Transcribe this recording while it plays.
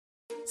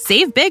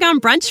Save big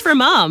on brunch for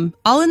mom,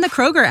 all in the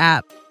Kroger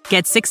app.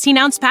 Get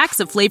 16-ounce packs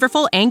of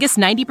flavorful Angus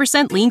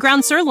 90% lean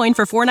ground sirloin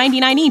for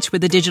 $4.99 each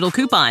with a digital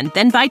coupon.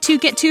 Then buy 2,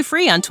 get 2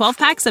 free on 12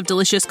 packs of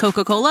delicious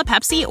Coca-Cola,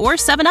 Pepsi, or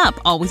 7-Up,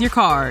 all with your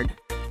card.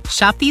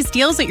 Shop these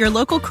deals at your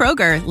local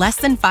Kroger, less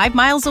than 5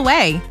 miles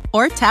away.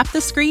 Or tap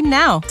the screen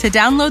now to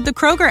download the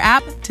Kroger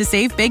app to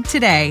save big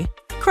today.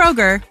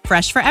 Kroger,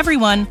 fresh for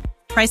everyone.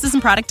 Prices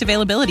and product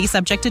availability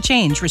subject to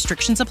change.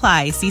 Restrictions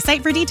apply. See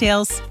site for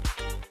details.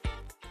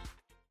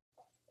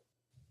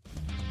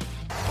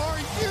 Are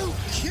you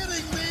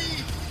kidding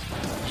me?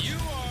 You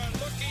are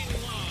looking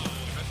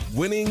live.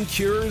 Winning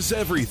cures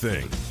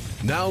everything.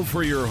 Now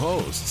for your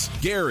hosts,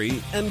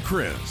 Gary and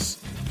Chris.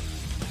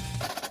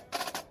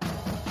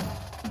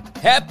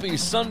 Happy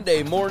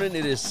Sunday morning.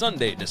 It is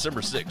Sunday, December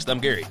 6th. I'm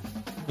Gary.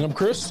 And I'm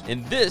Chris.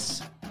 And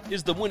this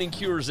is the Winning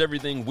Cures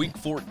Everything Week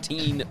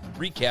 14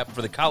 recap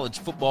for the college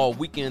football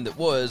weekend that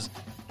was.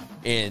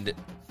 And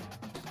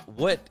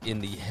what in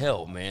the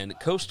hell, man?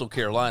 Coastal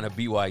Carolina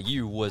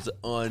BYU was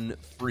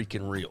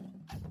unfreaking real.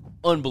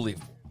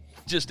 Unbelievable.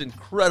 Just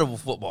incredible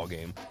football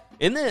game.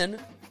 And then,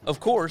 of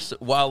course,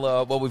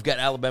 while we've got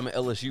Alabama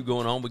LSU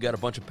going on, we got a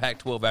bunch of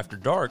Pac-12 after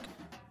dark,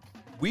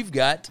 we've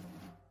got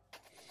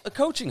a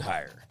coaching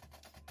hire.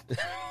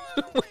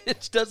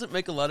 Which doesn't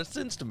make a lot of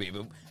sense to me,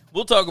 but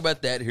we'll talk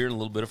about that here in a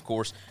little bit, of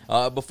course.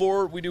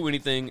 Before we do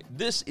anything,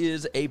 this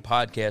is a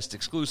podcast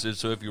exclusive,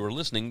 so if you are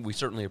listening, we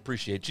certainly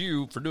appreciate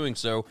you for doing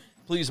so.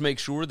 Please make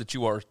sure that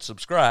you are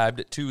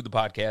subscribed to the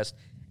podcast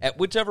at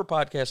whichever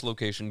podcast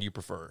location you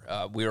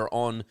prefer. We are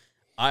on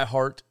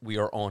iHeart, we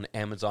are on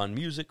Amazon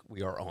Music,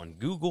 we are on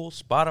Google,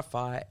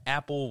 Spotify,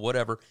 Apple,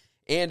 whatever.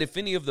 And if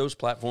any of those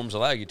platforms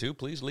allow you to,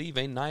 please leave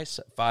a nice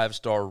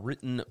 5-star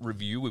written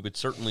review. We would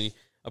certainly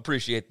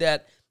appreciate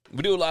that.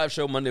 We do a live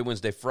show Monday,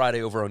 Wednesday,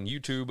 Friday over on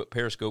YouTube,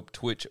 Periscope,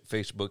 Twitch,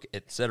 Facebook,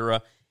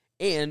 etc.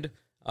 And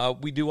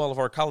we do all of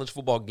our college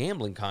football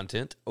gambling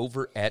content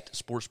over at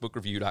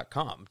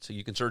sportsbookreview.com. So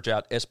you can search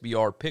out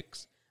SBR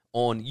Picks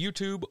on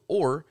YouTube,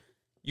 or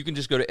you can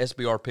just go to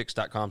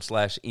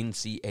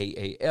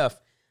sbrpicks.com/NCAAF.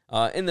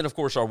 And then, of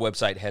course, our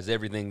website has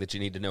everything that you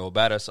need to know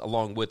about us,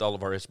 along with all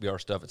of our SBR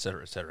stuff, et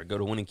cetera, et cetera. Go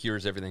to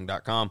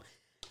winningcureseverything.com.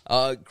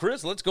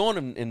 Chris, let's go on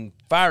and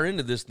fire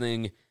into this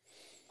thing.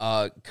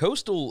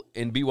 Coastal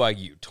and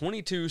BYU,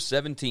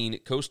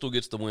 22-17. Coastal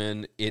gets the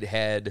win. It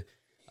had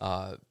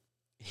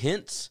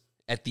hints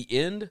at the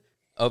end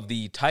of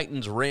the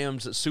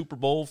Titans-Rams Super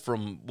Bowl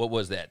from, what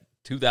was that,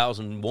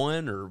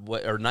 2001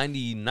 or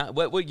 99?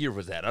 What year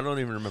was that? I don't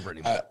even remember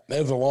anymore. It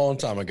was a long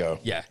time ago.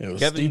 Yeah. It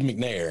was Steve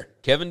McNair.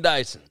 Kevin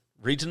Dyson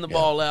reaching the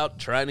ball out,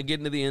 trying to get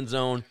into the end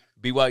zone.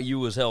 BYU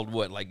was held,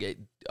 like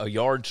a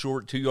yard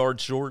short, 2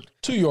 yards short?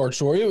 2 yards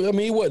short. I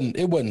mean,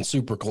 it wasn't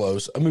super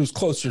close. I mean, it was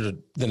closer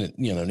than it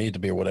needed to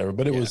be or whatever.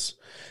 But it was.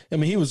 I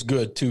mean, he was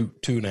good,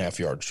 2.5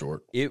 yards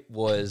short. It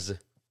was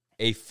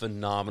a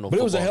phenomenal. But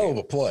it was a hell game. of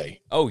a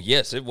play. Oh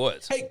yes, it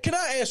was. Hey, can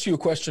I ask you a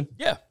question?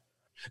 Yeah.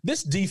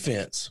 This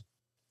defense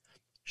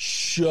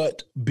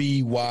shut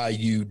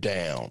BYU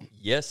down.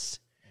 Yes,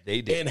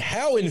 they did. And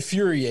how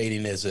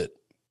infuriating is it?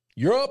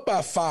 You're up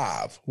by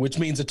 5, which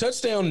means a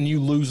touchdown and you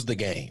lose the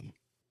game,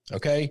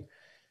 okay?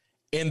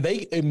 And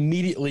they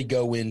immediately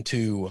go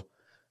into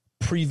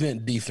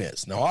prevent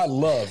defense. Now, I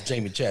love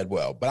Jamie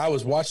Chadwell, but I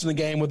was watching the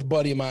game with a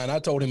buddy of mine. I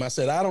told him, I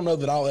said, I don't know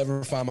that I'll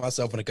ever find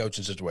myself in a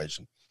coaching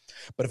situation.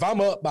 But if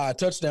I'm up by a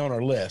touchdown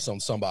or less on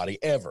somebody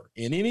ever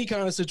in any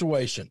kind of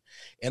situation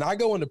and I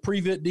go into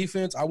prevent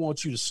defense, I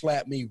want you to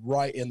slap me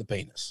right in the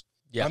penis.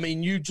 Yeah. I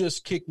mean, you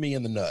just kick me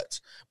in the nuts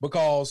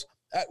because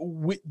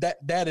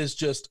that is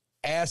just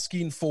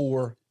asking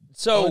for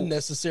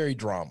unnecessary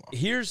drama.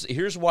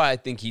 Here's why I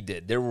think he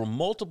did. There were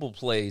multiple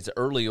plays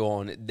early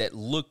on that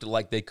looked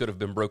like they could have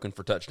been broken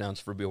for touchdowns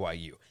for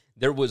BYU.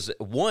 There was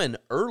one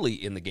early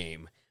in the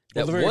game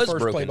that the very was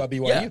first broken. play by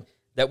BYU. Yeah,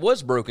 that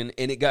was broken,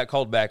 and it got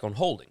called back on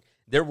holding.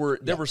 There were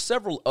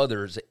several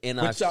others, and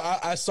I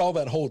saw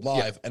that hold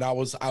live, and I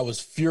was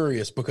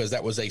furious because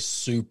that was a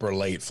super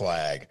late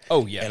flag.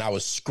 Oh yeah, and I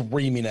was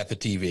screaming at the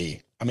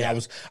TV. I mean, I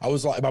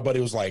was like, my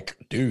buddy was like,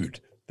 dude,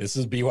 this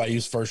is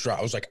BYU's first drive.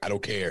 I was like, I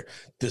don't care.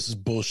 This is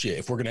bullshit.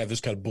 If we're going to have this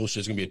kind of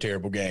bullshit, it's going to be a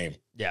terrible game.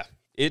 Yeah.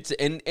 It's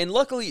and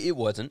luckily it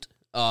wasn't.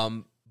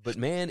 But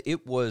man,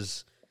 it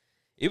was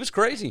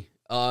crazy.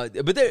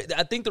 But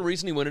I think the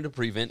reason he went into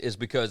prevent is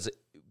because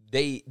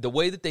the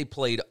way that they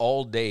played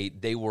all day,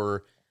 they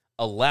were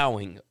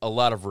allowing a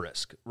lot of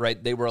risk,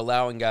 right? They were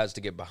allowing guys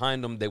to get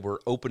behind them. They were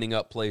opening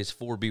up plays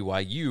for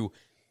BYU,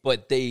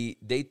 but they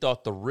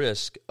thought the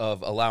risk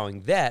of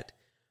allowing that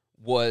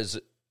was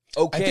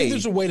okay. I think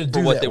there's a way to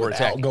do what that they were without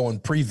attacking. going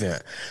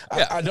prevent.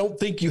 Yeah. I don't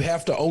think you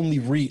have to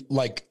only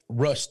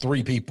rush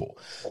 3 people.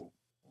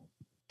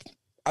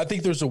 I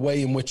think there's a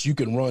way in which you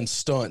can run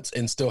stunts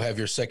and still have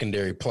your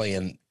secondary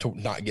playing to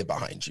not get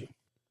behind you.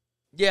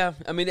 Yeah,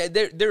 I mean,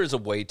 there is a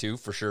way to,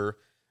 for sure.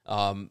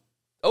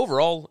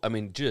 Overall, I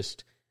mean,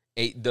 just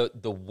the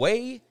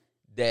way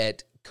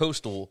that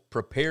Coastal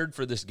prepared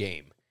for this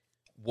game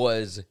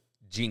was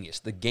genius.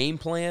 The game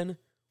plan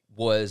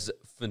was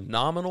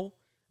phenomenal.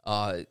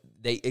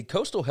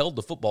 Coastal held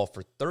the football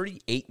for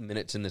 38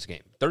 minutes in this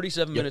game.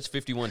 37 minutes,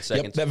 51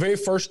 seconds. Yep. That very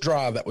first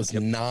drive, that was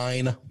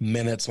 9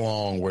 minutes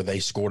long, where they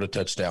scored a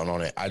touchdown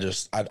on it. I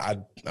looked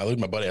at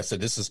my buddy. I said,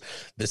 this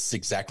is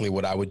exactly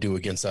what I would do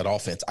against that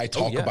offense. I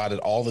talk about it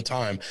all the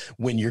time.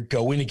 When you're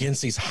going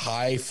against these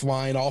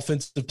high-flying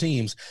offensive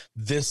teams,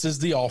 this is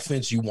the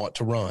offense you want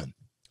to run.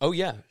 Oh,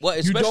 yeah. Well,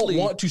 you don't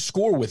want to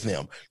score with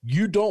them.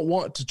 You don't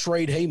want to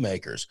trade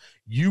haymakers.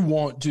 You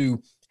want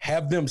to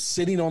have them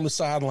sitting on the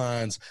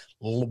sidelines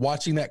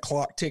watching that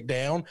clock tick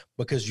down,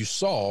 because you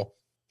saw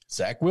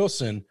Zach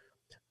Wilson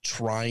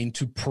trying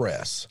to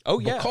press. Oh,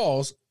 yeah.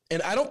 Because,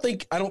 and I don't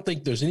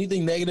think there's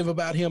anything negative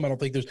about him. I don't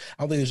think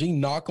there's any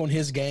knock on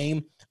his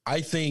game.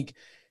 I think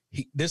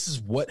this is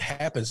what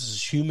happens. This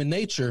is human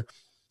nature.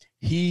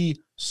 He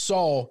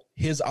saw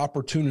his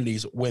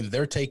opportunities when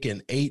they're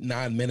taking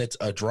 8-9 minutes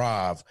a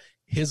drive.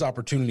 His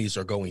opportunities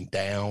are going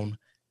down,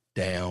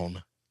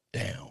 down,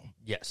 down.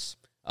 Yes.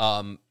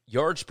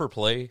 Yards per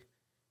play,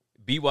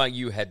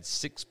 BYU had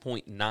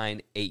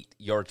 6.98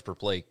 yards per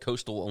play.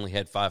 Coastal only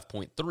had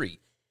 5.3.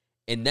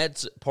 And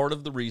that's part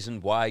of the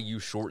reason why you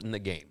shorten the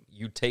game.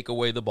 You take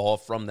away the ball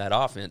from that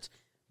offense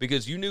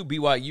because you knew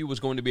BYU was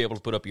going to be able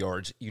to put up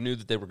yards. You knew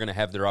that they were going to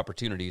have their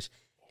opportunities,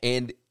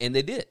 and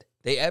they did.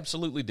 They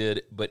absolutely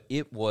did, but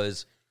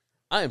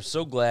I am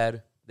so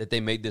glad that they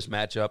made this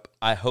matchup.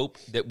 I hope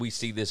that we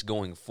see this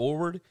going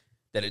forward,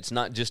 that it's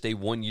not just a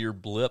one-year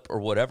blip or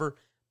whatever.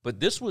 But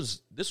this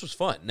was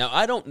fun. Now,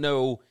 I don't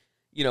know,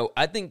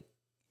 I think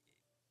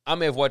I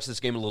may have watched this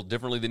game a little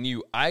differently than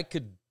you. I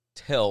could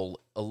tell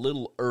a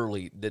little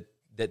early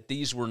that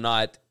these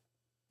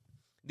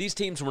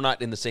teams were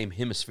not in the same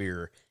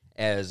hemisphere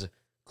as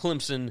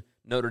Clemson,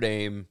 Notre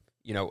Dame,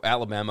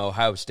 Alabama,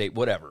 Ohio State,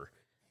 whatever,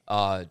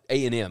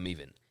 A&M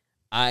even.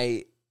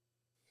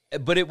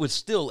 But it was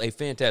still a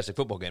fantastic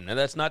football game. Now,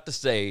 that's not to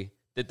say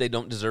that they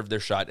don't deserve their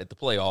shot at the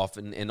playoff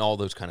and all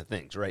those kind of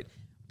things, right?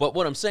 But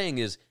what I'm saying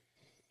is,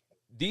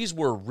 these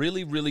were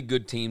really, really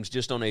good teams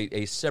just on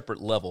a separate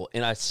level.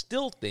 And I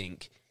still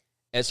think,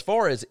 as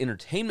far as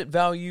entertainment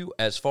value,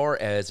 as far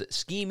as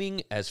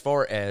scheming, as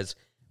far as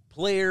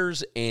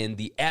players and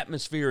the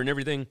atmosphere and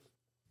everything,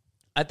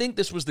 I think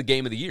this was the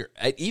game of the year.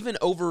 Even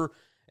over,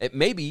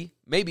 maybe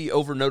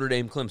over Notre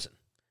Dame Clemson.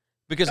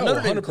 Because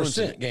Notre Dame 100%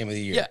 Clemson, game of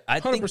the year. Yeah,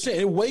 I 100%.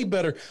 think, And way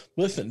better.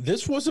 Listen,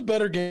 this was a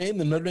better game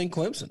than Notre Dame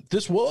Clemson.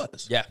 This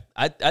was. Yeah,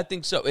 I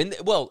think so. And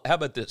well, how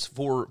about this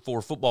for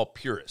football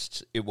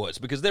purists? It was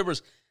because there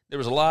was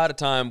a lot of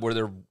time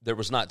where there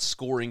was not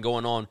scoring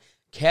going on.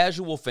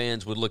 Casual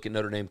fans would look at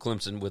Notre Dame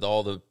Clemson with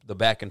all the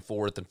back and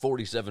forth and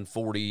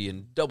 47-40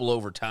 and double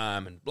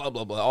overtime and blah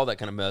blah blah, all that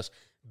kind of mess.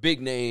 Big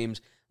names.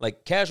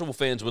 Like casual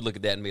fans would look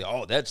at that and be,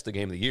 oh, that's the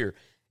game of the year.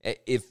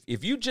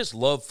 If you just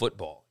love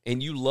football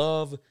and you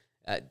love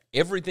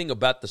everything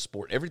about the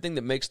sport, everything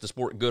that makes the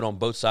sport good on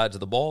both sides of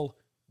the ball,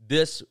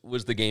 this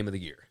was the game of the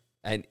year.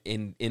 And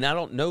I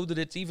don't know that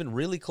it's even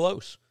really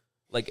close.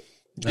 Like,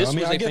 this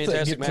was a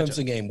fantastic matchup.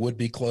 Clemson game would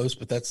be close,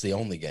 but that's the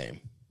only game.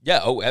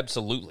 Yeah, oh,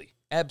 absolutely.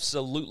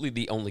 Absolutely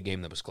the only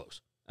game that was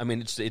close. I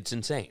mean, it's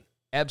insane.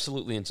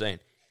 Absolutely insane.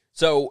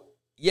 So,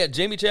 yeah,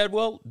 Jamey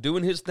Chadwell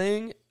doing his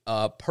thing.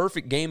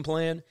 Perfect game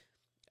plan.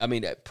 I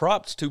mean,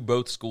 props to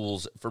both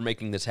schools for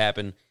making this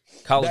happen.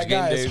 College that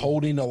guy game day is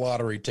holding a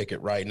lottery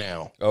ticket right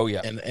now. Oh,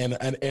 yeah.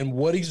 And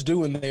what he's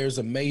doing there is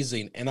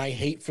amazing. And I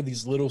hate for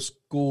these little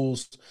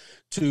schools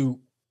to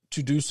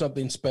do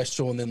something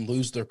special and then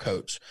lose their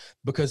coach,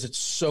 because it's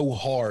so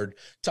hard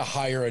to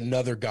hire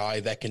another guy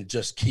that can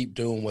just keep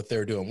doing what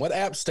they're doing. What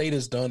App State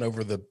has done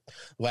over the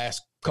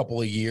last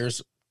couple of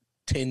years,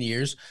 10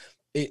 years,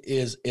 it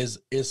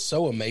is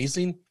so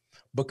amazing,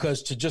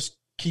 because to just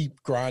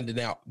keep grinding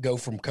out, go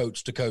from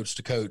coach to coach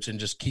to coach, and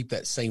just keep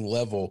that same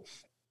level,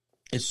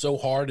 it's so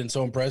hard and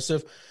so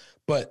impressive.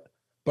 But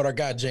our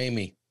guy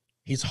Jamey,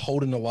 he's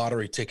holding a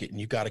lottery ticket, and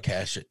you got to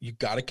cash it. You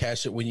got to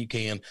cash it when you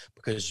can,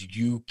 because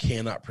you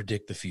cannot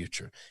predict the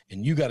future,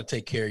 and you got to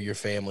take care of your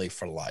family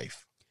for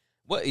life.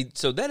 Well,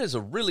 so that is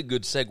a really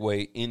good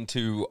segue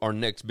into our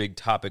next big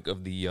topic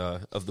of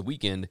the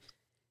weekend,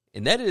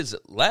 and that is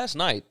last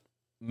night,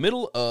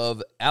 middle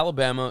of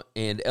Alabama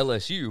and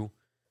LSU.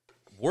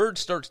 Word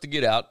starts to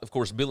get out. Of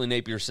course, Billy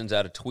Napier sends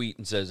out a tweet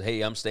and says,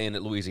 hey, I'm staying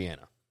at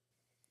Louisiana.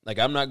 Like,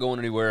 I'm not going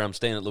anywhere. I'm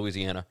staying at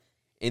Louisiana.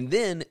 And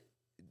then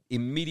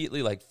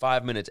immediately, like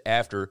 5 minutes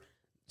after,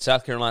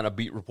 South Carolina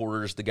beat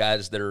reporters, the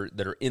guys that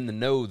are in the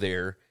know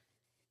there,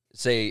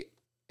 say,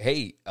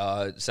 hey,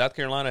 South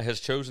Carolina has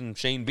chosen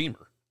Shane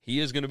Beamer. He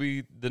is going to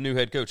be the new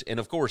head coach. And,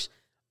 of course,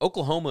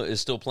 Oklahoma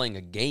is still playing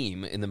a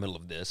game in the middle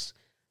of this,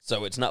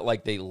 so it's not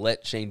like they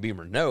let Shane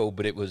Beamer know,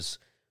 but it was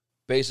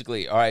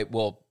basically, all right,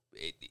 well,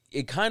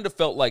 it kind of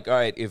felt like, all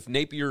right, if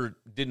Napier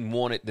didn't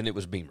want it, then it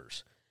was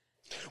Beamer's.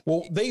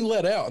 Well, they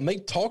let out and they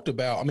talked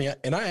about,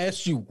 and I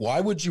asked you, why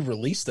would you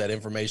release that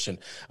information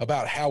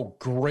about how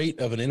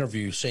great of an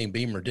interview Shane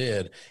Beamer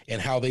did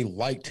and how they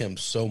liked him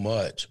so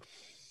much?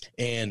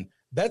 And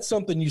that's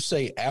something you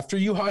say after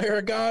you hire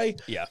a guy.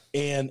 Yeah.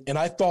 And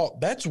I thought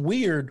that's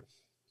weird,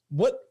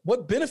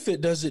 what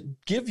benefit does it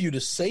give you to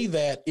say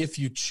that if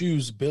you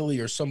choose Billy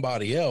or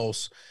somebody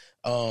else?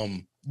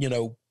 I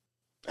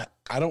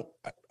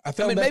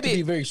found that to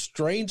be very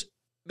strange.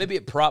 Maybe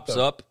it props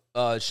up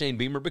Shane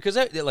Beamer because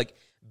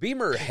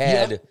Beamer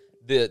had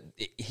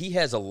he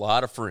has a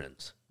lot of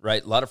friends,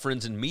 right? A lot of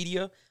friends in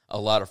media, a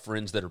lot of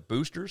friends that are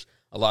boosters,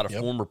 a lot of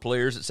former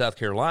players at South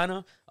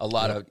Carolina, a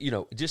lot of,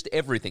 just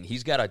everything.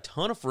 He's got a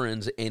ton of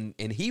friends, and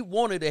he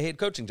wanted a head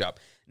coaching job.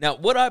 Now,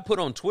 what I put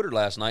on Twitter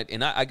last night,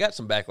 and I got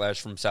some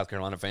backlash from South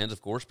Carolina fans,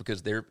 of course,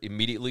 because they're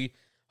immediately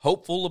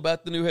hopeful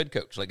about the new head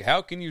coach. Like,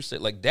 how can you say,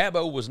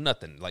 Dabo was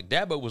nothing.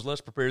 Dabo was less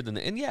prepared than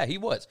and yeah, he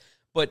was.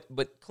 But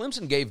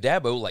Clemson gave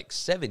Dabo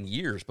 7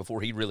 years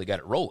before he really got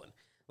it rolling.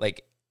 I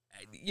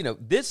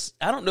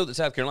don't know that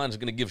South Carolina is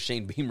going to give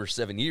Shane Beamer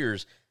 7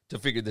 years to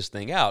figure this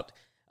thing out.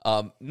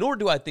 Nor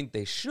do I think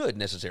they should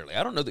necessarily.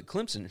 I don't know that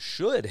Clemson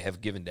should have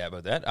given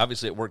Dabo that.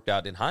 Obviously, it worked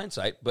out in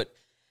hindsight, but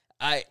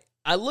I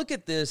look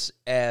at this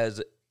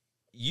as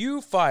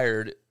you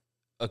fired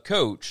a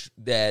coach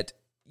that,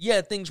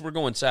 things were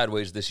going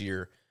sideways this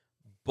year,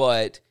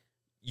 but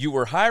you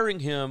were hiring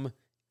him,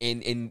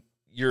 and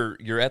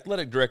your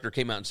athletic director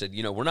came out and said,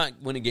 we're not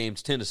winning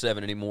games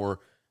 10-7 anymore.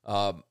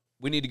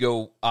 We need to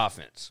go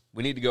offense.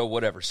 We need to go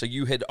whatever. So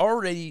you had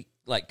already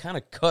kind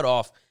of cut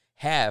off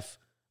half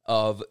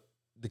of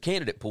the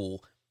candidate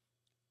pool,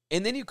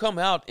 and then you come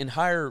out and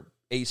hire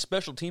a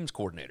special teams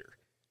coordinator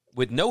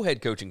with no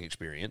head coaching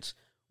experience,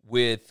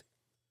 with,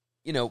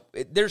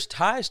 there's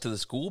ties to the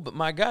school, but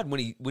my God,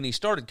 when he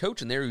started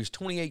coaching there, he was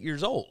 28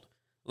 years old.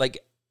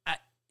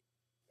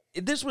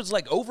 This was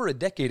over a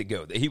decade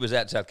ago that he was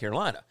at South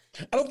Carolina.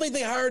 I don't think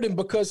they hired him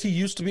because he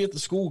used to be at the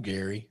school,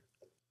 Gary.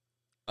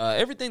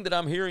 Everything that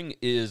I'm hearing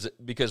is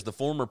because the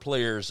former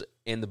players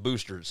and the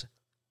boosters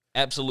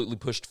absolutely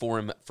pushed for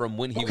him from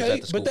when he was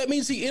at the school. But that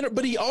means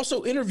he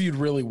also interviewed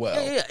really well.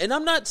 Yeah, and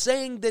I'm not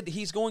saying that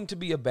he's going to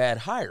be a bad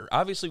hire.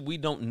 Obviously, we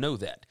don't know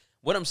that.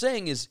 What I'm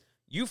saying is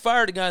you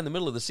fired a guy in the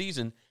middle of the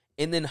season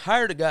and then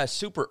hired a guy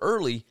super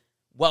early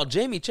while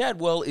Jamie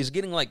Chadwell is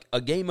getting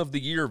a game of the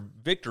year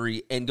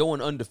victory and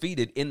going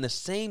undefeated in the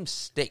same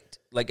state.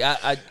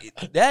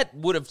 That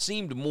would have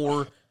seemed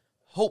more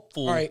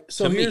hopeful. All right,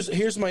 so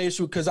here's my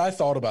issue, because I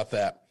thought about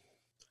that.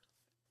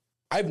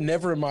 I've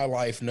never in my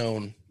life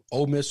known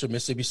Ole Miss or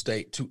Mississippi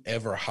State to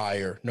ever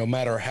hire, no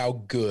matter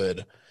how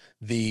good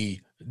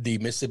the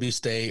Mississippi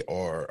State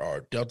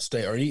or Delta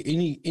State or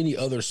any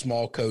other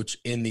small coach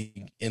in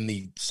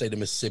the state of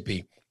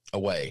Mississippi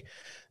away.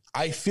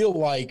 I feel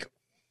like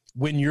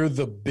when you're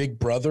the big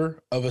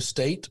brother of a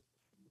state,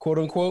 quote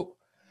unquote,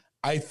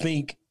 I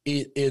think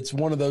it's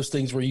one of those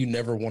things where you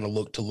never want to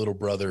look to little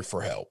brother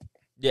for help.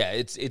 Yeah,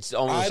 it's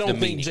almost I don't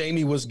demeaning. think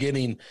Jamie was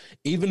getting,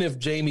 even if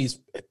Jamie's,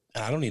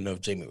 I don't even know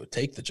if Jamie would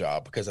take the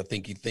job, because I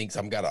think he thinks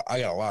I got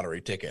a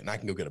lottery ticket and I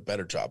can go get a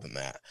better job than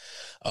that.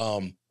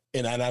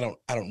 And I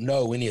don't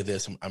know any of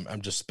this.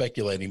 I'm just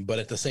speculating, but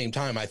at the same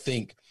time, I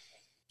think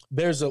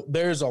there's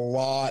a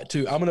lot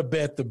to. I'm going to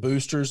bet the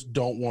boosters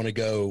don't want to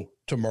go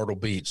to Myrtle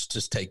Beach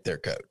to take their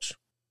coach.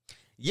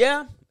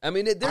 Yeah, I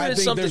mean there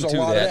is something to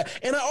that.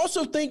 And I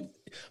also think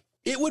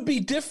it would be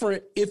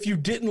different if you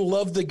didn't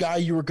love the guy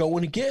you were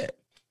going to get.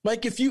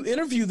 If you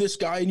interview this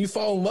guy and you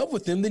fall in love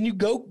with him,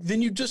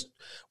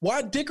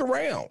 why dick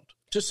around?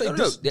 Just say,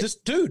 this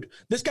dude,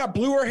 this guy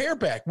blew our hair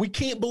back. We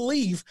can't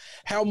believe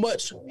how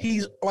much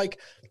he's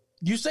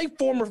you say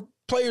former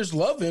players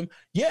love him.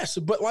 Yes.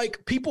 But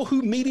people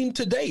who meet him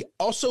today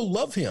also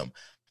love him.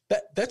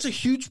 That's a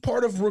huge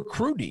part of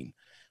recruiting.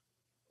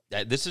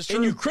 This is true.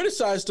 And you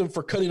criticized them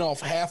for cutting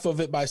off half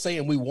of it by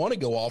saying we want to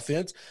go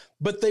offense,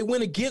 but they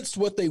went against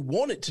what they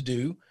wanted to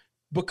do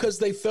because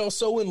they fell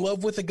so in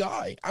love with a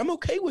guy. I'm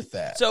okay with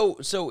that.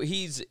 So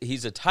he's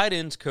a tight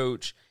ends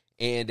coach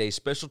and a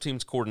special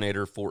teams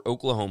coordinator for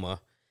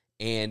Oklahoma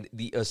and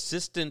the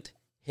assistant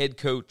head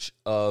coach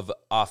of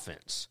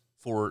offense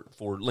for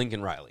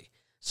Lincoln Riley.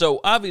 So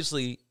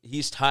obviously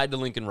he's tied to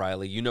Lincoln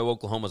Riley.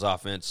 Oklahoma's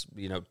offense,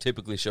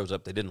 typically shows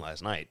up. They didn't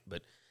last night,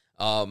 but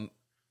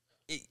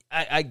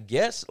I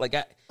guess I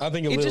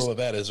think a little of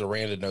that is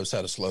Aranda knows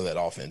how to slow that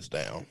offense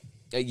down.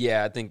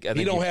 Yeah, I think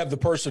he don't have the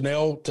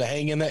personnel to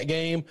hang in that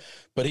game,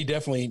 but he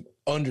definitely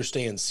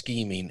understands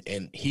scheming.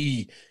 And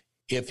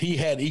if he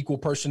had equal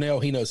personnel,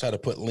 he knows how to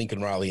put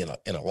Lincoln Riley in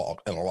a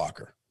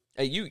locker.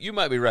 Hey, you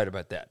might be right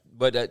about that.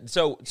 But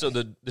so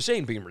the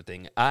Shane Beamer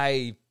thing,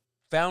 I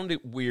found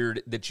it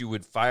weird that you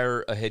would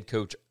fire a head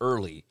coach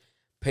early,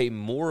 pay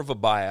more of a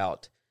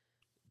buyout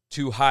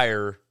to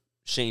hire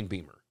Shane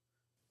Beamer.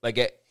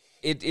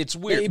 It's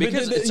weird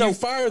because you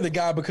fire the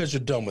guy because you're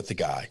done with the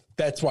guy.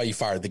 That's why you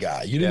fired the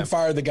guy. You didn't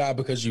fire the guy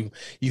because you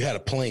had a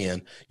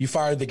plan. You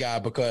fired the guy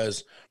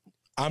because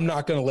I'm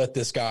not going to let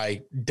this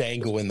guy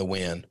dangle in the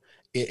wind.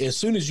 As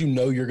soon as you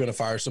know you're going to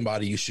fire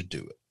somebody, you should do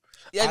it.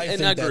 Yeah, I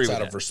think that's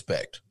out of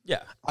respect.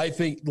 Yeah. I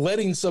think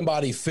letting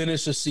somebody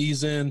finish a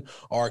season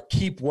or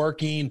keep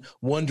working,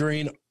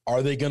 wondering,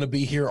 are they going to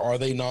be here? Are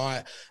they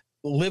not?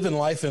 living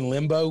life in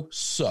limbo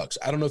sucks.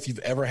 I don't know if you've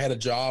ever had a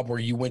job where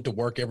you went to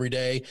work every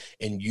day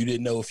and you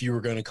didn't know if you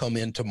were going to come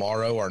in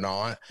tomorrow or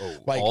not.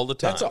 All the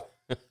time.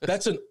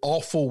 That's an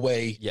awful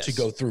way Yes. to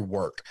go through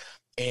work.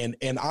 And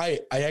I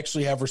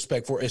actually have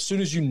respect for it. As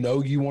soon as you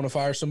know you want to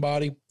fire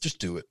somebody, just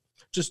do it.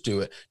 Just do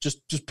it.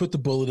 Just put the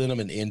bullet in them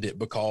and end it,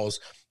 because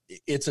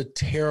it's a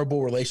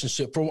terrible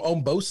relationship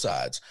on both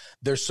sides.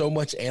 There's so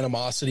much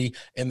animosity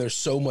and there's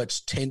so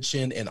much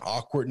tension and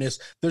awkwardness.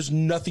 There's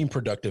nothing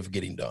productive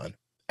getting done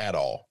at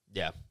all.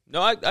 Yeah.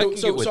 No, I can get with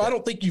so that. I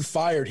don't think you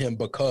fired him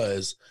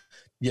because,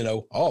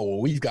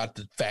 we've got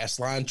the fast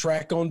line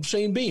track on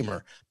Shane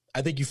Beamer.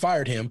 I think you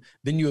fired him.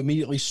 Then you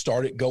immediately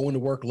started going to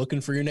work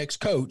looking for your next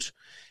coach.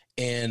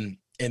 And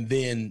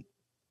then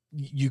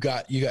you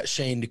got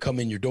Shane to come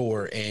in your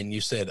door and you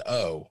said,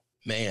 oh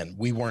man,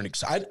 we weren't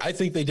excited. I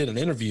think they did an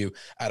interview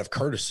out of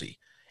courtesy.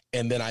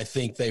 And then I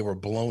think they were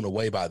blown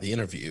away by the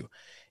interview,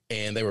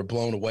 and they were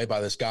blown away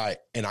by this guy.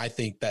 And I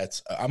think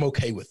I'm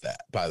okay with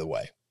that, by the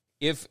way.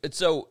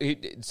 So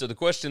the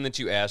question that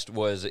you asked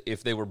was,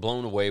 if they were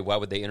blown away, why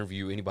would they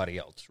interview anybody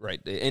else,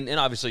 right? And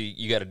obviously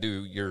you got to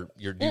do your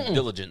due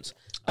diligence.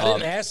 I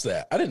didn't ask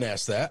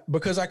that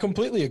because I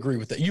completely agree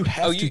with that. You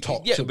have to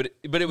talk. Yeah, to,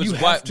 but it was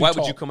why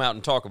would you come out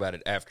and talk about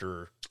it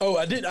after? Oh,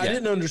 I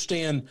didn't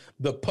understand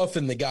the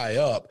puffing the guy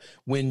up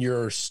when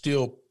you're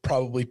still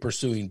probably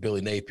pursuing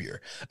Billy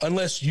Napier,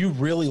 unless you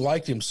really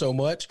liked him so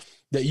much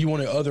that you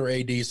wanted other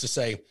ADs to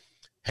say,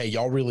 hey,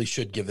 y'all really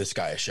should give this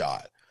guy a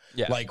shot.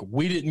 Yeah. Like,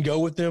 we didn't go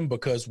with them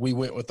because we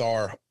went with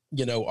our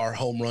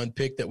home run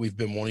pick that we've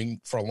been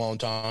wanting for a long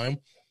time.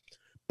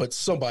 But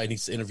somebody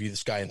needs to interview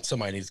this guy and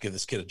somebody needs to give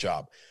this kid a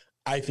job.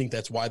 I think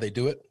that's why they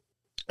do it.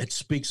 It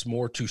speaks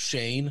more to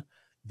Shane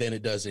than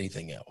it does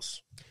anything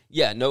else.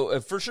 Yeah, no,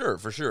 for sure.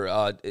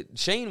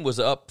 Shane was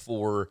up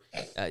for,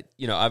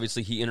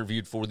 obviously he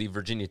interviewed for the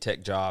Virginia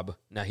Tech job.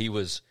 Now, he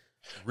was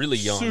really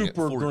young.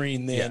 Super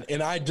green then. Yeah.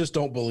 And I just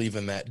don't believe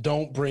in that.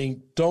 Don't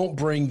bring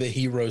the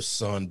hero's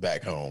son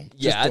back home.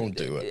 Just don't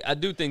do it. I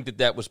do think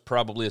that was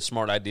probably a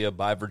smart idea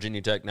by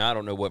Virginia Tech. Now, I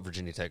don't know what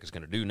Virginia Tech is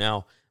going to do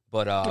now,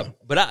 but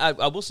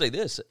I will say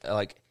this,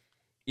 like,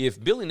 if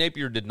Billy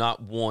Napier did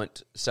not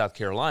want South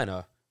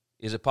Carolina,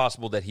 is it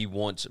possible that he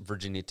wants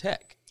Virginia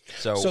Tech?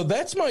 So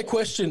that's my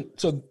question.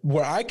 So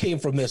where I came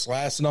from this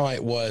last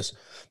night was,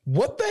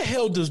 what the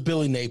hell does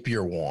Billy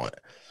Napier want?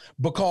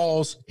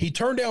 Because he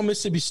turned down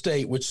Mississippi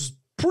State, which is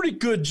a pretty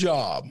good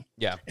job.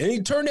 Yeah. And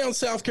he turned down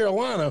South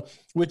Carolina,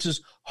 which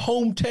is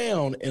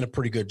hometown and a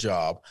pretty good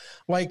job.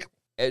 Like,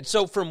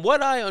 so from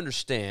what I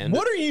understand,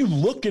 what are you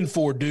looking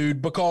for,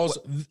 dude? Because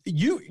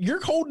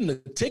you're holding a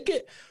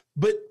ticket,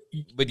 but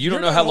you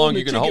don't know how long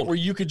you're going to hold. Where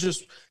you could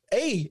just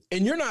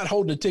and you're not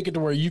holding a ticket to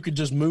where you could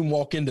just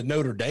moonwalk into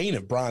Notre Dame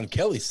if Brian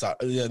Kelly,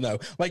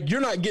 like,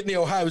 you're not getting the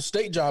Ohio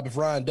State job if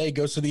Ryan Day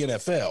goes to the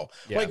NFL.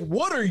 Yeah. Like,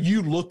 what are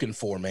you looking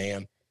for,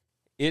 man?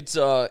 It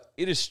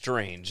is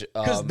strange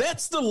because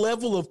that's the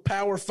level of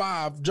Power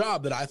 5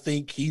 job that I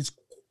think he's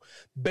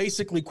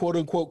basically quote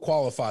unquote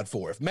qualified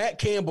for. If Matt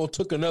Campbell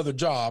took another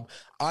job,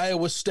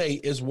 Iowa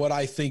State is what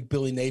I think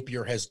Billy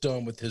Napier has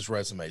done with his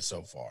resume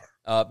so far.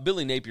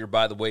 Billy Napier,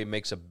 by the way,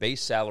 makes a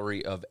base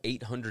salary of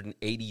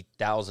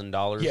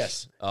 $880,000.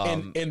 Yes,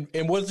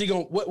 and what's he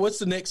going? What's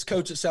the next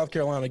coach at South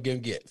Carolina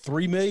going to get?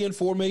 $3 million,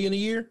 $4 million a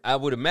year? I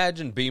would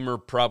imagine Beamer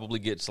probably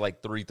gets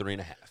like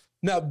 $3.5.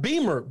 Now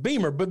Beamer,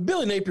 but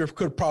Billy Napier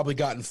could have probably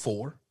gotten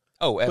 $4.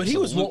 Oh, absolutely. But he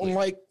was wanting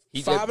like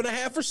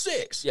 5.5 or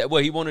 6. Yeah,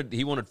 well, he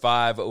wanted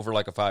 5 over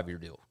like a 5-year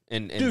deal.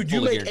 And dude,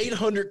 you make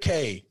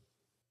 $800K.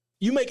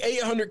 You make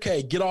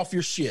 $800K. Get off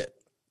your shit.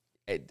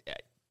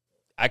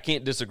 I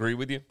can't disagree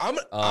with you. I'm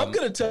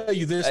going to tell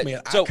you this,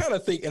 man. I kind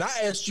of think, and I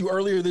asked you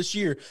earlier this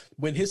year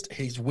when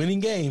he's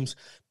winning games,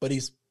 but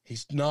he's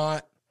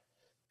not.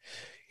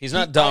 He's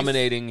not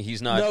dominating.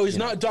 He's not. No, he's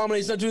not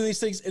dominating. He's not doing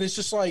these things, and it's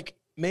just like,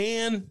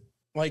 man.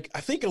 Like,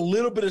 I think a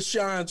little bit of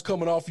shine's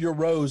coming off your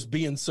rose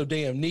being so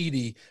damn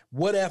needy.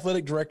 What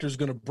athletic director is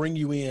going to bring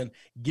you in,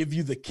 give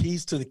you the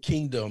keys to the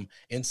kingdom,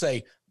 and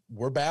say,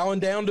 we're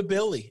bowing down to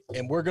Billy,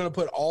 and we're going to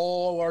put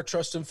all our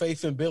trust and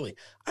faith in Billy?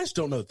 I just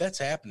don't know if that's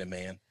happening,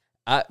 man.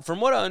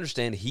 From what I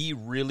understand, he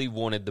really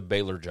wanted the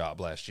Baylor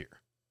job last year,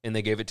 and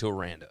they gave it to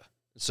Aranda.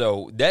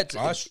 So that's.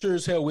 I sure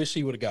as hell wish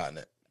he would have gotten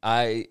it.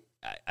 I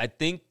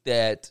think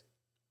that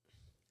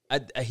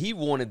he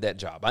wanted that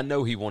job. I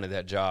know he wanted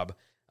that job.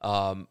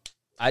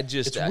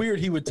 It's weird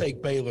he would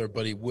take Baylor,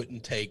 but he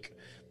wouldn't take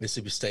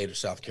Mississippi State or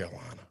South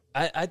Carolina.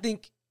 I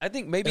think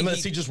maybe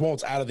unless he just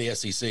wants out of the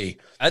SEC.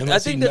 I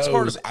think that's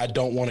part of it. I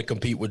don't want to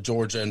compete with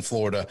Georgia and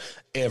Florida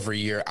every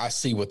year. I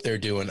see what they're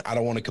doing. I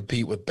don't want to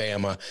compete with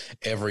Bama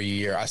every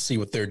year. I see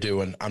what they're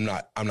doing. I'm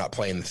not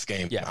playing this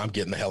game. Yeah. I'm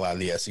getting the hell out of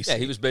the SEC. Yeah,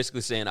 he was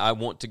basically saying, I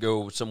want to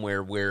go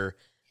somewhere where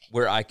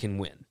I can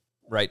win,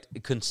 right,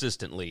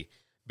 consistently,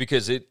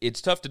 because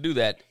it's tough to do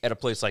that at a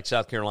place like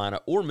South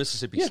Carolina or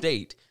Mississippi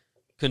State,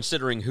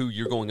 considering who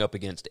you're going up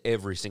against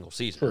every single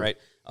season, right?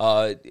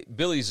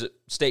 Billy's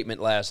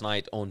statement last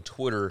night on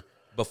Twitter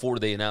before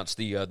they announced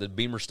the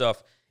Beamer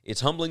stuff,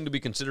 It's humbling to be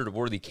considered a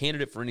worthy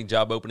candidate for any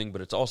job opening,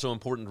 but it's also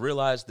important to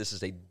realize this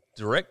is a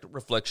direct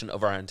reflection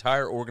of our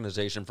entire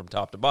organization from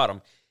top to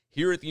bottom.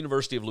 Here at the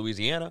University of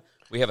Louisiana,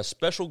 we have a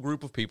special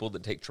group of people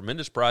that take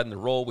tremendous pride in their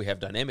role. We have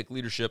dynamic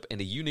leadership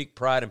and a unique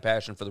pride and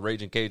passion for the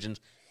Raging Cajuns.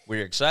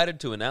 We're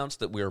excited to announce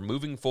that we are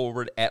moving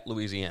forward at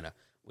Louisiana.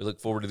 We look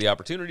forward to the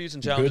opportunities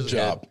and challenges. Good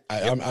job.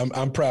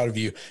 I'm proud of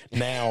you.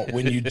 Now,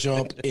 when you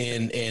jump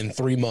in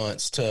 3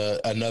 months to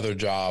another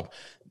job,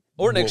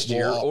 or next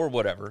year, or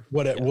whatever.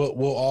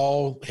 We'll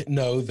all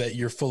know that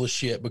you're full of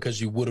shit because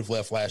you would have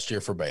left last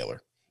year for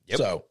Baylor. Yep.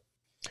 So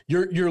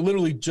you're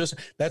literally just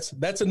that's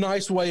a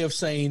nice way of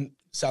saying,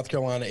 South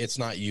Carolina, it's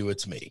not you,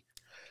 it's me.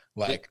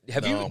 Like,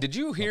 did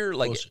you hear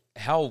like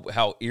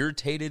how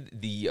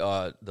irritated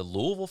the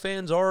Louisville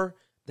fans are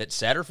that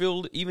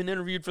Satterfield even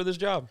interviewed for this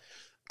job?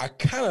 I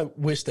kind of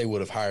wish they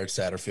would have hired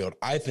Satterfield.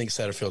 I think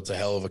Satterfield's a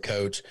hell of a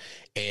coach,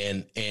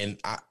 and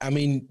I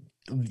mean,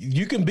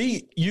 you can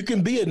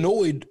be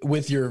annoyed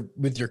with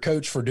your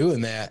coach for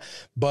doing that,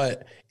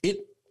 but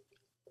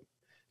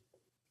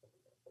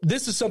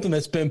this is something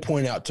that's been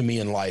pointed out to me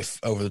in life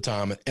over the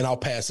time, and I'll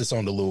pass this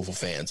on to Louisville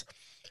fans.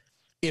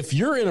 If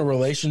you're in a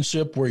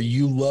relationship where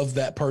you love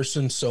that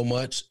person so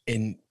much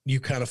and you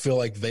kind of feel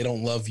like they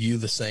don't love you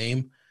the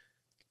same,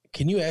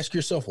 can you ask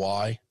yourself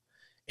why?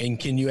 And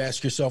can you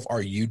ask yourself,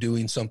 are you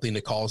doing something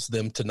to cause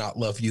them to not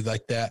love you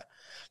like that?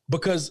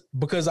 Because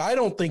I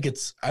don't think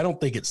it's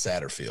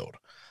Satterfield.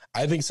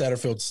 I think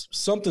Satterfield's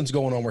something's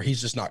going on where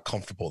he's just not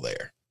comfortable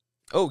there.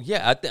 Oh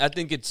yeah, I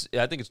think it's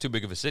too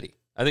big of a city.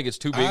 I think it's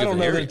too big. I don't of an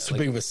know area. that it's too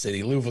big of a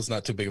city. Louisville's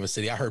not too big of a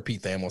city. I heard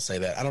Pete Thamel say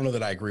that. I don't know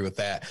that I agree with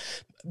that.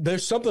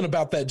 There's something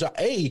about that job.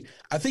 I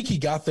think he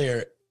got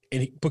there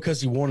because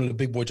he wanted a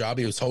big boy job.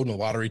 He was holding a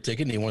lottery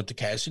ticket and he wanted to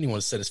cash in. He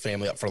wanted to set his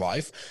family up for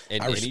life.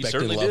 I respect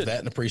and love that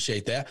and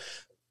appreciate that.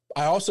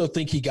 I also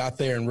think he got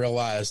there and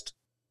realized,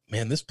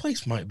 man, this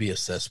place might be a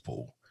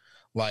cesspool.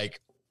 Like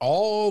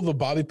all the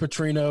Bobby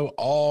Petrino,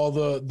 all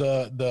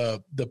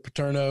the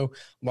Paterno,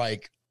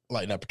 like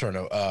not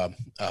Paterno,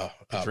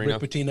 Rick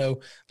Pitino,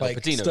 like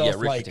Pitino, stuff yeah,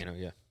 Rick like Pitino,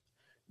 yeah.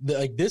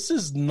 Like this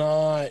is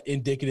not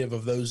indicative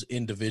of those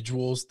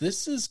individuals.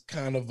 This is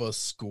kind of a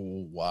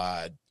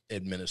school-wide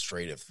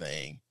administrative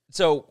thing.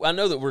 So I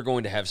know that we're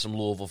going to have some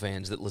Louisville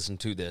fans that listen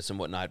to this and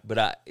whatnot,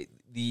 but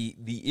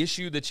the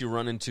issue that you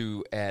run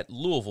into at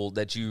Louisville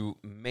that you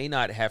may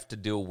not have to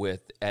deal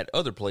with at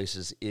other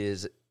places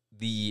is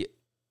the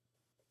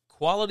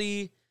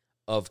quality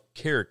of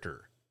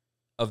character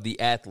of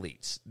the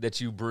athletes that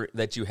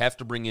you have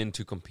to bring in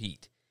to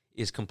compete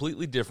is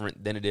completely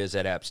different than it is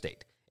at App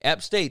State.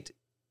 App State,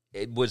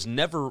 it was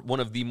never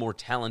one of the more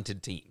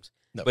talented teams,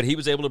 but he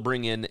was able to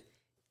bring in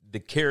the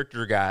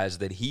character guys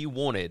that he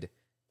wanted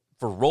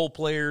for role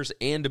players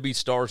and to be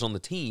stars on the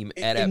team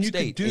at App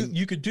State.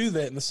 You could do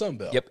that in the Sun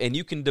Belt. Yep, and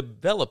you can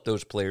develop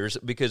those players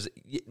because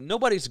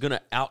nobody's going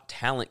to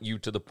out-talent you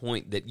to the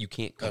point that you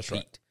can't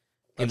compete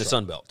in the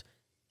Sun Belt.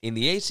 In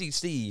the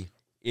ACC,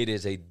 it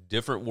is a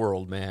different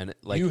world, man.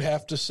 Like you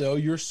have to sell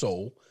your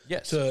soul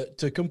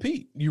to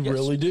compete. You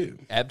really do.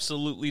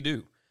 Absolutely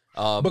do.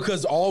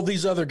 Because all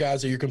these other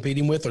guys that you're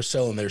competing with are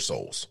selling their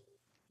souls.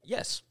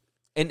 Yes.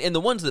 And the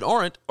ones that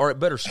aren't are at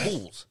better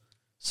schools.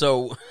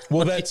 So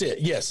well, that's it.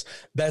 Yes,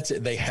 that's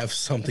it. They have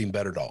something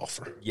better to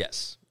offer.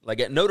 Yes. Like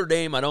at Notre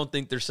Dame, I don't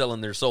think they're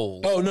selling their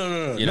souls. Oh,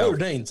 no. Notre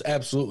Dame's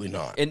absolutely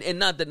not. And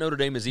not that Notre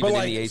Dame is even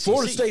in the ACC.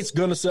 Florida State's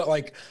going to sell,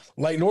 like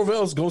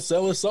Norvell's going to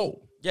sell his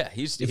soul. Yeah,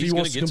 he's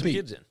going to get some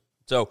kids in.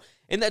 So,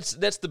 and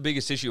that's the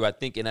biggest issue, I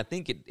think. And I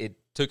think it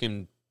took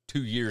him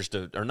 2 years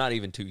or not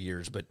even 2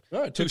 years, but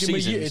it took him a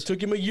year. It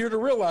took him a year to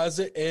realize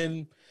it.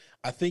 And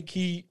I think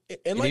he's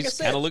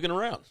kind of looking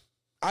around.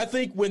 I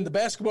think when the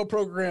basketball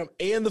program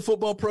and the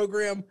football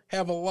program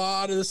have a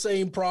lot of the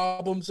same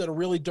problems that are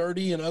really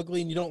dirty and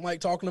ugly and you don't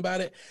like talking about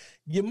it,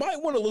 you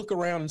might want to look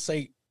around and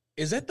say,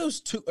 is that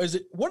those two?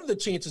 What are the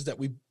chances that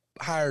we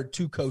hired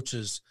two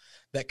coaches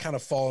that kind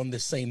of fall in the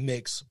same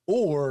mix?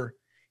 Or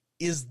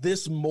is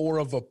this more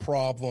of a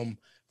problem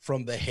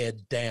from the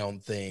head down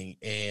thing?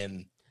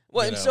 And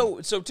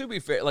so to be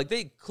fair, like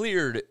they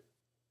cleared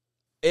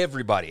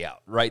everybody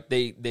out, right?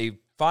 They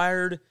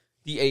fired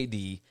the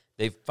AD.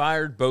 They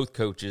fired both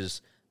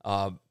coaches.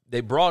 They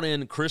brought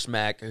in Chris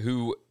Mack,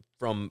 who,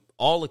 from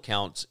all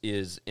accounts,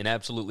 is an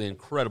absolutely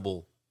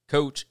incredible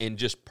coach and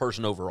just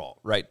person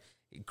overall, right?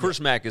 Chris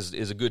Mack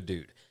is a good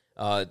dude.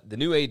 The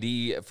new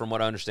AD, from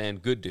what I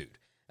understand, good dude.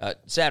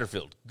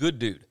 Satterfield, good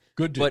dude.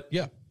 Good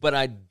dude, But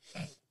I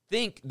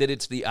think that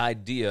it's the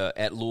idea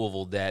at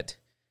Louisville that,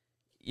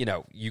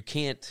 you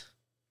can't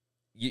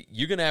 –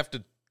 you're going to have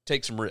to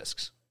take some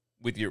risks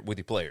with your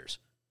players.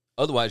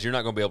 Otherwise, you're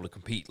not going to be able to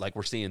compete like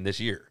we're seeing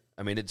this year.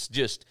 I mean,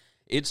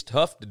 it's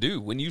tough to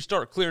do. When you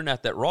start clearing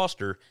out that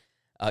roster,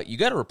 you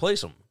got to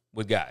replace them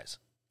with guys.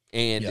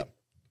 And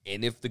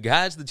if the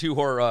guys that you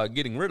are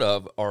getting rid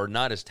of are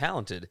not as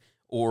talented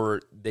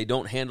or they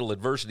don't handle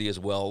adversity as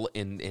well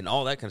and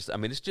all that kind of stuff, I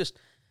mean,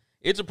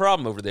 it's a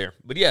problem over there.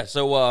 But, yeah,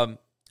 so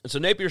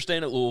Napier's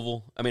staying at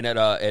Louisville,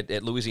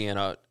 at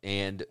Louisiana,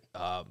 and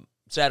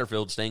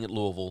Satterfield staying at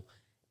Louisville,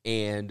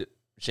 and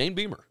Shane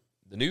Beamer,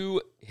 the new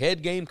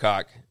head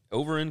Gamecock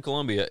over in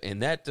Columbia,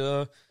 and that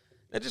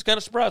just kind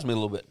of surprised me a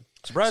little bit.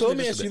 So let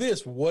me ask you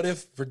this. What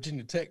if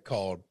Virginia Tech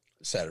called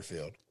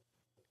Satterfield?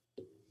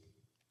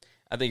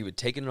 I think he would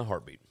take it in a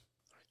heartbeat.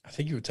 I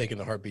think you would take it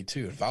in a heartbeat,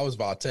 too. If I was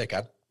Va Tech,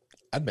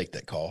 I'd make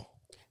that call.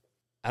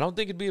 I don't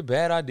think it'd be a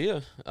bad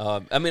idea.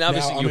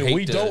 Obviously,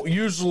 we don't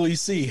usually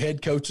see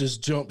head coaches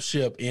jump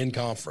ship in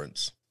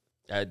conference.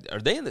 Are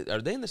they in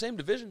the same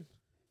division?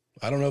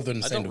 I don't know if they're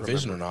in the same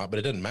division or not, but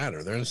it doesn't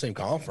matter. They're in the same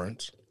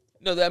conference.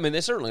 No,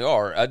 they certainly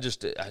are. I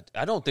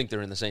don't think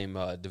they're in the same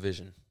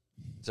division.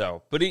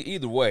 So, but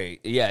either way,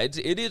 yeah, it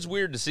is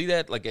weird to see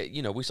that. Like,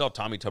 we saw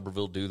Tommy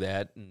Tuberville do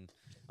that and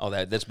all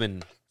that. That's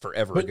been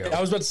forever ago.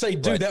 I was about to say,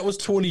 dude, that was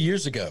 20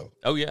 years ago.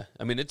 Oh yeah,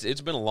 I mean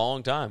it's been a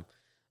long time.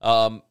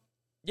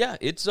 Yeah,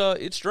 it's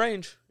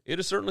strange. It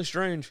is certainly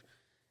strange,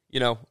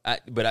 But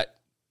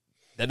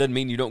that doesn't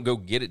mean you don't go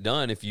get it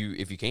done if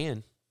you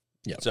can.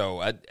 Yeah.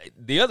 So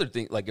the other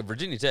thing, like at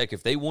Virginia Tech,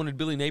 if they wanted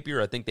Billy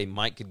Napier, I think they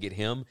could get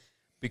him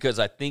because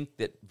I think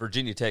that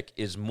Virginia Tech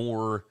is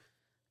more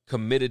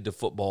committed to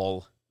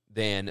football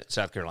than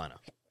South Carolina,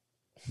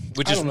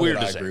 which is weird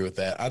to say. I agree with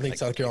that. I think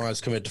South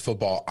Carolina's committed to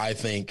football. I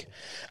think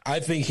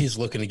he's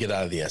looking to get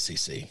out of the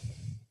SEC.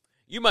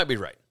 You might be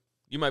right.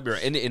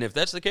 And if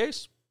that's the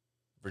case,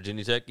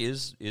 Virginia Tech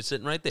is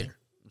sitting right there.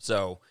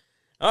 So,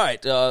 all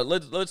right,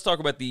 let's talk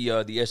about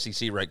the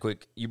SEC right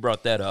quick. You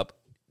brought that up.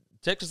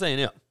 Texas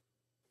A&M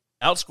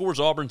outscores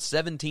Auburn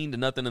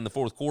 17-0 in the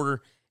fourth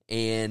quarter,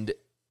 and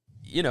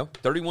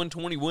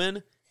 31-20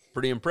 win,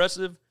 pretty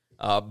impressive.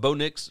 Bo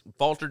Nix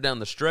faltered down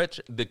the stretch.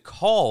 The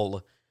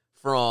call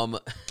from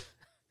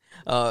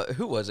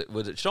who was it?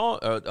 Was it Sean?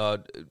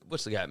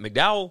 What's the guy?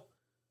 McDowell.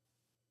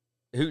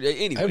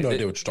 Anyway, I have no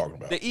idea what you're talking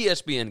about. The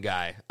ESPN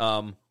guy.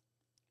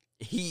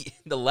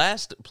 The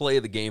last play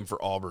of the game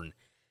for Auburn,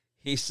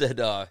 he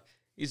said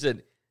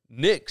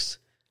Nix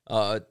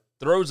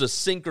throws a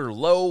sinker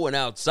low and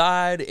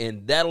outside,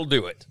 and that'll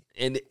do it.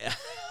 And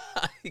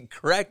I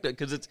cracked it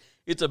because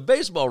it's a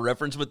baseball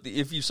reference, but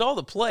if you saw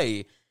the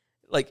play,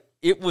 like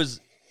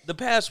the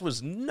pass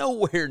was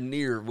nowhere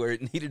near where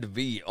it needed to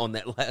be on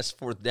that last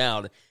fourth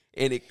down,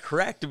 and it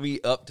cracked me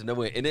up to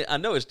no end. And I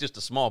know it's just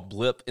a small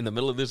blip in the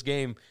middle of this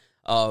game,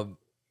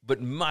 but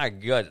my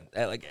God,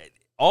 like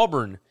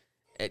Auburn.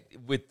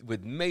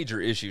 With major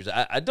issues,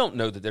 I don't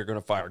know that they're going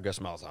to fire Gus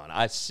Malzahn.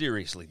 I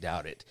seriously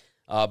doubt it.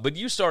 But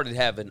you started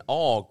having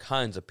all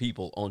kinds of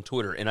people on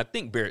Twitter, and I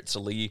think Barrett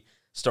Sallee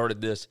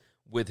started this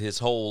with his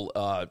whole,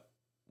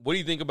 what do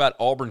you think about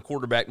Auburn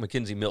quarterback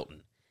Mackenzie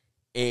Milton?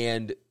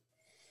 And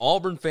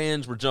Auburn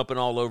fans were jumping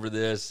all over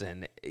this,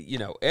 and,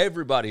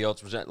 everybody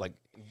else was like,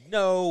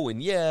 no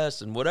and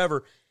yes and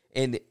whatever.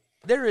 And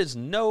there is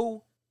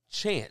no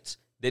chance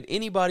that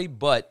anybody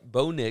but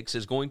Bo Nix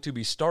is going to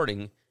be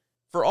starting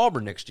for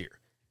Auburn next year.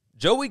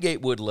 Joey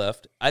Gatewood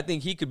left. I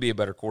think he could be a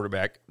better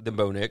quarterback than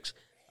Bo Nix.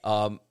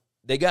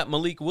 They got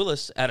Malik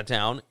Willis out of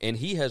town, and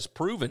he has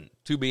proven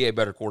to be a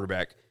better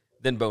quarterback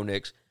than Bo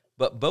Nix.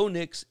 But Bo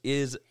Nix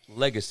is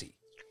legacy.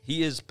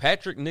 He is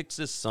Patrick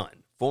Nix's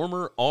son,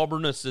 former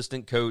Auburn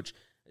assistant coach,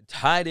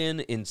 tied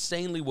in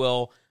insanely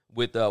well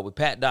with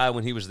Pat Dye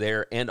when he was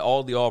there, and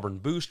all the Auburn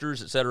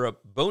boosters, etc.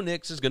 Bo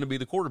Nix is going to be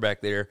the quarterback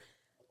there.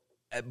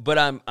 But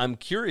I'm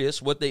curious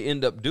what they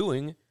end up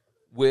doing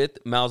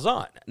with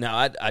Malzahn. Now,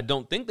 I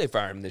don't think they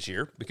fire him this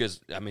year because,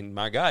 I mean,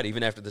 my God,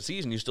 even after the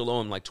season, you still owe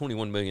him like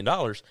 $21 million.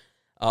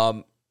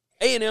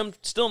 A&M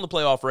still in the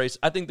playoff race.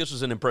 I think this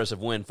was an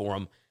impressive win for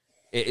them,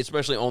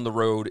 especially on the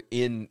road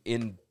in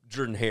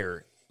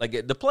Jordan-Hare.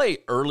 Like the play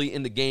early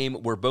in the game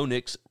where Bo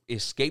Nix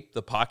escaped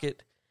the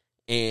pocket,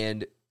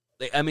 and,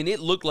 I mean, it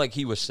looked like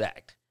he was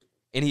sacked,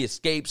 and he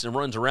escapes and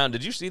runs around.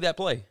 Did you see that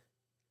play?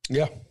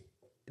 Yeah.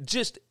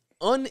 Just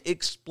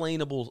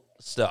unexplainable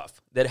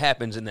stuff that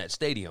happens in that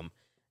stadium.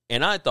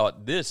 And I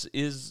thought, this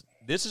is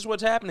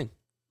what's happening.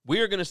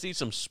 We are going to see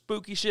some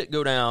spooky shit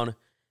go down.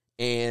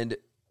 And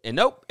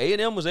nope,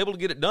 A&M was able to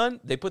get it done.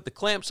 They put the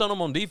clamps on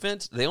them on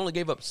defense. They only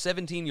gave up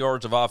 17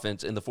 yards of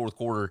offense in the fourth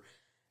quarter.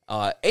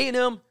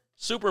 A&M,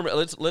 super.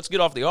 Let's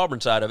get off the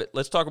Auburn side of it.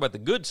 Let's talk about the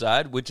good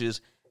side, which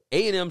is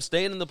A&M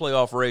staying in the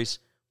playoff race,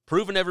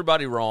 proving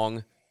everybody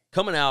wrong,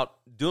 coming out,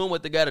 doing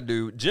what they got to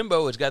do.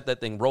 Jimbo has got that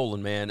thing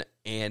rolling, man.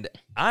 And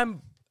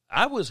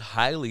I was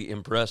highly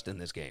impressed in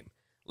this game.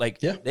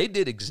 They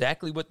did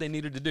exactly what they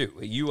needed to do.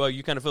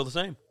 You kind of feel the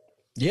same?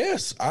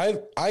 Yes.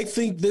 I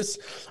think this,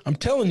 I'm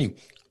telling you,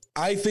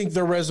 I think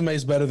their resume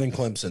is better than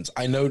Clemson's.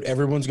 I know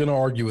everyone's going to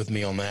argue with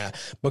me on that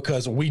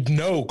because we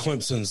know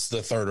Clemson's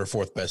the third or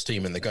fourth best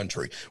team in the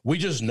country. We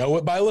just know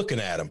it by looking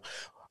at them.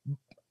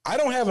 I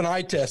don't have an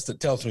eye test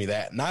that tells me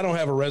that, and I don't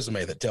have a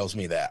resume that tells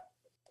me that.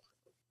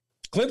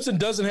 Clemson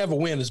doesn't have a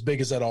win as big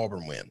as that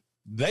Auburn win.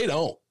 They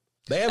don't.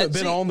 They haven't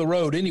been on the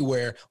road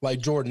anywhere like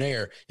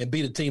Jordan-Hare and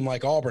beat a team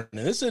like Auburn.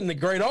 And this isn't a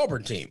great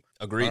Auburn team.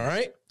 Agreed. All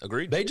right?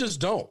 Agreed. They just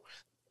don't.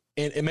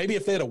 And maybe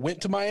if they had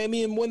went to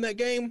Miami and won that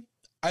game,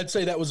 I'd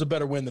say that was a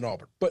better win than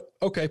Auburn. But,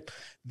 okay,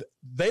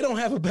 they don't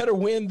have a better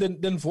win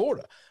than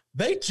Florida.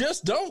 They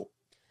just don't.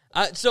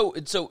 So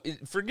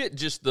forget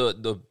just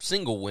the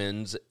single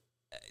wins.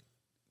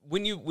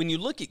 When you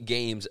look at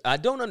games, I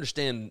don't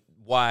understand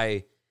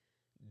why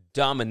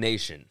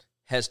domination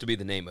has to be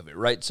the name of it,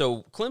 right?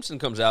 So Clemson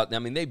comes out, I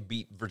mean, they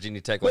beat Virginia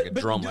Tech like a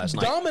drum last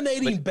night.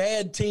 Dominating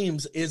bad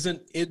teams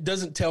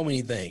doesn't tell me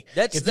anything.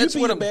 That's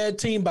you beat a bad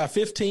team by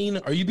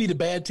 15, or you beat a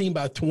bad team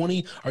by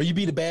 20, or you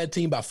beat a bad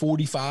team by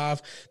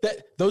 45,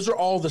 those are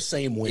all the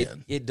same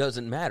win. It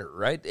doesn't matter,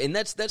 right? And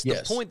that's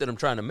the point that I'm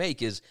trying to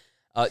make is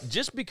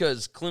just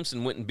because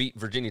Clemson went and beat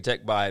Virginia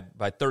Tech by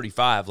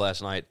 35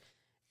 last night,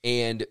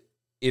 and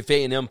if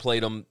A&M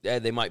played them,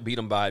 they might beat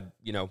them by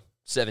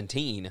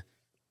 17.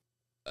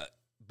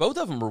 Both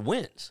of them were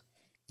wins.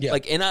 Yeah.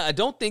 And I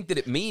don't think that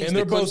it means and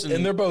they're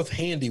both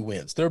handy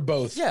wins. They're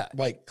both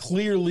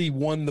clearly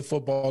won the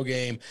football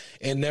game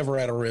and never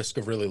at a risk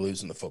of really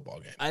losing the football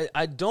game.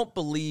 I don't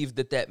believe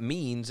that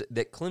means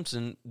that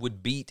Clemson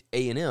would beat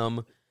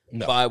A&M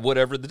by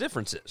whatever the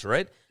difference is,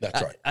 right?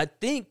 That's right. I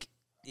think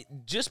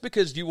just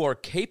because you are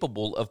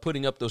capable of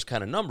putting up those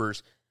kind of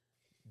numbers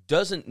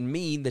doesn't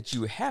mean that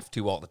you have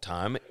to all the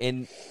time,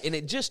 and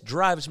it just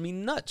drives me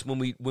nuts when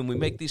we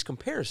make these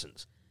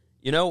comparisons.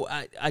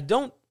 I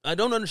don't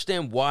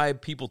understand why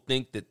people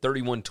think that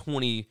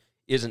 31-20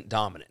 isn't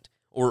dominant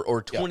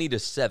or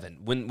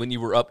 20-7 when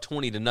you were up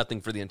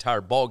 20-0 for the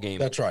entire ball game.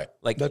 That's right.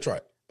 That's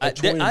right.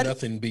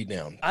 20-0 beat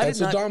down. That's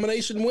a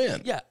domination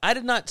win. Yeah, I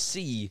did not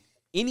see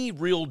any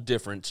real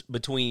difference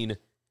between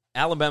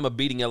Alabama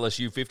beating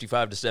LSU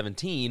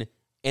 55-17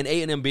 and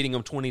A&M beating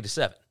them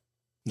 20-7.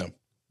 No.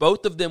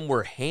 Both of them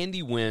were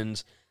handy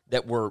wins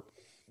that were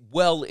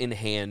well in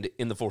hand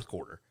in the fourth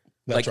quarter.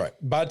 That's right.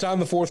 By the time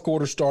the fourth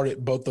quarter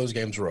started, both those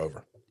games were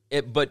over.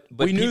 But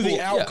we knew the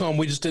outcome.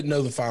 We just didn't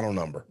know the final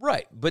number.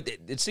 Right. But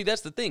see,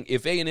 that's the thing.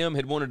 If A&M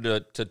had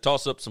wanted to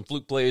toss up some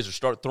fluke plays or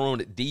start throwing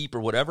it deep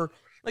or whatever,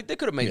 they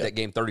could have made that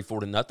game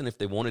 34-0 if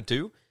they wanted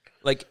to.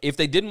 If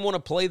they didn't want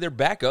to play their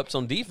backups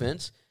on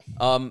defense,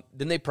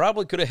 then they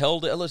probably could have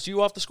held LSU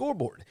off the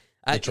scoreboard.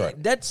 That's right.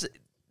 That's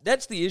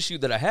the issue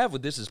that I have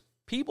with this is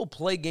people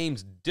play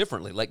games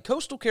differently.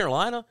 Coastal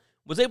Carolina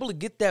was able to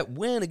get that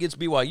win against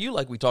BYU,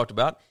 like we talked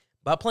about,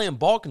 by playing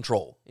ball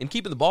control and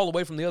keeping the ball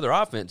away from the other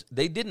offense.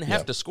 They didn't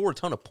have to score a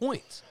ton of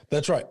points.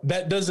 That's right.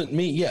 That doesn't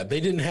mean, they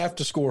didn't have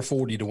to score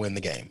 40 to win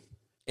the game.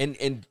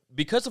 And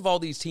because of all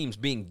these teams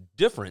being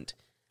different,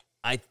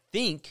 I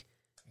think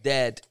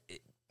the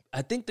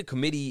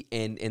committee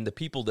and the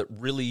people that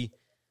really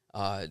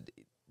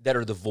that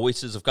are the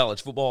voices of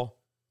college football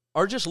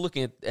are just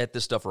looking at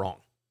this stuff wrong.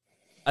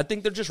 I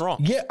think they're just wrong.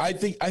 Yeah, I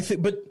think,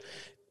 but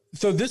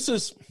so this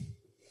is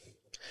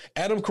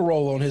Adam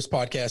Carolla on his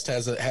podcast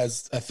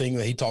has a thing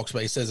that he talks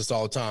about. He says this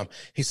all the time.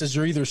 He says,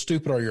 you're either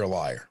stupid or you're a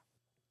liar.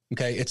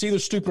 Okay. It's either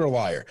stupid or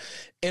liar.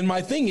 And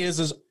my thing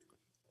is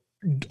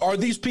are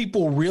these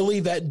people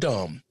really that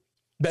dumb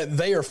that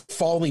they are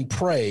falling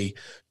prey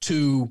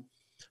to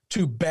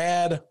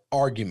bad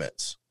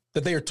arguments,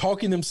 that they are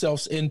talking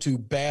themselves into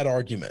bad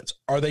arguments?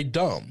 Are they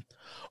dumb?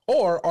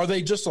 Or are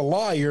they just a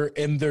liar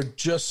and they're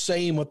just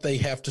saying what they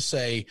have to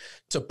say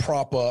to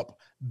prop up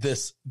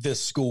this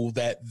school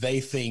that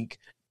they think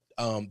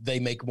they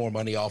make more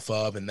money off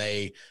of, and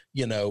they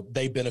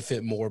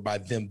benefit more by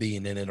them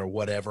being in it or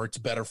whatever. It's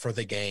better for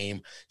the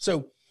game.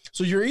 So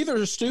you're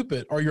either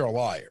stupid or you're a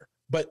liar,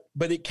 but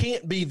it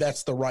can't be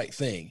that's the right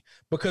thing,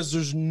 because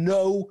there's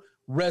no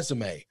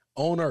resume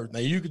on earth. Now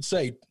you could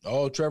say,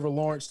 oh, Trevor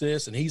Lawrence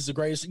this, and he's the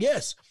greatest.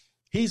 Yes,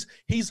 he's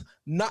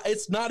not.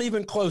 It's not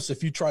even close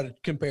if you try to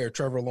compare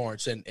Trevor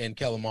Lawrence and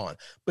Kellen Mond.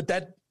 But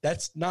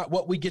that's not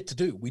what we get to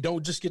do. We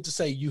don't just get to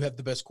say you have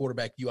the best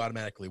quarterback, you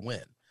automatically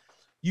win.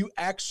 You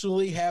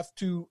actually have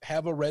to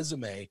have a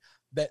resume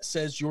that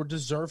says you're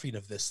deserving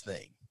of this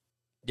thing.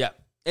 Yeah.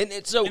 And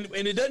it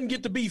doesn't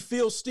get to be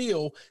Phil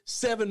Steele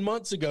 7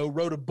 months ago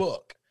wrote a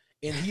book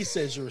and he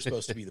says you're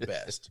supposed to be the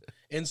best.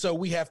 And so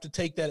we have to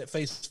take that at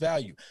face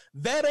value.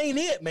 That ain't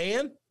it,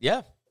 man.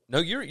 Yeah. No,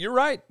 you're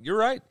right. You're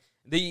right.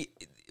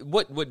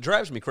 What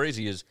drives me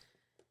crazy is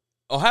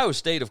Ohio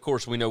State, of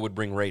course, we know would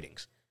bring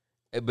ratings.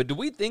 But do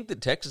we think that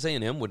Texas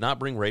A&M would not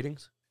bring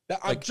ratings?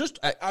 I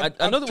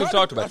know that we've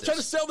talked about this. I'm trying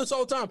to sell this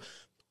all the time.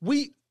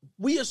 We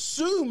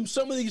assume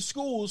some of these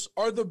schools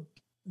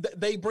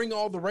they bring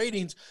all the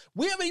ratings.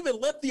 We haven't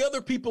even let the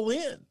other people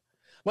in.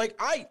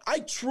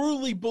 I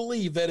truly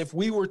believe that if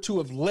we were to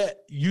have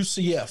let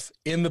UCF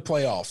in the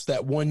playoffs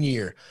that 1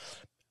 year,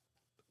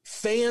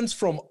 fans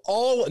from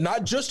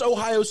not just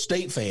Ohio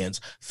State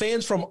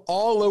fans from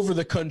all over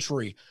the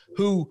country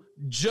who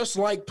just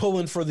like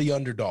pulling for the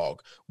underdog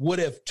would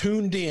have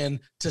tuned in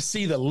to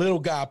see the little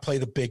guy play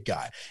the big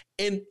guy.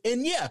 And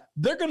yeah,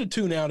 they're going to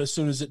tune out as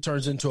soon as it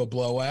turns into a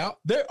blowout.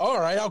 They're all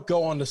right, I'll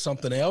go on to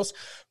something else.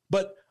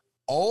 But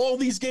all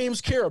these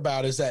games care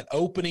about is that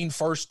opening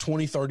first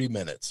 20, 30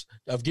 minutes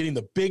of getting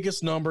the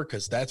biggest number,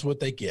 because that's what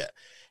they get.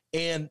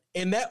 And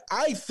that,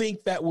 I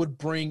think that would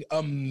bring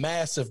a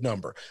massive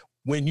number.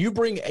 when you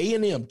bring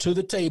A&M to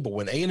the table,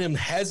 when A&M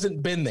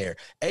hasn't been there,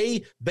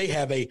 they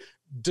have a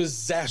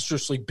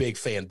disastrously big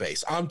fan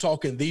base. I'm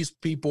talking these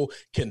people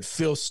can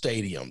fill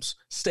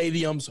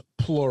stadiums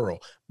plural,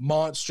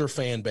 monster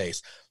fan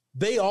base.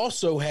 They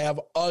also have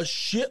a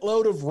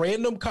shitload of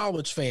random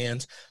college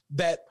fans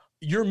that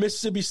your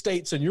Mississippi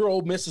States and your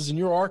Ole Misses and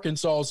your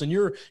Arkansas and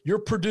your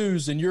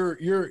Purdue's and your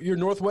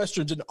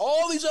Northwesterns and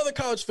all these other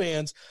college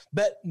fans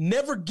that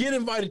never get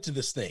invited to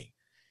this thing.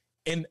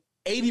 And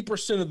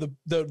 80% of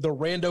the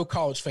rando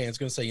college fans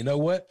going to say, you know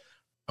what?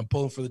 I'm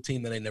pulling for the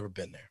team that ain't never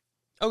been there.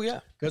 Oh, yeah.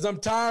 Because I'm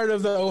tired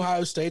of the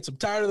Ohio States. I'm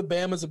tired of the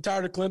Bamas. I'm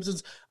tired of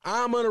Clemson's.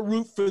 I'm going to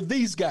root for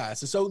these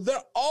guys. And so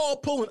they're all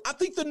pulling. I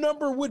think the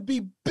number would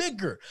be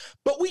bigger,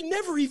 but we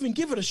never even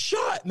give it a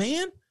shot,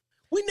 man.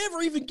 We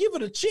never even give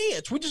it a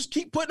chance. We just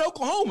keep putting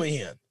Oklahoma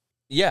in.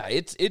 Yeah,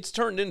 it's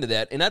turned into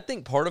that. And I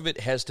think part of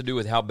it has to do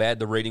with how bad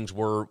the ratings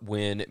were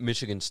when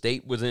Michigan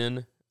State was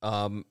in,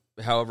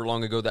 however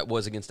long ago that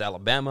was against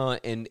Alabama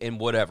and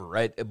whatever,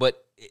 right?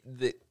 But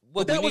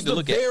that was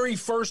the very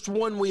first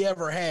one we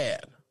ever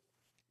had.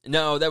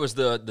 No, that was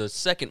the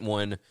second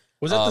one.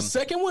 Was that the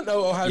second one?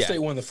 No, Ohio State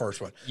won the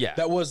first one. Yeah.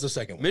 That was the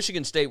second one.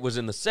 Michigan State was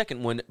in the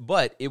second one,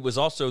 but it was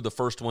also the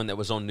first one that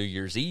was on New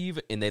Year's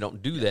Eve, and they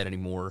don't do that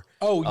anymore.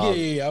 Oh,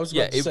 yeah. I was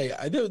about to say,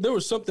 there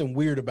was something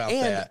weird about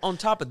that. On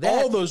top of that,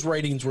 all those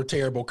ratings were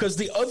terrible because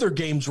the other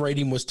game's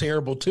rating was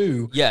terrible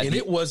too, and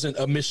it wasn't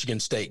a Michigan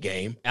State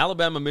game.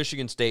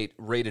 Alabama-Michigan State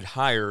rated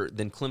higher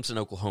than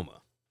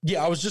Clemson-Oklahoma.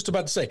 Yeah, I was just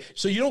about to say.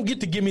 So you don't get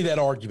to give me that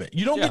argument.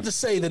 You don't get to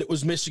say that it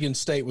was Michigan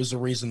State was the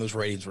reason those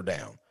ratings were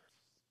down.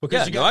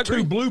 Because you got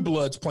two blue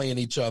bloods playing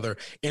each other,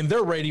 and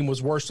their rating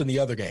was worse than the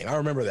other game. I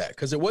remember that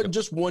because it wasn't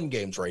just one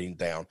game's rating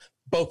down;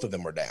 both of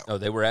them were down. Oh,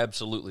 they were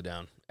absolutely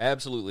down,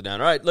 absolutely down.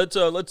 All right, let's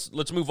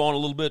move on a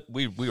little bit.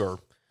 We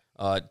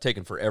are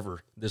taking forever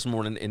this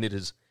morning, and it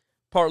is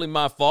partly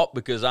my fault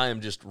because I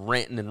am just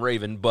ranting and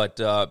raving. But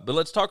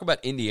let's talk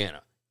about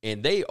Indiana,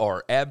 and they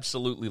are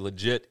absolutely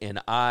legit,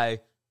 and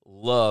I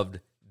loved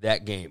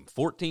that game.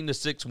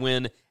 14-6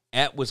 win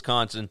at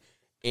Wisconsin,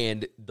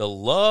 and the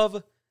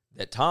love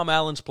that Tom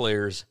Allen's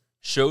players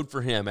showed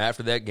for him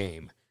after that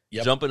game.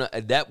 Yep.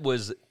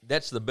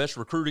 That's the best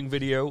recruiting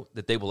video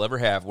that they will ever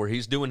have, where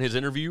he's doing his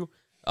interview,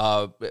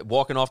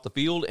 walking off the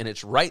field, and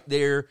it's right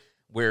there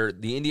where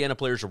the Indiana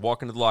players are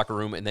walking to the locker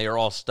room, and they are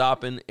all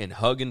stopping and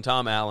hugging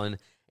Tom Allen,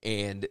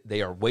 and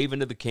they are waving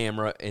to the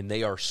camera, and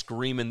they are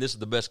screaming, "This is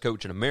the best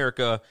coach in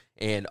America,"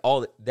 and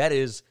all that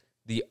is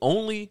the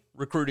only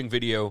recruiting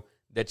video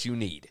that you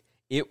need.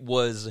 It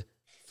was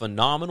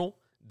phenomenal.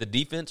 The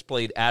defense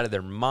played out of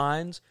their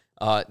minds.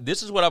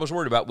 This is what I was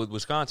worried about with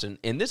Wisconsin,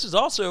 and this is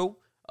also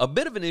a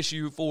bit of an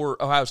issue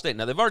for Ohio State.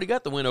 Now, they've already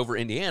got the win over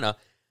Indiana.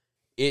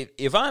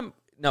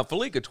 Now,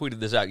 Felica tweeted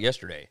this out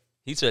yesterday.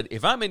 He said,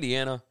 if I'm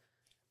Indiana,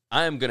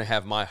 I am going to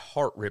have my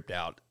heart ripped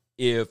out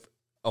if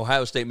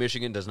Ohio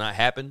State-Michigan does not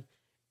happen,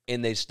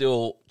 and they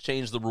still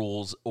change the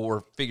rules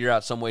or figure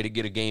out some way to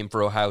get a game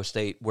for Ohio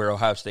State where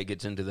Ohio State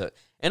gets into the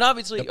 – and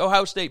obviously,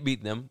 Ohio State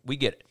beat them. We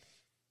get it.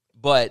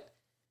 But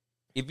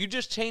if you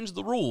just change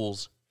the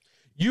rules –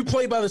 you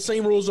play by the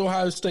same rules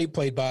Ohio State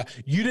played by.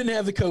 You didn't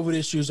have the COVID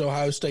issues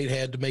Ohio State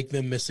had to make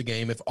them miss a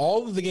game. If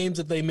all of the games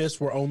that they missed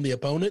were on the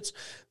opponents,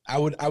 I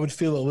would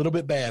feel a little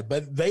bit bad.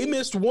 But they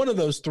missed one of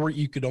those three.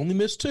 You could only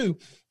miss two.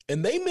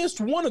 And they missed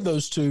one of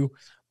those two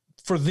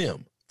for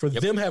them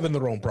having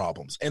their own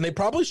problems. And they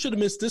probably should have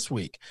missed this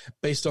week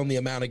based on the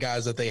amount of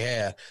guys that they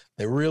had.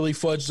 They really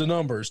fudged the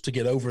numbers to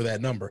get over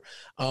that number.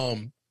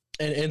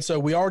 And so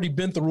we already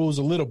bent the rules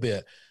a little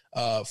bit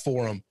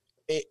for them.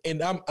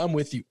 And I'm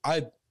with you.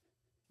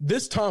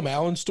 This Tom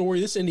Allen story,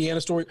 this Indiana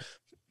story,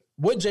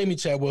 what Jamie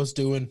Chadwell's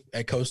doing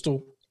at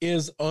Coastal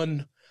is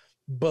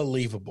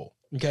unbelievable,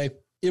 okay?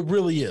 It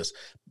really is.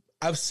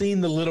 I've seen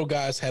the little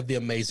guys have the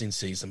amazing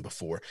season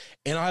before,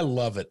 and I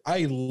love it.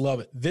 I love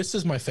it. This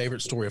is my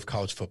favorite story of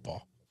college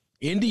football.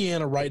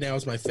 Indiana right now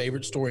is my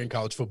favorite story in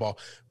college football.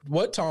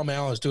 What Tom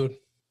Allen is doing,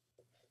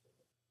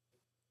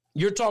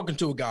 you're talking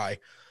to a guy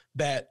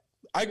that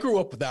I grew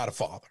up without a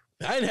father.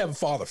 I didn't have a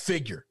father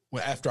figure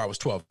after I was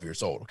 12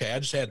 years old, okay? I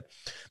just had,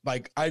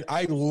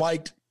 I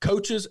liked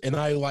coaches and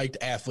I liked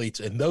athletes,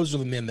 and those are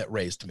the men that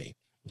raised me,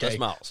 okay? That's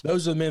Miles.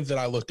 Those are the men that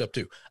I looked up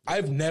to.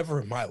 I've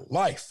never in my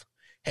life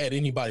had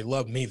anybody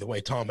love me the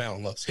way Tom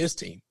Allen loves his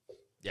team.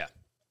 Yeah.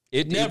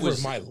 Never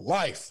in my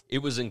life. It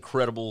was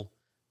incredible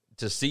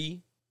to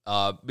see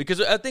because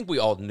I think we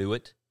all knew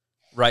it,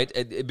 right?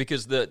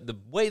 Because the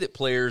way that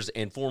players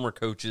and former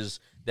coaches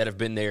that have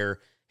been there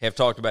have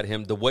talked about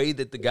him, the way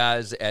that the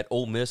guys at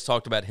Ole Miss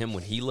talked about him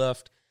when he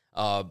left,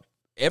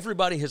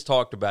 everybody has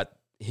talked about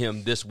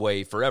him this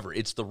way forever.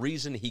 It's the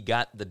reason he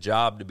got the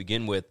job to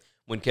begin with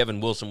when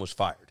Kevin Wilson was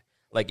fired.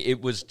 It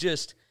was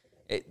just,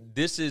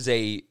 this is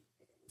a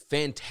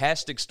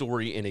fantastic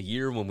story in a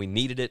year when we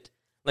needed it.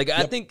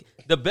 I think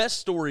the best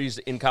stories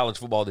in college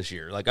football this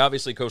year,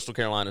 obviously Coastal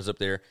Carolina's up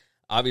there.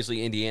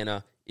 Obviously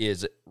Indiana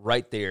is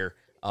right there.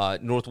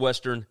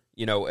 Northwestern,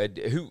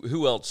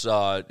 who else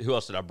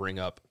did I bring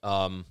up?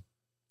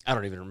 I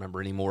don't even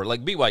remember anymore.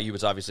 Like BYU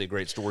was obviously a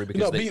great story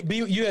because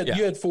you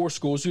had 4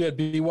 schools. You had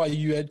BYU,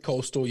 you had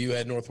Coastal, you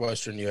had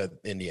Northwestern, you had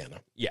Indiana.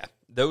 Yeah,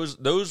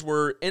 those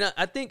were, and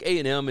I think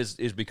A&M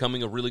is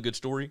becoming a really good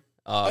story.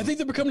 I think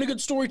they're becoming a good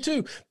story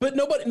too. But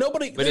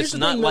nobody. But it's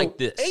not like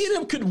this.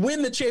 A&M could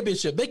win the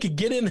championship. They could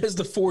get in as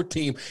the 4th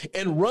team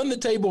and run the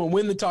table and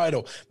win the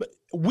title. But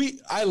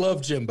I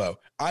love Jimbo.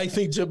 I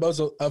think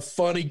Jimbo's a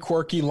funny,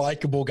 quirky,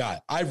 likable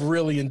guy. I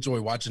really enjoy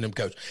watching him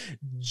coach.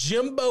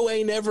 Jimbo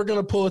ain't ever going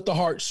to pull at the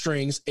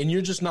heartstrings, and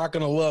you're just not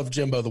going to love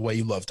Jimbo the way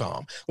you love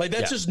Tom. Like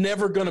that's just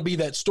never going to be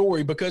that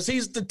story because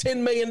he's the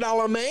 $10 million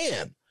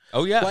man.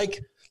 Oh yeah,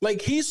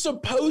 like he's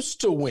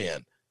supposed to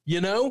win. You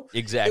know?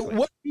 Exactly.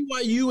 What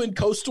BYU and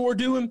Coastal are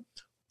doing,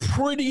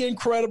 pretty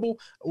incredible.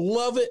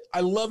 Love it. I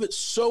love it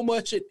so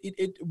much.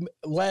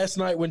 Last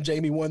night when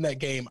Jamie won that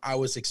game, I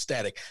was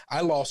ecstatic.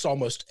 I lost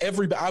almost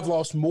I've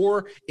lost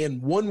more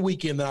in one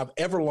weekend than I've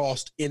ever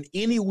lost in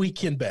any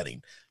weekend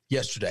betting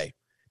yesterday.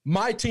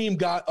 My team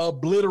got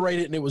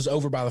obliterated, and it was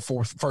over by the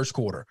first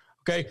quarter.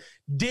 Okay?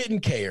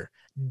 Didn't care.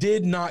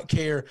 Did not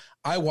care.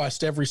 I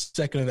watched every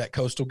second of that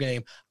Coastal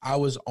game. I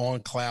was on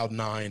cloud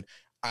 9.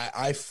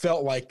 I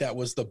felt like that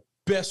was the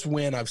best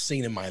win I've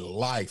seen in my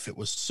life. It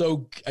was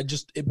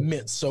it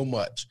meant so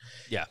much.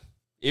 Yeah,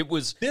 it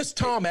was. This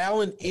Tom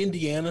Allen,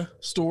 Indiana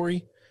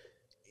story,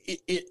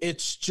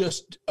 it's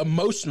just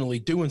emotionally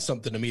doing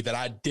something to me that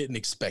I didn't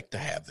expect to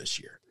have this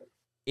year.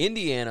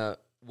 Indiana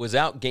was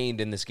outgained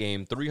in this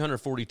game,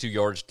 342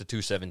 yards to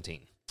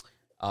 217.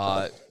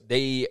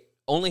 They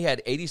only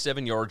had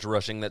 87 yards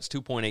rushing. That's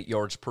 2.8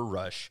 yards per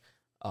rush.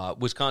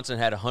 Wisconsin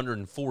had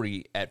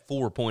 140 at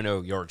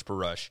 4.0 yards per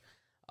rush.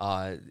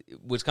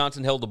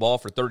 Wisconsin held the ball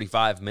for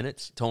 35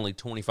 minutes to only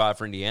 25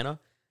 for Indiana.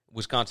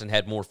 Wisconsin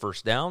had more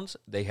first downs.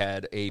 They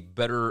had a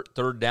better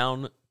third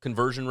down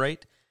conversion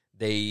rate.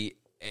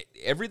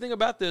 Everything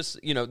about this,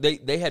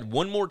 they had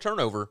one more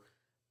turnover,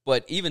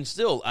 but even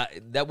still,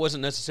 that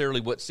wasn't necessarily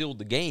what sealed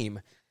the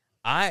game.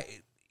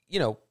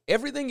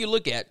 Everything you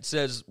look at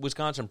says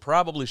Wisconsin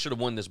probably should have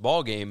won this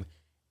ball game,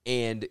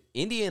 and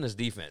Indiana's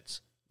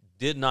defense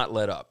did not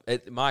let up.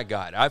 My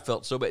God, I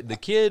felt so bad. The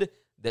kid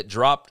that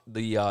dropped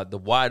the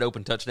wide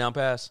open touchdown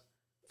pass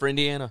for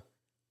Indiana,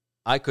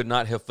 I could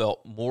not have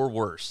felt more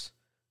worse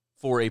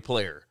for a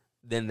player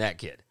than that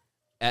kid.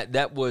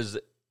 That was,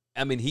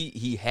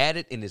 he had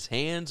it in his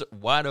hands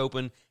wide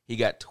open. He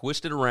got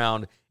twisted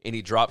around and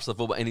he drops the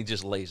football and he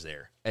just lays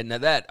there. And now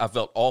that I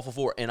felt awful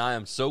for, and I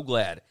am so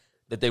glad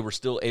that they were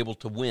still able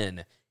to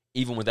win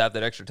even without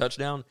that extra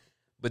touchdown.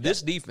 But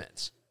this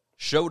defense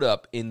showed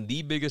up in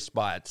the biggest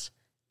spots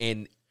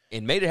and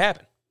made it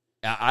happen.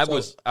 I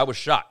was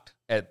shocked.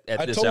 I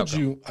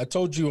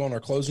told you on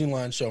our closing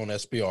line show on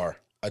SBR,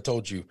 I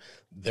told you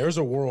there's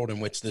a world in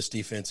which this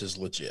defense is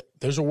legit.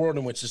 There's a world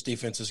in which this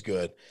defense is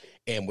good,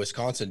 and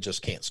Wisconsin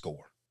just can't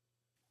score.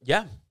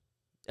 Yeah,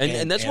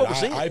 and that's what we're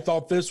seeing. I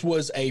thought this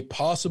was a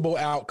possible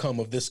outcome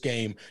of this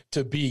game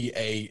to be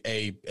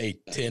a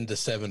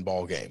 10-7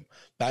 ball game.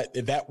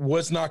 That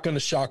was not going to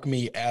shock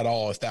me at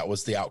all if that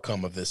was the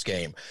outcome of this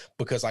game,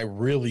 because I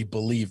really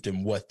believed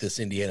in what this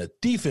Indiana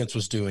defense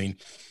was doing.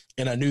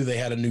 And I knew they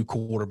had a new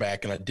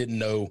quarterback, and I didn't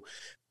know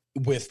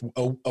with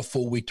a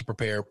full week to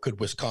prepare,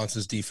 could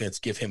Wisconsin's defense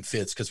give him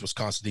fits, because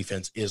Wisconsin's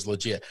defense is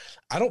legit.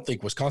 I don't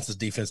think Wisconsin's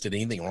defense did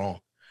anything wrong.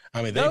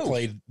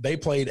 They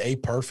played a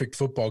perfect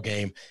football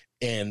game,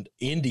 and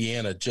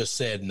Indiana just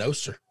said, no,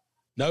 sir.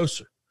 No,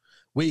 sir.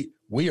 We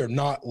are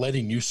not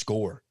letting you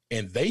score.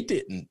 And they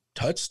didn't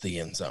touch the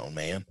end zone,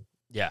 man.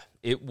 Yeah,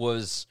 it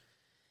was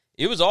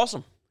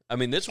awesome.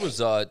 This was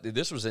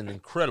an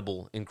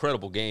incredible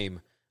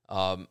game.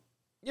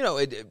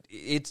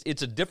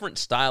 It's a different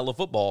style of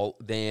football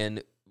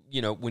than,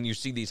 when you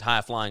see these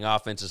high-flying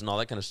offenses and all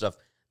that kind of stuff.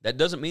 That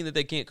doesn't mean that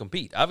they can't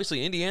compete.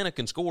 Obviously, Indiana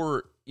can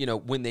score,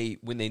 when they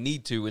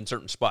need to in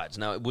certain spots.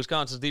 Now,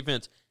 Wisconsin's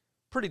defense,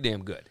 pretty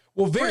damn good.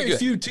 Well, very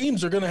few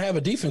teams are going to have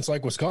a defense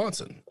like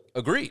Wisconsin.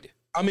 Agreed.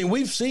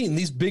 We've seen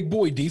these big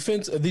boy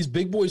defense, these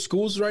big boy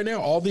schools right now,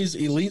 all these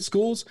elite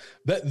schools,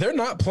 that they're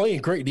not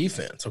playing great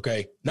defense.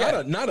 Okay,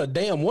 not a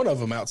damn one of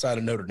them outside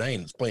of Notre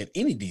Dame is playing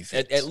any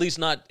defense. At least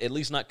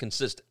not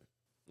consistent.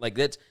 Like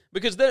that's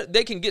because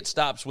they can get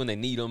stops when they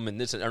need them, and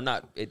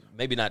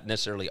maybe not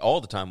necessarily all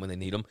the time when they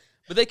need them,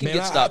 but they can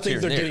get stops here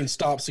and there. I think they're getting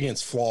stops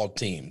against flawed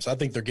teams. I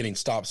think they're getting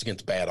stops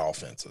against bad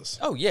offenses.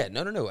 Oh yeah,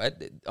 no,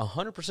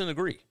 100%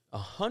 agree.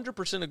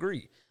 100%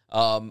 agree.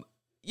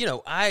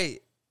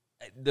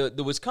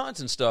 The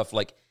Wisconsin stuff,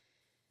 like,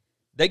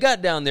 they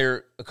got down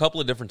there a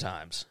couple of different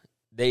times.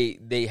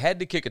 They had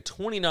to kick a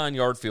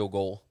 29-yard field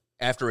goal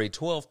after a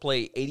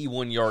 12-play,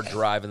 81-yard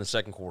drive in the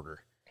second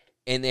quarter.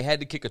 And they had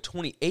to kick a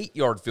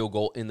 28-yard field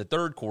goal in the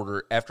third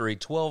quarter after a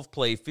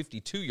 12-play,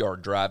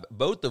 52-yard drive,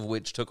 both of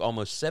which took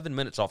almost 7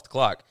 minutes off the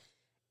clock.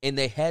 And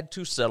they had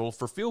to settle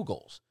for field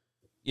goals.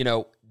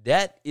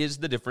 That is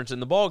the difference in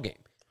the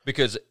ballgame.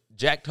 Because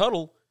Jack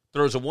Tuttle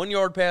throws a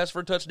 1-yard pass for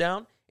a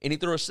touchdown, and he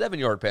threw a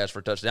 7-yard pass for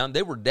a touchdown.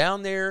 They were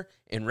down there,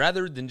 and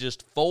rather than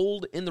just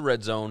fold in the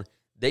red zone,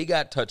 they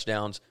got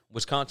touchdowns.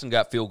 Wisconsin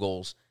got field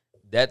goals.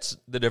 That's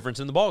the difference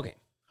in the ballgame.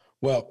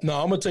 Well,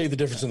 no, I'm going to tell you the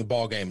difference in the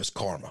ball game is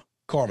karma.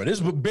 Karma. This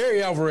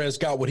Barry Alvarez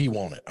got what he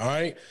wanted. All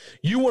right.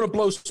 You want to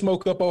blow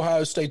smoke up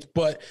Ohio State's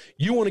butt.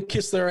 You want to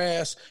kiss their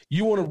ass.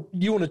 You want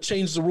to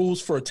change the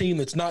rules for a team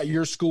that's not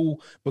your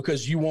school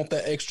because you want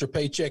that extra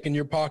paycheck in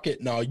your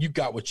pocket. No, you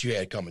got what you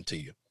had coming to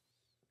you.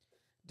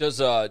 Does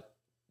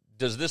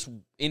this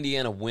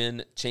Indiana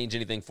win change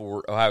anything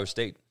for Ohio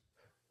State?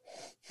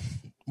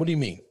 What do you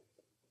mean?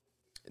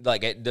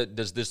 Like,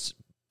 does this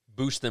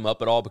boost them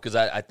up at all? Because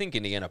I think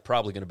Indiana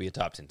probably going to be a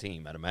top 10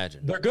 team, I'd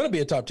imagine. They're going to be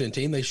a top 10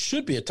 team. They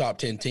should be a top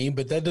 10 team,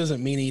 but that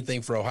doesn't mean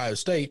anything for Ohio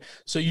State.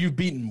 So you've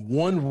beaten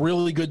one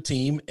really good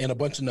team and a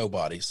bunch of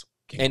nobodies.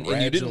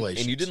 Congratulations.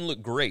 And you didn't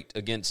look great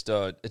against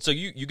so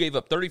you gave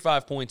up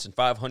 35 points and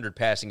 500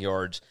 passing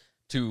yards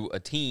to a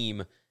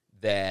team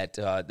that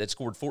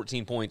scored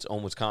 14 points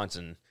on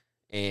Wisconsin,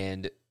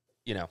 and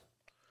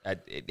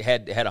it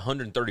had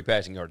 130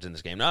 passing yards in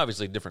this game. Now,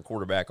 obviously, different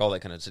quarterback, all that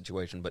kind of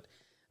situation, but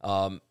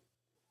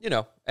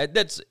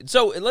that's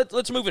so.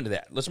 Let's move into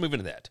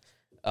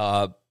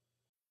that.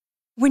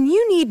 When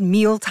you need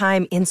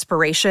mealtime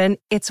inspiration,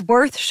 it's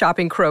worth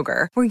shopping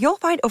Kroger, where you'll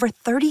find over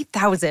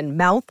 30,000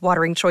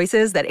 mouth-watering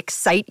choices that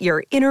excite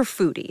your inner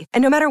foodie.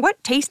 And no matter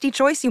what tasty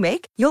choice you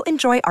make, you'll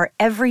enjoy our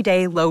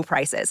everyday low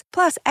prices,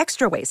 plus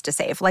extra ways to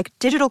save, like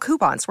digital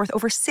coupons worth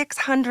over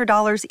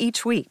 $600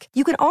 each week.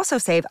 You can also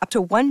save up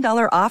to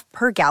 $1 off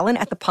per gallon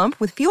at the pump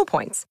with fuel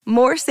points.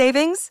 More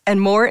savings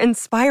and more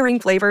inspiring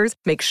flavors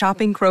make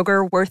shopping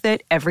Kroger worth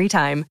it every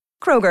time.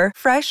 Kroger,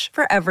 fresh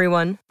for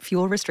everyone.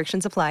 Fuel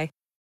restrictions apply.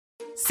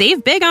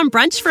 Save big on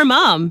brunch for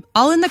mom,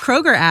 all in the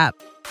Kroger app.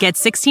 Get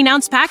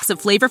 16-ounce packs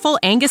of flavorful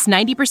Angus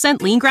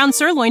 90% lean ground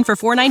sirloin for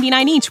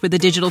 $4.99 each with a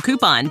digital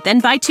coupon. Then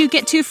buy 2,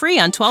 get 2 free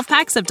on 12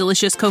 packs of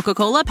delicious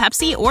Coca-Cola,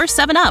 Pepsi, or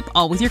 7-Up,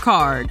 all with your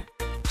card.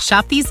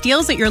 Shop these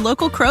deals at your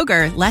local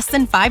Kroger, less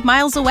than 5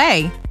 miles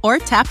away. Or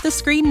tap the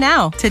screen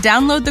now to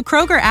download the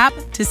Kroger app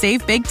to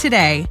save big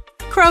today.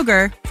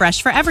 Kroger,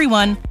 fresh for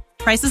everyone.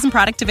 Prices and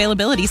product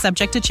availability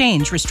subject to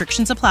change.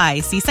 Restrictions apply.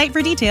 See site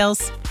for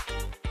details.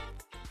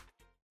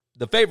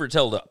 The favorites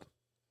held up.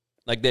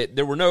 Like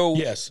there were no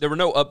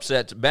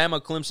upsets.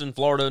 Bama, Clemson,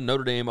 Florida,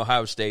 Notre Dame,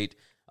 Ohio State,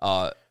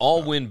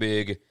 all win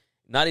big.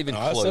 Not even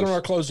close. I said on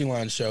our closing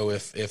line show,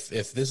 if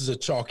this is a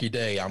chalky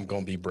day, I'm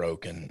going to be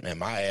broke, and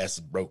my ass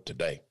is broke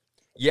today.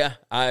 Yeah,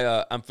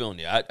 I'm feeling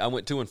you. I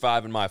went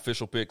 2-5 in my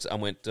official picks. I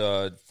went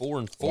 4-4.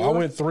 Well, I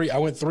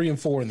went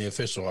 3-4 in the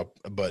official,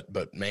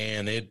 but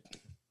man,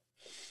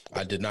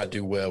 I did not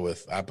do well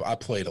with. I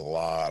played a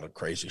lot of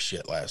crazy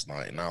shit last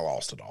night, and I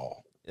lost it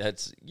all.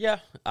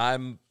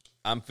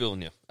 I'm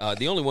feeling you.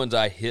 The only ones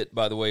I hit,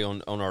 by the way,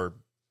 on our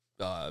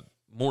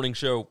morning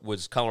show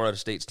was Colorado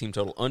State's team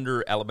total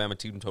under, Alabama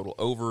team total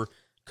over,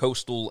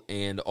 Coastal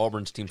and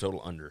Auburn's team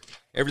total under.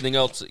 Everything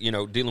else,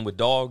 dealing with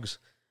dogs,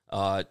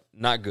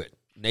 not good.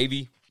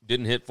 Navy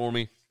didn't hit for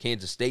me.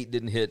 Kansas State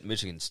didn't hit.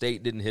 Michigan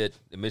State didn't hit.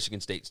 The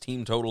Michigan State's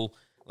team total,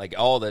 like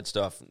all that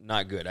stuff,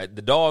 not good.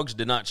 The dogs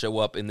did not show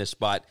up in this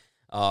spot.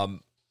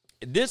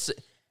 This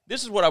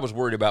is what I was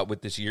worried about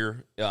with this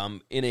year.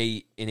 In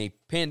a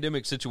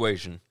pandemic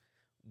situation,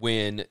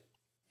 when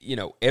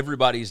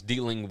everybody's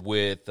dealing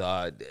with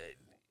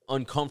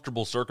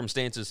uncomfortable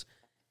circumstances,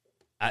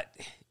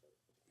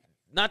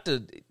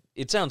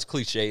 it sounds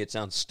cliche, it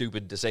sounds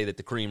stupid to say that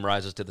the cream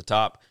rises to the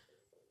top,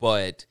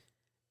 but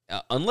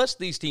unless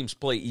these teams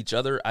play each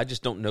other, I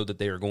just don't know that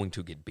they are going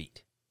to get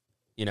beat.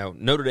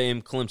 Notre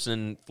Dame,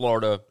 Clemson,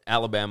 Florida,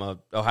 Alabama,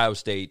 Ohio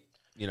State,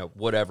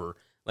 whatever.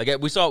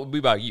 Like we saw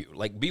with BYU.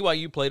 Like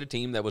BYU played a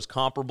team that was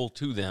comparable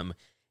to them,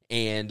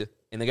 and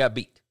they got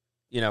beat.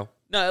 Now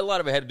a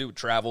lot of it had to do with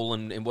travel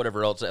and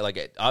whatever else.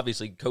 Like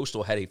obviously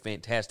Coastal had a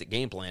fantastic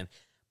game plan,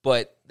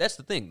 but that's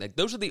the thing. Like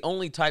those are the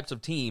only types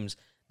of teams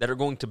that are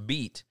going to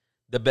beat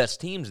the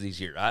best teams this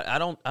year. I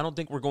don't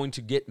think we're going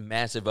to get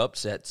massive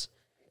upsets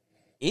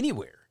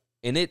anywhere,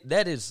 and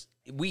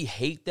we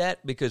hate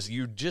that because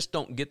you just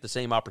don't get the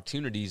same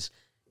opportunities.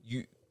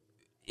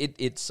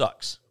 It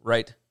sucks,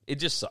 right? It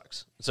just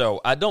sucks.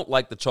 So I don't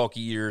like the chalky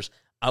years.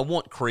 I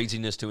want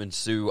craziness to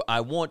ensue.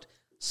 I want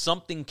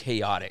something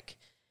chaotic.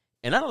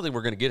 And I don't think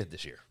we're going to get it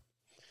this year.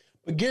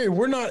 But, Gary,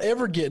 we're not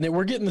ever getting it.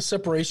 We're getting the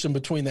separation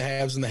between the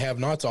haves and the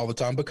have-nots all the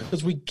time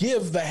because we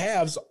give the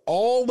haves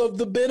all of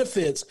the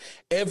benefits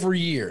every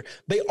year.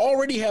 They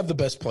already have the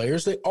best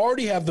players. They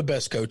already have the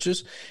best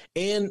coaches.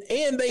 And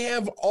they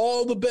have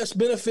all the best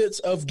benefits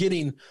of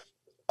getting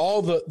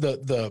all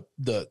the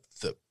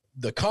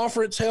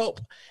conference help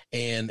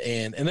and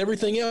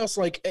everything else.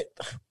 Like,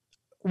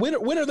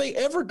 when are they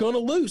ever going to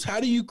lose? How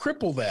do you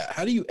cripple that?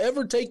 How do you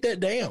ever take that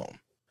down?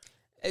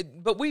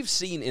 But we've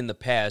seen in the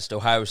past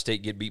Ohio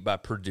State get beat by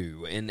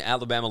Purdue and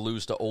Alabama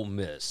lose to Ole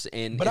Miss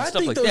and stuff like that. But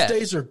I think those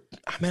days are.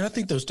 I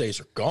think those days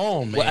are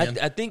gone, man. Well,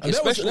 I think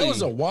especially that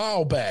was a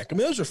while back. I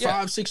mean, those are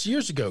 5-6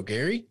 years ago,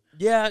 Gary.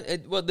 Yeah.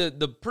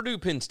 The Purdue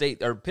Penn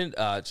State or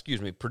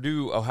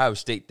Purdue Ohio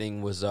State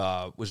thing was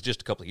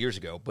just a couple of years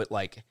ago. But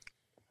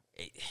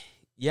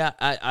Yeah,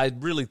 I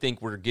really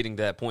think we're getting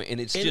to that point, and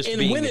it's just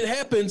and when it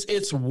happens,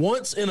 it's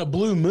once in a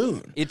blue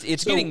moon.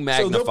 It's getting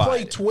magnified. So they'll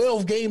play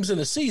 12 games in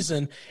a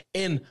season,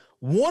 and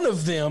one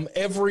of them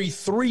every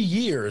 3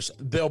 years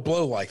they'll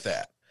blow like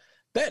that.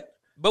 But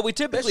we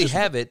typically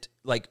have it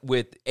like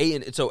with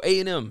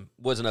A&M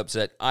wasn't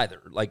upset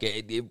either. Like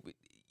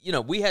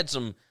we had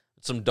some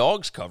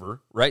dogs cover,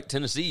 right?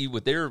 Tennessee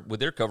with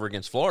their cover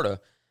against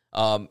Florida.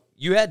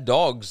 You had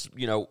dogs,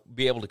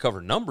 be able to cover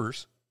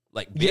numbers.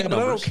 Like big numbers.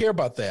 I don't care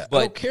about that. I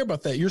don't care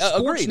about that. Your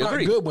sport's not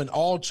good when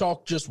all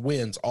chalk just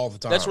wins all the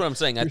time. That's what I'm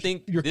saying. I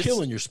think you're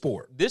killing your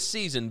sport. This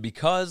season,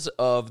 because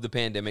of the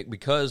pandemic,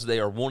 because they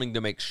are wanting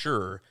to make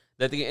sure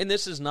that and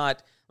this is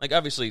not, like,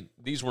 obviously,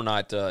 these were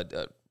not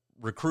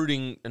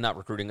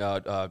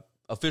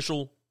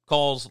official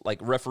calls, like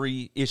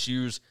referee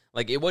issues.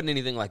 Like, it wasn't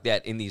anything like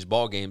that in these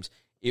ball games.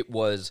 It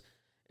was,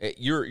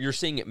 you're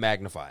seeing it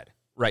magnified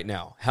right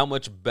now, how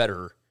much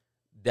better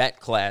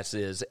that class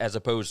is as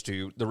opposed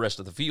to the rest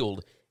of the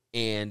field,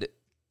 and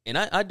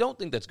I don't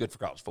think that's good for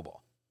college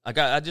football. Like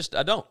I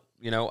don't.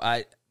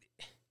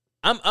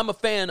 I'm a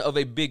fan of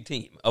a big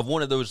team, of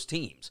one of those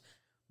teams,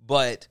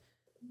 but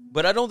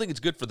I don't think it's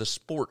good for the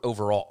sport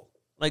overall.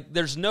 Like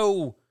there's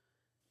no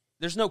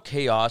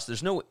chaos.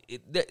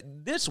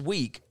 This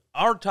week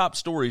our top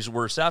stories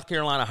were South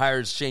Carolina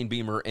hires Shane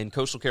Beamer and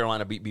Coastal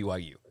Carolina beat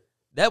BYU.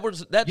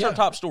 That's our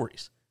top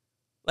stories.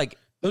 Like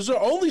those are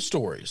only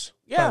stories.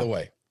 Yeah. By the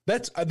way.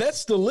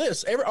 That's the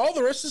list. All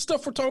the rest of the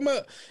stuff we're talking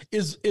about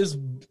is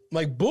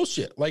like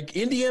bullshit. Like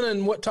Indiana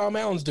and what Tom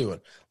Allen's doing.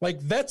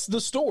 Like that's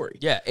the story.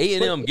 Yeah,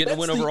 A&M getting a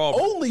win over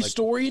Auburn. Only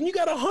story, and you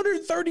got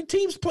 130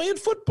 teams playing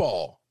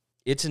football.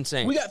 It's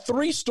insane. We got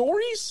 3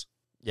 stories.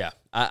 Yeah,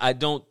 I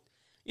don't.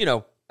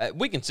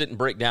 We can sit and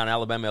break down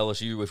Alabama,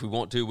 LSU if we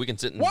want to. We can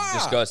sit and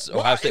discuss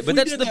Ohio State, but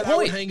that's the point. I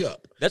would hang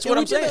up. That's what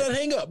I'm saying. I would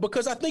hang up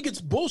because I think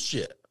it's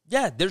bullshit.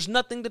 Yeah, there's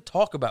nothing to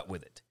talk about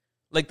with it.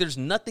 Like, there's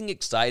nothing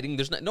exciting.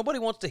 Nobody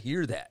wants to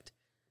hear that.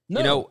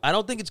 No. I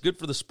don't think it's good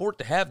for the sport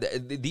to have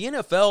that. The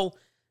NFL,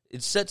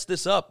 it sets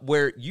this up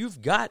where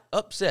you've got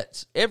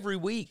upsets every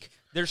week.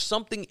 There's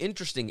something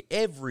interesting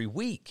every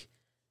week.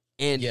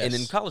 And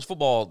in college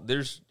football,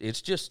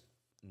 it's just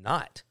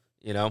not,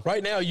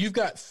 Right now, you've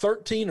got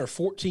 13 or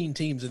 14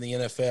 teams in the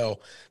NFL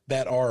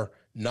that are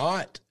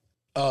not,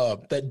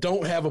 that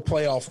don't have a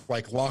playoff,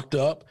 like, locked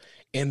up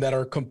and that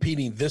are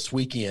competing this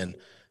weekend.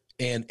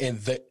 And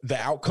the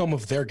outcome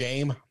of their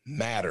game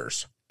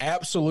matters.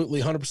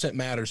 Absolutely 100%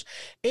 matters.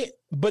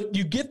 But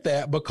you get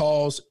that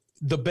because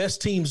the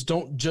best teams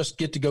don't just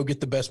get to go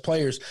get the best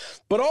players,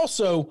 but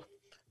also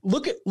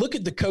look at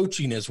the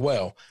coaching as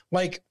well.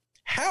 Like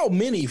how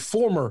many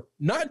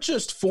not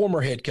just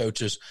former head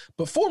coaches,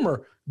 but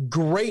former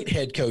great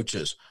head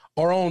coaches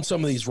are on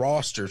some of these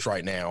rosters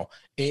right now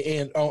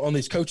and on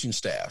these coaching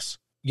staffs,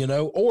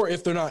 or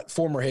if they're not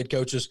former head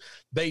coaches,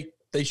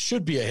 they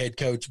should be a head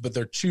coach, but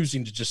they're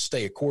choosing to just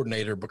stay a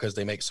coordinator because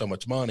they make so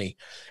much money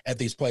at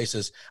these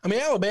places. I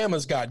mean,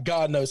 Alabama's got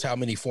God knows how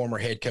many former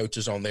head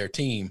coaches on their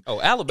team. Oh,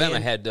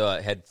 Alabama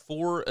had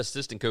 4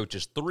 assistant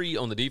coaches, 3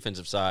 on the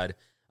defensive side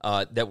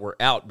that were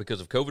out because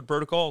of COVID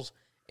protocols,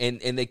 and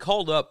they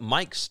called up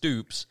Mike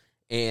Stoops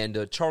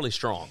and Charlie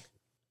Strong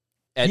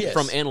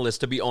from analysts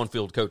to be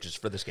on-field coaches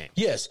for this game.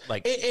 Yes,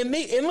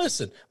 and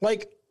listen,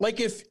 like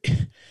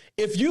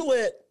if you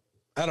let.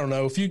 I don't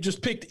know, if you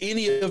just picked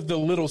any of the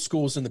little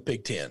schools in the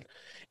Big Ten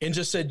and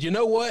just said, you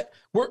know what,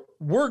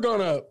 we're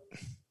going to,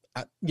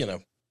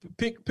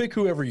 pick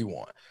whoever you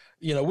want.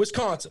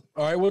 Wisconsin.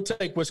 All right, we'll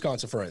take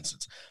Wisconsin, for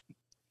instance.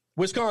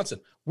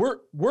 Wisconsin,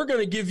 we're going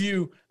to give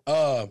you,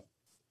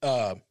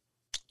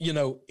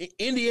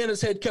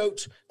 Indiana's head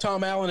coach,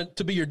 Tom Allen,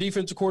 to be your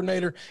defensive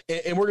coordinator,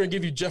 and we're going to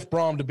give you Jeff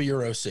Brom to be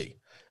your OC.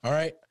 All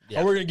right?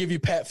 Yeah. Or we're going to give you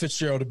Pat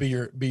Fitzgerald to be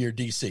your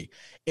DC.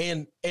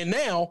 And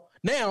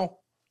now,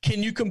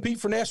 can you compete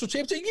for national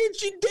championship? Yeah,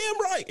 you're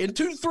damn right. In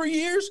 2 to 3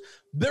 years,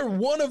 they're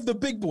one of the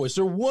big boys.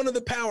 They're one of the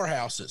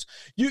powerhouses.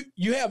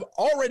 You have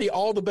already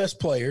all the best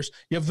players.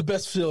 You have the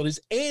best facilities,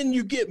 and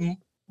you get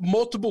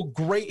multiple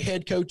great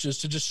head coaches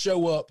to just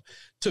show up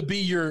to be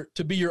your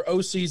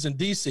OCs and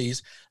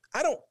DCs.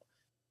 I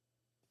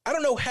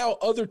don't know how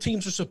other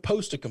teams are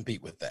supposed to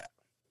compete with that.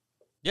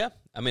 Yeah,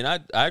 I mean,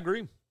 I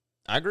agree.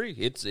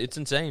 It's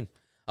insane.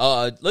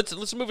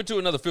 Let's move into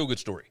another feel-good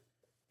story.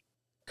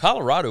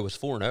 Colorado is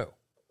 4-0.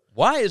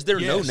 Why is there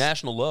no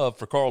national love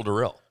for Karl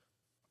Dorrell?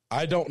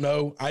 I don't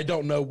know.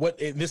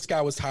 This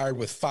guy was hired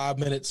with 5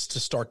 minutes to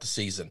start the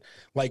season.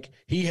 Like,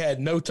 he had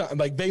no time.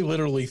 Like, they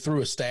literally threw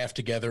a staff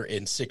together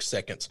in 6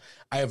 seconds.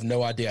 I have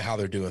no idea how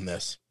they're doing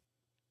this.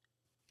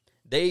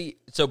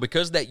 So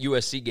because that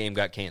USC game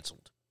got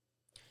canceled,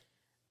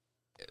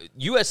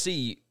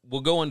 USC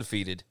will go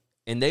undefeated,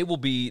 and they will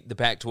be the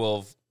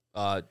Pac-12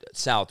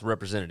 South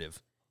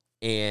representative.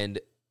 And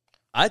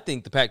I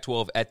think the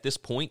Pac-12 at this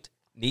point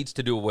needs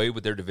to do away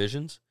with their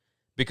divisions,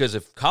 because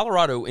if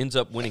Colorado ends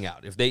up winning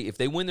out, if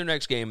they win their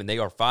next game and they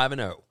are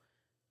 5-0,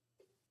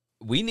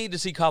 we need to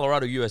see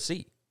Colorado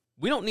USC.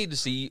 We don't need to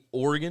see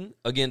Oregon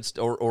against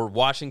or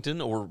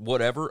Washington or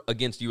whatever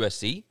against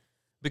USC,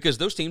 because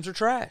those teams are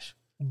trash.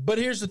 But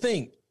here's the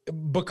thing.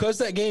 Because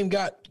that game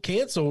got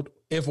canceled,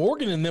 if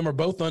Oregon and them are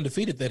both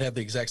undefeated, they'd have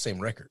the exact same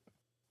record.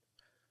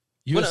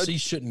 USC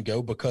shouldn't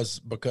go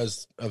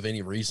because of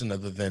any reason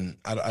other than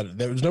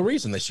there's no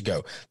reason they should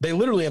go. They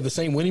literally have the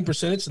same winning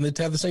percentage and they'd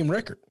have the same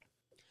record.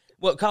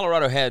 Well,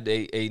 Colorado had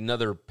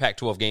another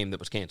Pac-12 game that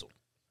was canceled.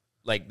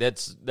 Like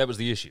that was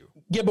the issue.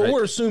 Yeah, but right?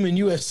 we're assuming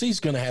USC's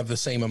going to have the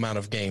same amount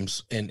of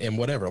games and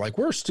whatever. Like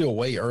we're still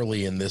way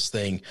early in this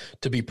thing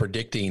to be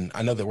predicting.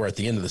 I know that we're at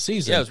the end of the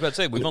season. Yeah, I was about to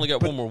say we've only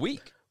got one more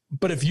week.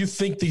 But if you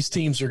think these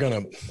teams are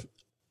going to,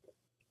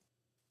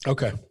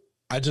 okay,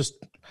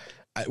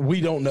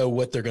 we don't know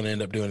what they're going to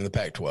end up doing in the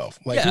Pac-12.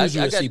 Like who's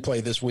USC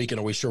play this week,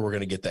 and are we sure we're going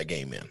to get that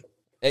game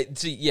in?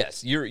 See,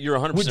 yes, you're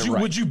 100%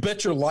 right. Would you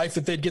bet your life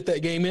that they'd get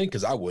that game in?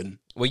 Because I wouldn't.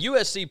 Well,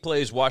 USC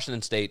plays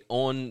Washington State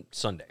on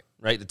Sunday,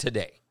 right?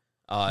 Today.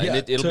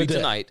 And it'll be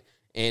tonight,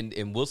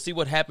 and we'll see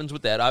what happens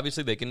with that.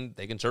 Obviously, they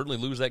can certainly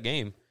lose that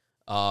game.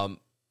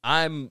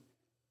 I'm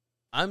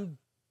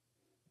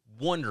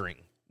wondering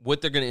what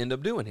they're going to end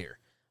up doing here,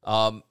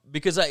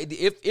 because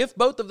if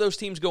both of those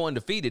teams go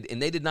undefeated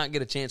and they did not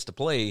get a chance to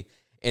play,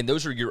 and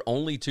those are your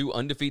only two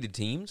undefeated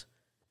teams,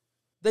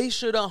 they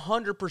should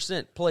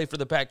 100% play for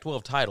the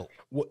Pac-12 title.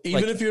 Well,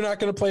 even if you're not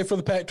going to play for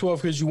the Pac-12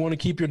 because you want to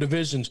keep your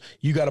divisions,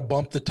 you got to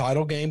bump the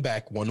title game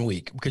back 1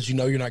 week because you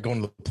know you're not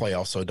going to the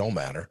playoffs, so it don't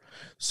matter.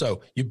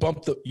 So you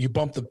bump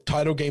the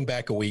title game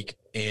back a week,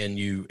 and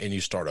you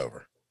start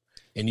over,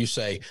 and you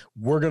say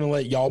we're going to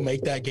let y'all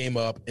make that game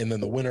up, and then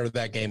the winner of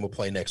that game will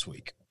play next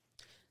week.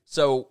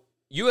 So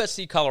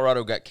USC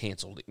Colorado got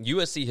canceled.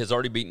 USC has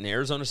already beaten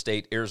Arizona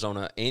State,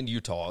 Arizona, and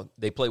Utah.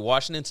 They play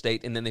Washington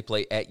State, and then they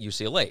play at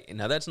UCLA. And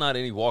now that's not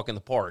any walk in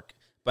the park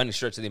by any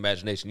stretch of the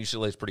imagination.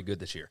 UCLA is pretty good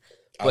this year.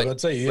 But, I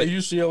would say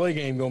UCLA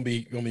game going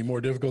to be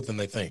more difficult than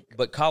they think.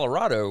 But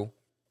Colorado,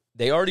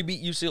 they already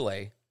beat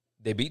UCLA.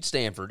 They beat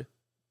Stanford.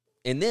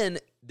 And then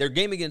their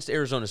game against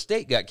Arizona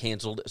State got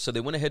canceled, so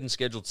they went ahead and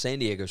scheduled San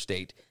Diego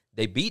State.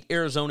 They beat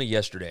Arizona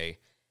yesterday.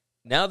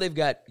 Now they've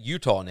got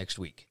Utah next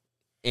week.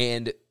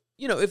 And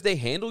if they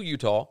handle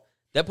Utah,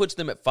 that puts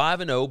them at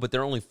 5-0, but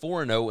they're only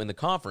 4-0 in the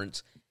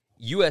conference.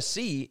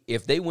 USC,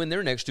 if they win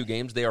their next two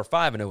games, they are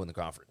 5-0 in the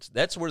conference.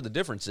 That's where the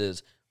difference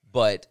is.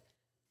 But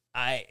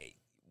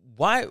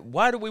why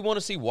do we want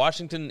to see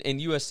Washington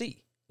and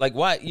USC? Like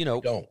why?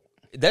 Don't.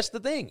 That's the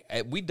thing.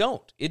 We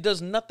don't. It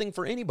does nothing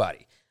for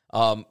anybody.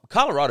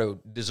 Colorado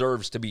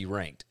deserves to be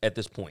ranked at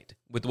this point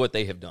with what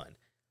they have done.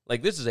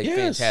 Like this is a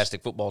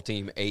fantastic football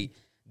team.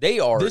 They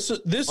are. This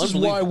is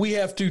why we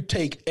have to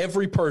take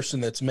every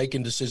person that's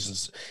making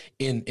decisions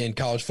in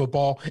college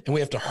football, and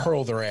we have to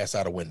hurl their ass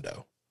out a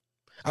window.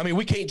 I mean,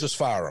 we can't just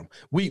fire them.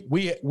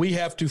 We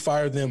have to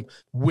fire them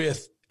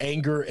with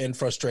anger and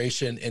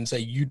frustration and say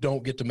you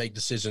don't get to make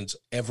decisions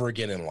ever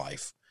again in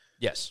life.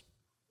 Yes,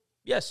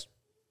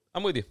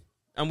 I'm with you.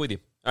 All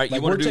right,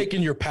 like we're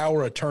taking your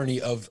power attorney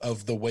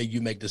of the way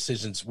you make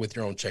decisions with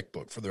your own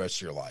checkbook for the rest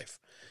of your life.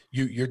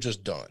 You're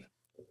just done.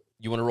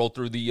 You want to roll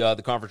through the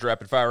conference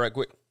rapid fire right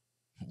quick?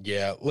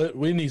 Yeah,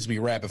 we need to be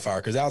rapid fire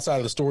because outside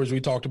of the stories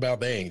we talked about,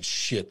 they ain't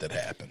shit that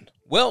happened.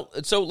 Well,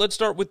 so let's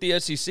start with the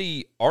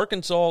SEC.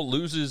 Arkansas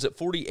loses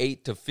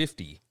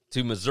 48-50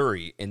 to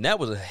Missouri, and that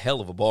was a hell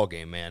of a ball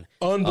game, man.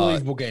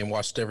 Unbelievable game.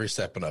 Watched every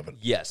second of it.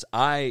 Yes,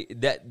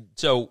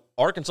 so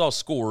Arkansas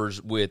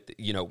scores with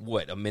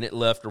a minute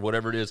left or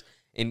whatever it is.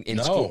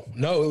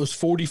 No, it was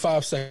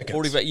 45 seconds.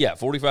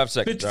 45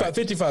 seconds.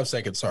 55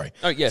 seconds. Sorry.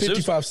 Oh, yes,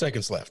 55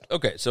 seconds left.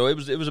 Okay, so it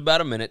was about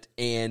a minute,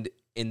 and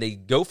they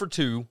go for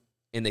two.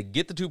 And they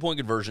get the 2-point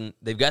conversion.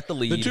 They've got the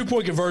lead. The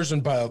 2-point conversion,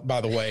 by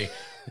the way,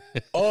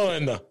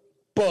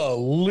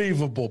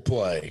 unbelievable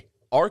play.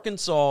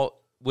 Arkansas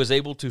was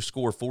able to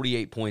score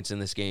 48 points in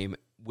this game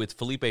with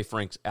Felipe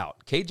Franks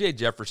out. KJ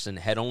Jefferson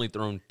had only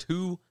thrown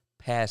 2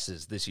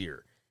 passes this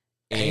year.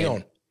 Hang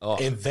on.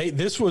 And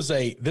this was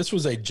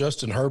a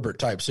Justin Herbert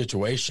type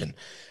situation.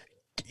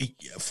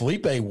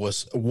 Felipe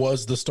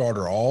was the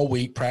starter all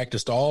week,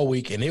 practiced all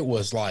week, and it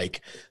was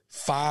like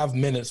 5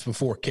 minutes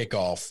before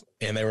kickoff,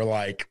 and they were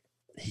like,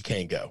 he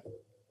can't go.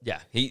 Yeah,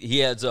 he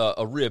has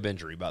a rib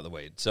injury, by the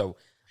way. So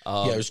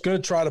he was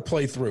going to try to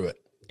play through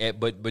it,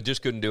 but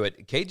just couldn't do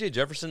it. KJ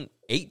Jefferson,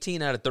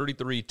 18 out of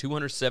 33,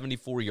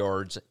 274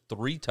 yards,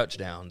 3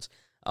 touchdowns.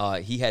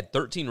 He had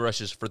 13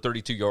 rushes for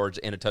 32 yards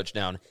and a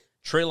touchdown.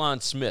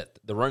 Treylon Smith,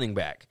 the running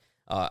back.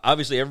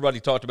 Obviously, everybody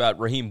talked about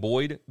Raheem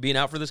Boyd being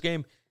out for this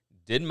game.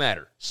 Didn't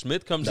matter.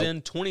 Smith comes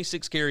in,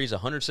 26 carries,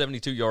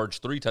 172 yards,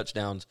 3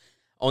 touchdowns.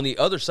 On the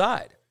other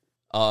side,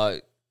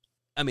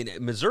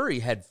 Missouri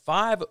had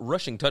 5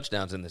 rushing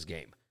touchdowns in this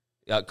game.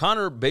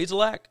 Connor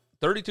Bazelak,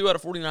 32 out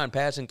of 49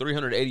 passing,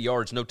 380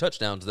 yards, no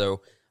touchdowns,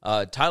 though.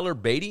 Tyler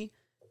Beatty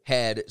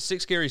had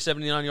 6 carries,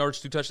 79 yards,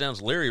 2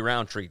 touchdowns. Larry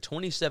Roundtree,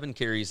 27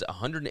 carries,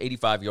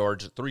 185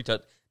 yards, 3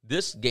 touchdowns.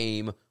 This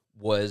game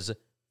was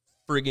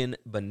friggin'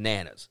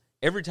 bananas.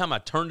 Every time I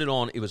turned it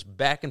on, it was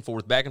back and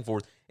forth.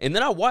 And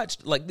then I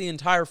watched the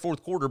entire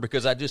fourth quarter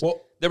because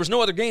there was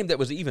no other game that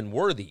was even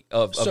worthy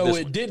of so this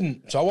it one.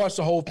 Didn't. So I watched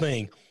the whole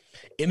thing,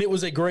 and it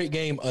was a great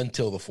game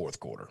until the fourth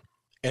quarter.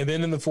 And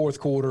then in the fourth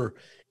quarter,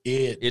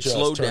 it just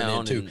slowed turned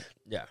down. into.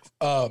 Yeah.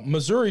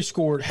 Missouri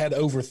had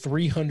over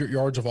 300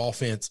 yards of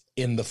offense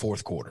in the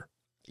fourth quarter.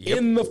 Yep.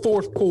 In the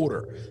fourth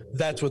quarter,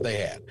 that's what they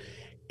had.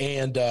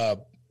 And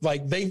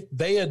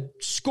they had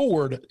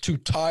scored to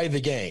tie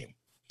the game.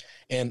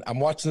 And I'm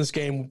watching this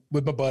game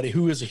with my buddy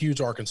who is a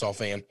huge Arkansas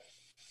fan.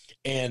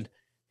 And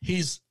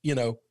he's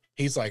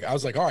like, I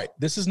was like, all right,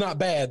 this is not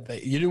bad.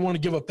 You didn't want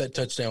to give up that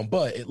touchdown,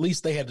 but at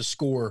least they had to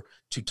score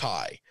to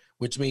tie,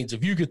 which means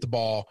if you get the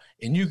ball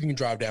and you can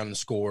drive down and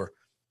score,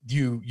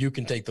 you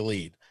can take the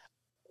lead.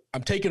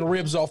 I'm taking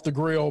ribs off the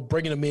grill,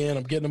 bringing them in.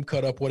 I'm getting them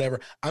cut up, whatever.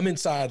 I'm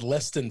inside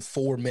less than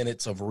 4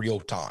 minutes of real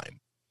time.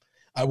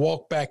 I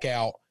walk back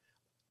out.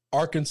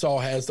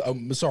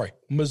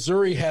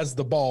 Missouri has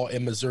the ball,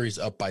 and Missouri's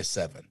up by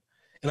 7.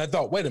 And I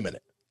thought, wait a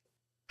minute.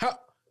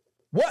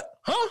 What?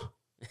 Huh?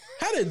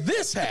 How did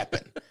this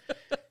happen?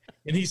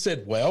 And he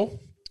said, well,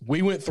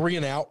 we went 3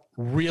 and out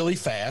really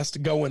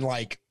fast, going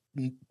like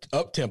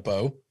up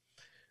tempo.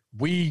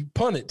 We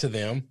punted to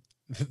them.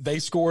 They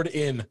scored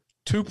in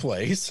 2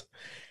 plays.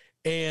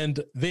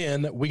 And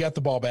then we got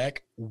the ball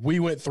back. We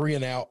went 3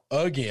 and out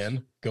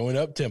again, going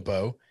up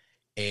tempo.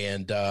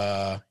 And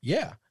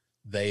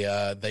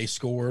they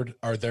scored,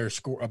 or they're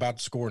about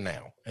to score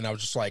now. And I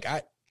was just like,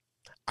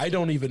 I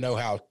don't even know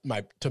how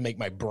to make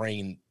my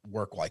brain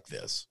work like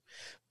this.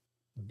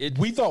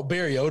 We thought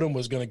Barry Odom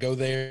was going to go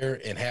there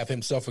and have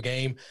himself a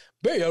game.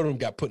 Barry Odom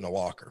got put in a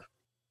locker.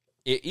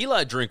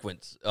 Eli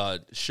Drinkwitz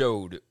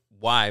showed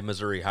why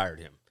Missouri hired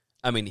him.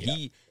 I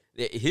mean,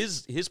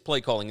 his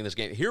play calling in this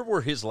game, here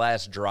were his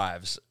last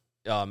drives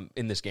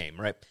in this game,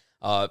 right?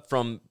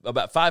 From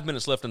about 5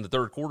 minutes left in the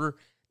third quarter,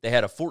 they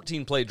had a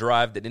 14-play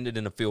drive that ended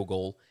in a field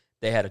goal.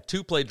 They had a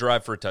 2-play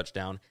drive for a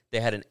touchdown. They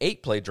had an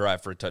 8-play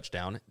drive for a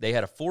touchdown. They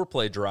had a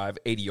 4-play drive,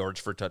 80 yards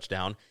for a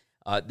touchdown.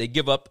 They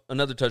give up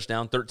another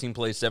touchdown, 13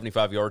 plays,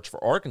 75 yards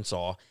for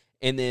Arkansas,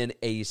 and then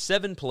a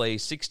 7-play,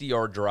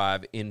 60-yard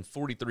drive in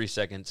 43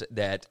 seconds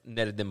that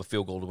netted them a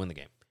field goal to win the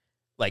game.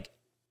 Like,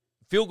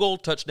 field goal,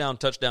 touchdown,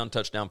 touchdown,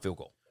 touchdown, field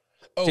goal.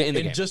 Oh,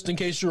 and just in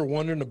case you were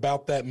wondering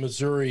about that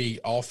Missouri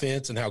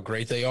offense and how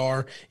great they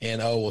are,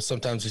 and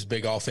sometimes these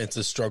big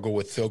offenses struggle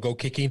with field goal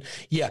kicking.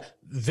 Yeah,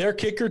 their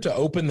kicker to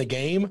open the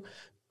game,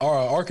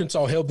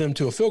 Arkansas held them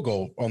to a field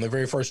goal on their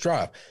very first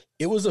drive.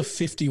 It was a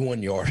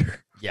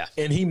 51-yarder. Yeah.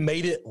 And he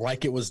made it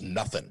like it was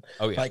nothing.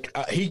 Oh, yeah.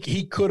 Like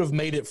he could have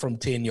made it from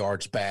 10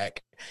 yards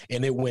back,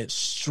 and it went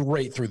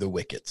straight through the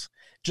wickets.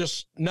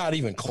 Just not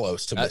even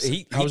close to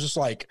missing. I was just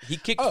like, he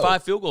kicked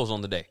 5 field goals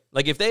on the day.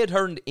 Like, if they had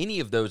turned any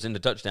of those into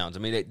touchdowns,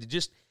 I mean,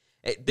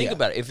 think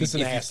about it.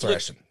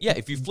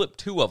 If you flip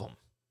 2 of them,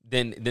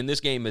 then this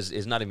game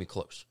is not even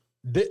close.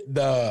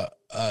 Barry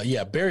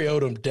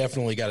Odom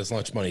definitely got his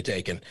lunch money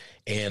taken,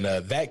 and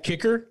that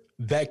kicker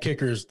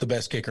is the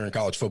best kicker in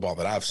college football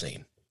that I've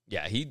seen.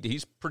 Yeah,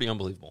 he's pretty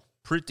unbelievable.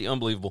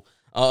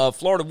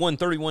 Florida won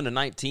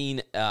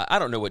 31-19. I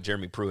don't know what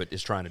Jeremy Pruitt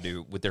is trying to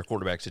do with their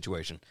quarterback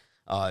situation.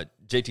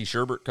 JT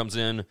Sherbert comes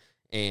in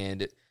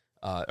and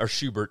or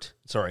Schubert,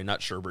 sorry, not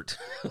Sherbert.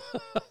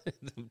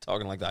 I'm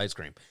talking like the ice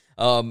cream.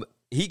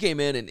 He came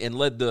in and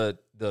led the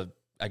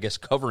I guess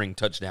covering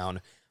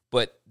touchdown,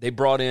 but they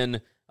brought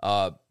in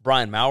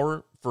Brian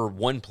Maurer for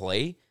 1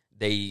 play.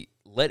 They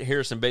let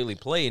Harrison Bailey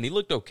play, and he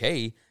looked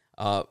okay.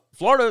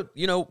 Florida,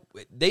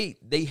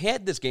 they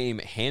had this game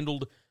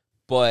handled,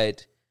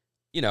 but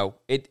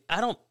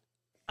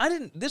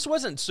this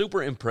wasn't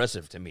super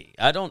impressive to me.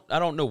 I don't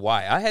know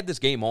why. I had this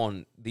game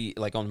on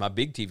on my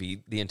big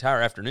TV the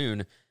entire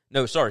afternoon.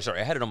 No, sorry.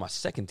 I had it on my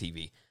second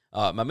TV.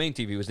 My main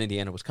TV was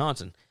Indiana,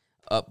 Wisconsin.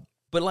 But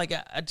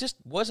I just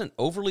wasn't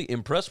overly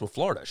impressed with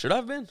Florida. Should I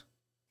have been?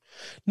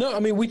 No, I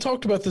mean, we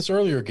talked about this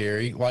earlier,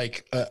 Gary.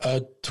 Like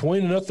a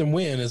 20-0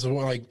 win is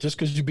like just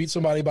because you beat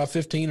somebody by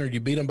 15 or you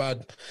beat them by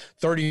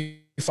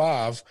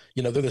 35,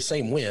 they're the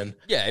same win.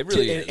 Yeah, it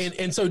really is.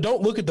 And so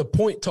don't look at the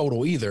point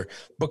total either,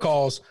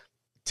 because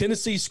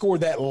Tennessee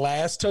scored that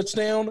last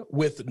touchdown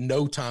with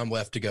no time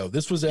left to go.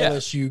 This was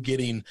LSU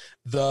getting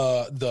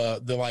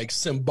the like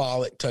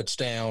symbolic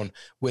touchdown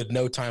with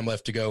no time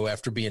left to go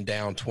after being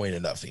down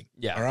 20-0.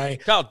 Yeah. All right.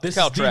 This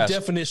is the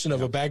definition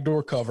of a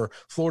backdoor cover.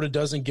 Florida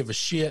doesn't give a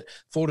shit.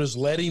 Florida's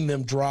letting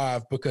them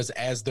drive because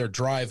as they're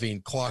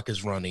driving, clock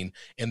is running,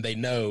 and they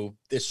know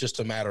it's just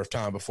a matter of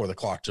time before the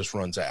clock just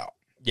runs out.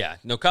 Yeah.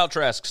 No, Kyle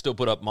Trask still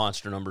put up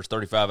monster numbers,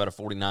 35 out of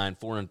 49,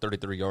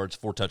 433 yards,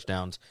 4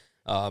 touchdowns.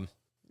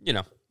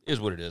 Is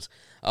what it is.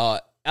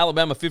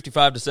 Alabama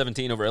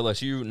 55-17 over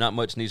LSU. Not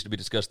much needs to be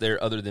discussed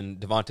there other than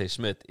Devontae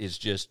Smith is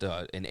just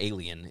an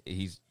alien.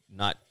 He's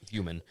not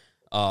human.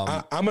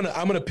 I'm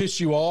gonna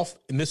piss you off,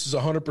 and this is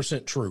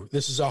 100% true.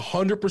 This is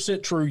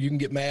 100% true. You can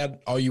get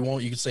mad all you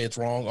want. You can say it's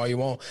wrong all you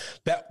want.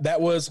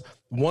 That was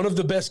one of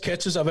the best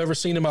catches I've ever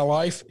seen in my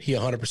life. He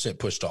 100%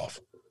 pushed off.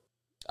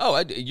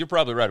 Oh, you're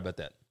probably right about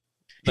that.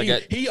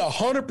 He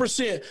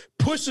 100%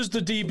 pushes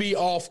the DB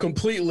off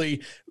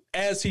completely,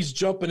 as he's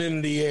jumping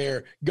in the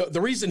air.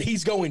 The reason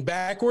he's going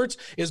backwards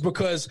is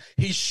because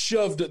he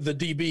shoved the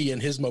DB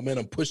and his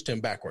momentum pushed him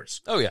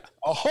backwards. Oh, yeah.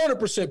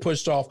 100%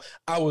 pushed off.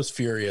 I was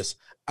furious.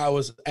 I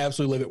was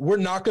absolutely livid. We're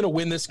not going to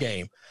win this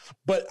game.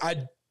 But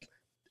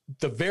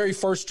the very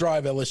first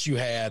drive LSU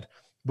had,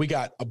 we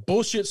got a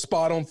bullshit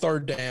spot on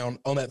third down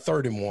on that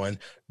 3rd and 1,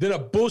 then a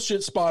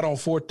bullshit spot on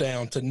 4th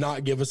down to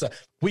not give us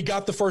we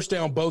got the first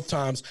down both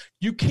times.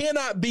 You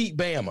cannot beat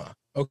Bama,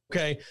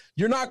 okay?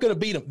 You're not going to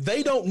beat them.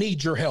 They don't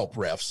need your help,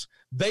 refs.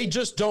 They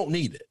just don't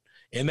need it,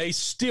 and they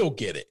still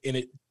get it.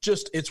 And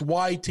it's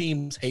why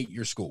teams hate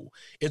your school.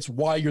 It's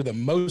why you're the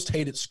most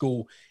hated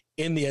school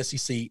in the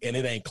SEC, and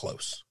it ain't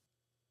close.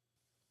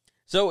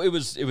 So it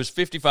was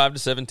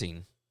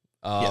 55-17.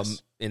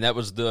 Yes. And that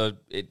was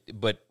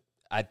but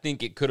I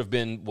think it could have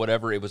been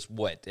whatever. It was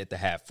at the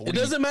half. 40, it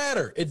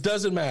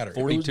doesn't matter.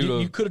 42.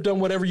 You could have done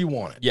whatever you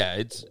wanted. Yeah,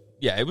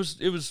 it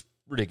was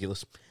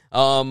ridiculous.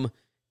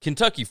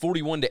 Kentucky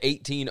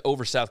 41-18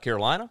 over South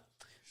Carolina.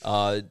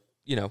 I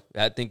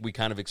think we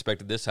kind of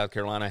expected this. South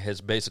Carolina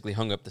has basically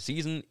hung up the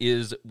season.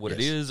 Is what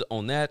it is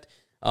on that.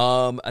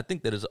 I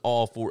think that is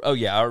all for. Oh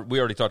yeah, we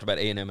already talked about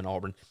A&M and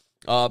Auburn.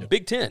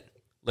 Big Ten.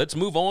 Let's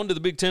move on to the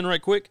Big Ten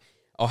right quick.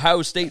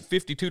 Ohio State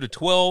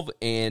 52-12,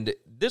 and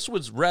this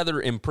was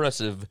rather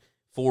impressive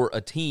for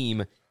a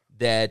team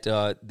that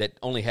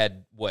only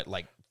had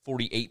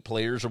 48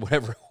 players or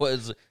whatever it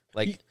was.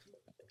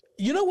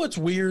 You know what's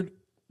weird?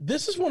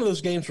 This is one of those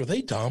games where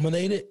they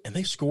dominated and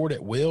they scored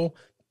at will,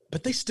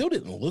 but they still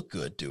didn't look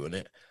good doing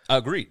it.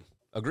 Agreed.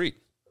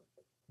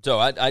 So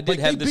I did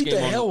have this game. They beat the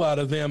hell out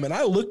of them, and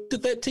I looked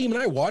at that team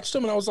and I watched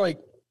them and I was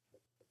like,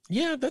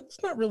 yeah,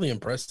 that's not really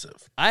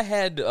impressive. I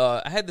had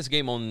this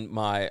game on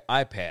my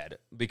iPad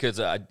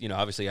because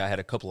obviously I had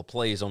a couple of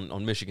plays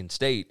on Michigan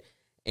State,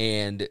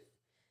 and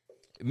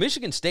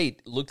Michigan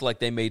State looked like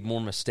they made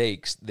more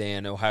mistakes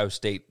than Ohio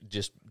State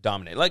just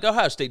dominated. Like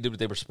Ohio State did what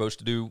they were supposed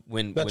to do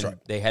when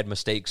they had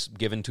mistakes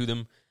given to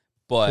them,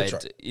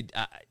 but it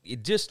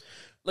just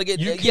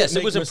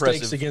it was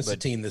impressive against a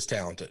team this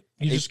talented.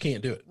 You just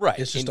can't do it. Right,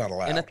 it's just not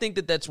allowed. And I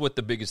think that's what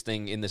the biggest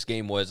thing in this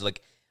game was.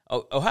 Like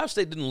Ohio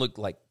State didn't look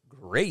like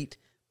great,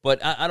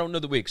 but I don't know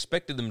that we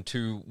expected them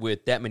to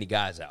with that many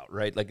guys out,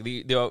 right? Like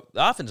the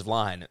offensive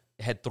line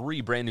had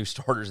 3 brand new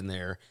starters in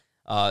there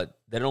that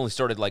only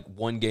started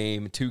 1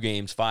 game, 2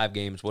 games, 5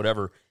 games,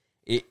 whatever.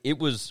 It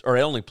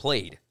only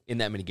played in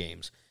that many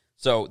games.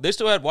 So they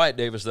still had Wyatt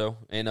Davis though,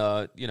 and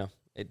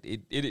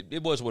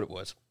it was what it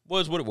was.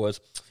 Was what it was.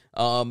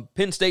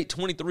 Penn State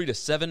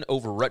 23-7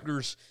 over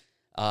Rutgers.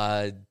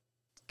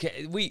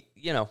 We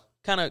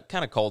kind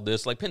of called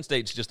this. Like Penn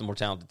State's just a more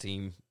talented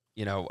team.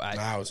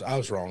 I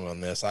was wrong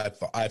on this. I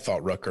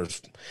thought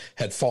Rutgers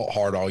had fought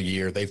hard all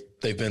year.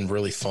 They've been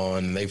really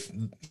fun. They're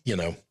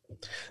the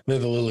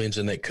little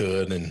engine that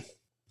could, and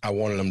I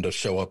wanted them to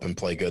show up and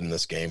play good in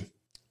this game.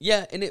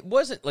 Yeah, and it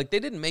wasn't like they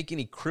didn't make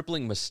any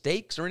crippling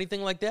mistakes or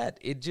anything like that.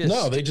 They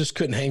just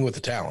couldn't hang with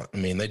the talent. I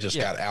mean, they just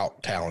got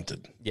out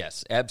talented.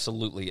 Yes,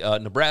 absolutely.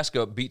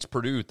 Nebraska beats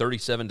Purdue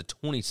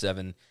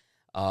 37-27.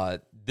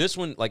 This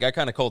one, I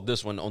kind of called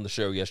this one on the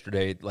show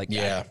yesterday.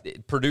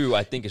 Purdue,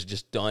 I think, is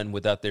just done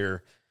without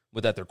their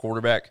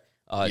quarterback.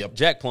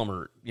 Jack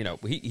Plummer,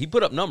 he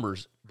put up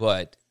numbers,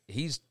 but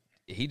he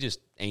just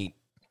ain't.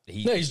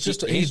 He's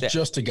just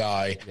a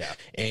guy. Yeah.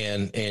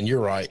 And you're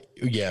right.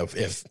 Yeah,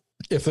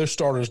 if their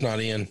starter's not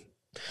in,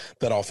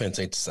 that offense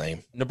ain't the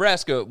same.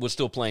 Nebraska was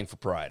still playing for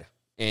pride.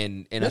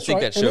 And I think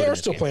right. that showed. And they are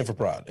still playing for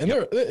pride. And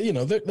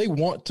they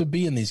want to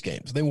be in these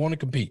games. They want to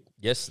compete.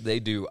 Yes, they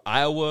do.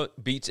 Iowa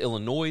beats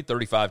Illinois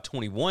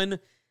 35-21.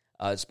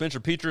 Spencer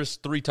Petras,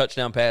 3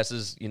 touchdown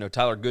passes.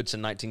 Tyler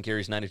Goodson, 19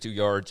 carries, 92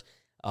 yards.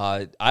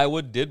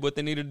 Iowa did what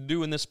they needed to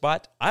do in this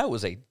spot.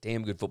 Iowa's a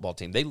damn good football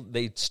team.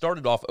 They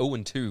started off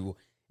 0-2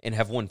 and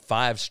have won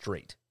 5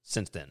 straight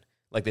since then.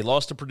 They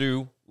lost to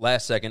Purdue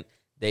last second.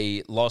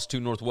 They lost to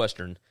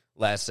Northwestern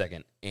last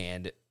second.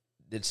 And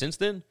since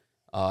then,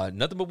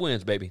 nothing but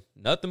wins, baby.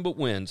 Nothing but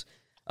wins.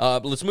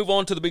 But let's move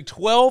on to the Big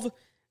 12.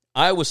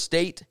 Iowa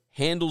State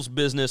handles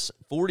business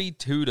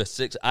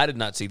 42-6. I did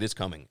not see this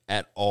coming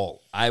at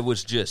all. I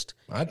was just...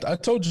 I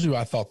told you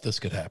I thought this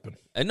could happen.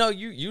 And no,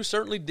 you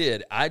certainly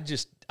did. I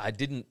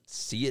didn't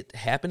see it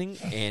happening,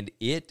 and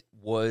it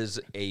was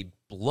a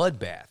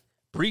bloodbath.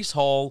 Breece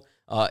Hall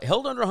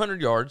held under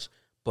 100 yards,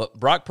 but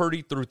Brock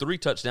Purdy threw 3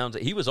 touchdowns.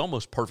 He was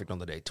almost perfect on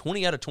the day.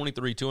 20 out of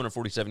 23,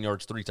 247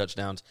 yards, 3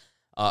 touchdowns.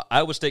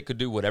 Iowa State could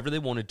do whatever they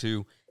wanted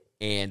to,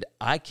 and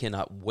I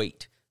cannot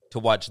wait to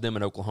watch them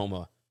in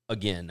Oklahoma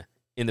again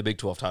in the Big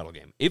 12 title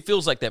game. It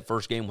feels like that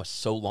first game was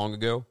so long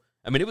ago.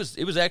 I mean, it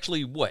was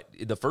actually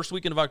the first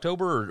weekend of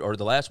October or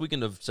the last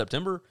weekend of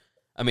September.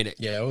 I mean, it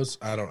was.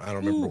 I don't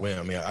remember when.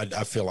 I mean,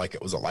 I feel like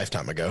it was a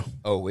lifetime ago.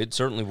 Oh, it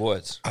certainly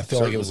was. I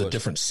feel like it was a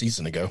different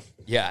season ago.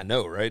 Yeah, I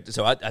know, right?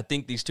 So I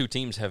think these two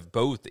teams have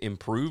both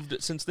improved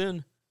since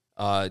then.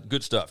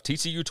 Good stuff.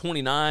 TCU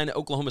 29,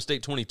 Oklahoma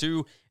State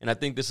 22, and I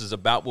think this is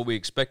about what we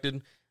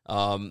expected.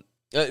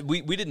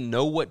 We didn't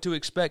know what to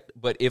expect,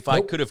 but if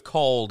I could have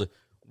called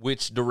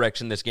which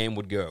direction this game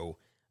would go,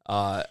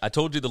 I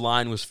told you the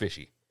line was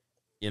fishy,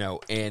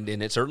 and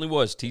it certainly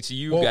was.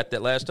 TCU got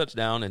that last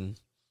touchdown, and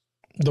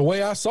the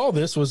way I saw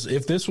this was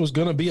if this was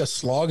going to be a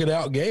slog it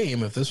out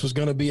game, if this was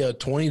going to be a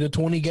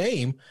 20-20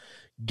 game,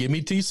 give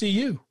me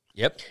TCU.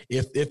 Yep.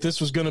 If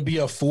this was going to be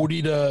a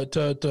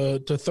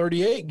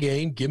 40-38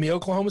 game, give me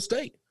Oklahoma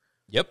State.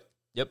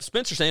 Yep.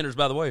 Spencer Sanders,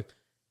 by the way,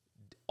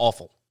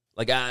 awful.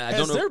 Like I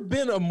don't know. Has there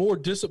been a more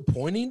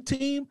disappointing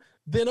team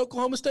than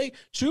Oklahoma State?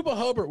 Chuba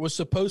Hubbard was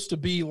supposed to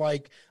be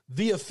like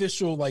the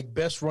official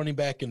best running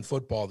back in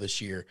football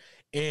this year,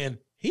 and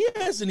he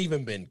hasn't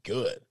even been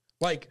good.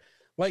 Like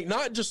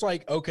not just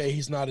okay,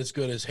 he's not as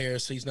good as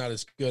Harris, he's not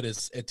as good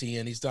as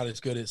Etienne, he's not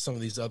as good as some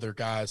of these other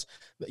guys,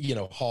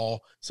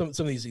 Hall, some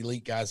of these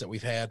elite guys that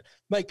we've had.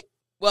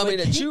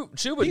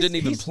 Chuba didn't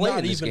even play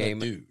in this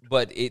game,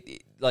 but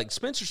it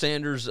Spencer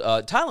Sanders,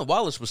 Tylan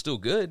Wallace was still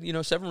good.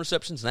 7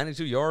 receptions,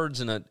 92 yards,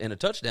 and a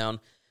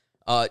touchdown.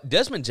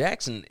 Desmond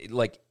Jackson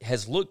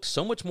has looked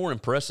so much more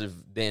impressive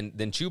than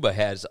Chuba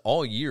has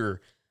all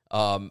year.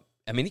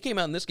 He came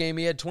out in this game,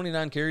 he had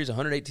 29 carries,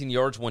 118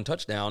 yards, 1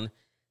 touchdown.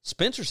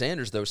 Spencer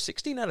Sanders, though,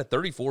 16 out of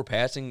 34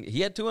 passing.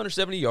 He had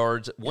 270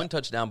 yards, 1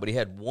 touchdown, but he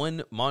had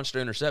 1 monster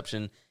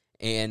interception.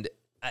 And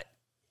I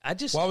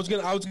was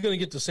gonna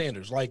get to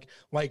Sanders.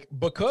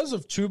 Because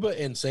of Chuba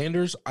and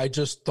Sanders, I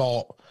just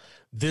thought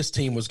this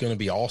team was going to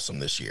be awesome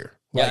this year.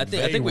 I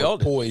think we all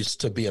did.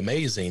 Poised to be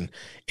amazing,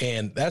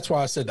 and that's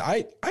why I said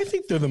I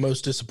think they're the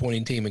most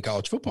disappointing team in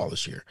college football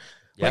this year.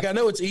 Yeah. I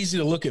know it's easy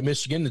to look at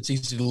Michigan, it's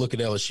easy to look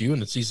at LSU,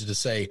 and it's easy to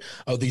say,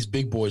 oh, these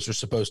big boys are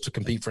supposed to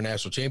compete for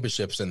national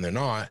championships, and they're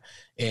not,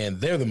 and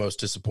they're the most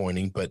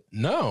disappointing. But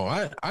no,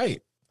 I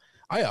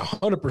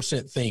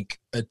 100% think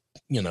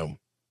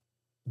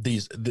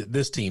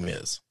this team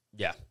is.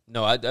 Yeah,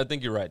 no, I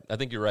think you're right.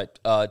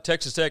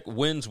 Texas Tech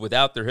wins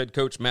without their head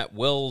coach Matt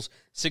Wells,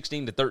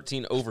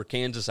 16-13 over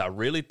Kansas. I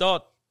really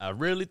thought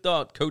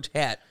Coach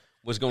Hatt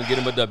was going to get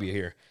him a W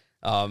here.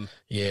 I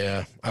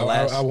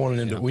wanted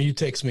him to. When you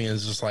text me and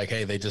it's just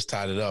hey, they just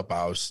tied it up.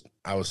 I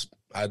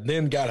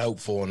then got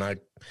hopeful and I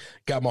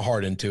got my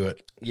heart into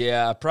it.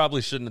 Yeah, I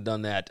probably shouldn't have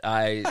done that. But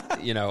I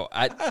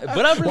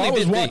really I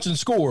was watching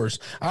scores.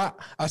 I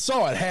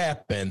saw it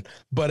happen,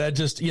 but I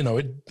just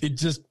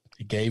it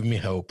gave me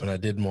hope, and I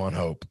didn't want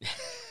hope.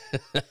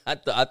 I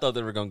thought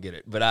they were going to get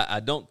it, but I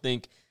don't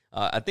think.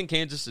 I think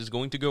Kansas is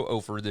going to go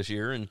over this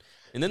year, and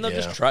then they'll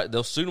just try.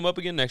 They'll suit them up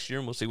again next year,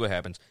 and we'll see what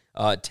happens.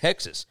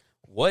 Texas.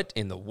 What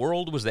in the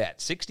world was that?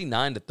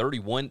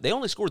 69-31. They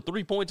only scored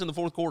 3 points in the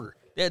fourth quarter.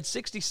 They had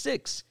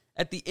 66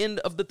 at the end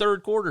of the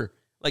third quarter.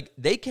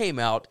 They came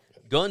out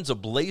guns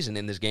a-blazing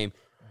in this game.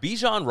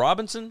 Bijan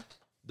Robinson,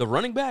 the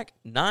running back,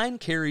 9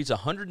 carries,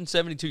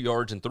 172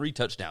 yards, and 3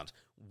 touchdowns.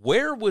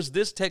 Where was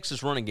this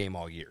Texas running game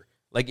all year?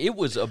 It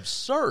was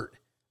absurd.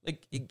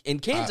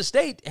 And Kansas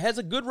State has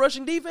a good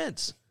rushing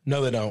defense.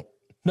 No, they don't.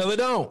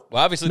 Well,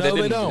 obviously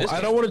they don't.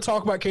 I don't want to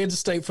talk about Kansas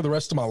State for the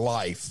rest of my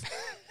life.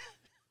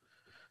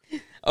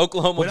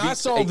 Oklahoma. When I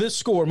saw this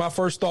score, my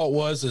first thought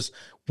was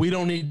we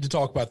don't need to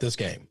talk about this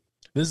game.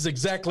 This is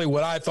exactly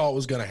what I thought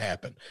was going to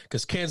happen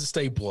because Kansas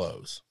State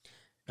blows.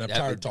 And I'm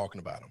tired of talking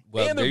about them.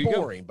 Well, and they're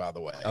boring, by the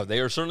way. Oh, they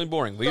are certainly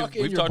boring. We've talked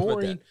about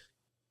that.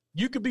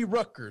 You could be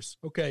Rutgers,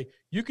 okay?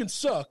 You can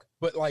suck,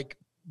 but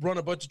run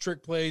a bunch of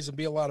trick plays and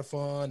be a lot of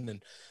fun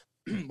and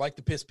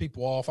to piss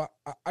people off.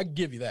 I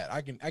give you that.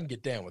 I can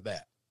get down with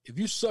that. If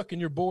you suck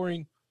and you're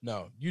boring,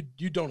 no,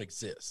 you don't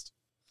exist.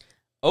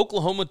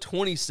 Oklahoma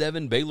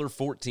 27, Baylor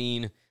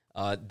 14.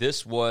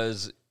 This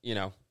was,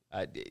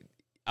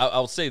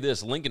 I'll say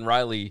this. Lincoln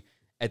Riley,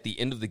 at the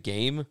end of the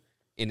game,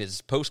 in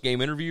his post-game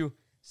interview,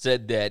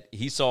 said that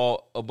he saw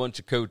a bunch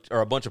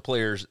of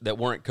players that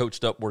weren't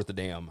coached up worth a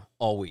damn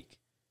all week.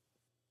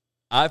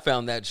 I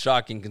found that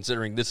shocking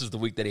considering this is the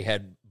week that he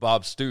had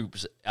Bob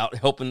Stoops out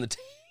helping the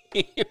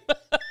team.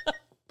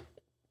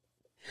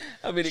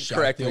 It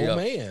cracked me up.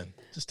 Man,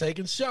 just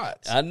taking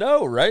shots. I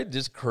know, right?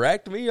 Just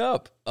cracked me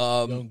up.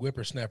 Young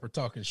whippersnapper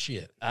talking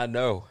shit. I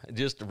know.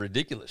 Just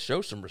ridiculous.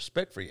 Show some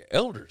respect for your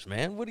elders,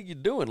 man. What are you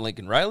doing,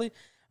 Lincoln Riley?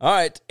 All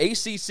right,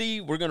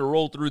 ACC, we're going to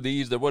roll through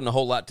these. There wasn't a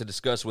whole lot to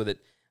discuss with it.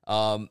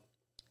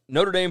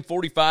 Notre Dame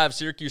 45,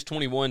 Syracuse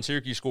 21.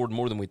 Syracuse scored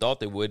more than we thought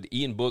they would.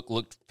 Ian Book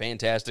looked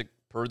fantastic,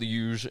 per the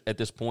usual at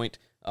this point.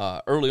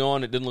 Early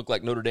on, it didn't look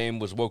like Notre Dame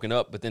was woken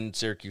up, but then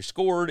Syracuse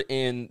scored,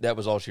 and that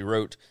was all she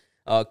wrote.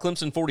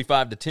 Clemson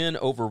 45-10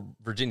 over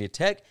Virginia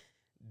Tech.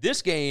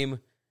 This game,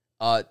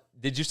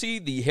 did you see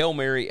the Hail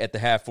Mary at the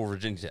half for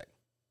Virginia Tech?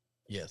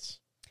 Yes.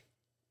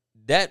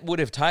 That would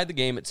have tied the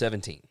game at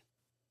 17.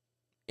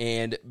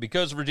 And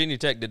because Virginia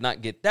Tech did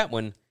not get that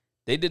one,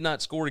 they did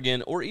not score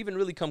again or even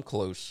really come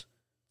close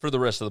for the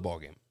rest of the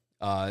ballgame.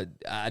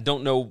 I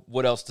don't know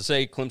what else to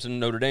say. Clemson,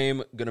 Notre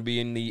Dame, going to be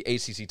in the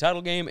ACC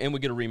title game, and we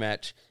get a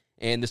rematch.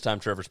 And this time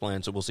Trevor's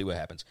playing, so we'll see what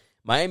happens.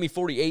 Miami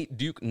 48,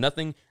 Duke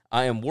nothing.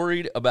 I am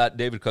worried about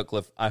David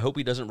Cutcliffe. I hope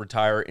he doesn't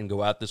retire and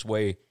go out this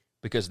way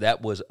because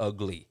that was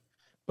ugly.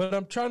 But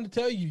I'm trying to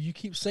tell you, you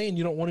keep saying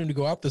you don't want him to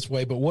go out this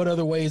way, but what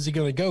other way is he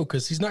going to go?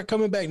 Because he's not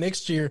coming back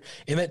next year,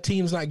 and that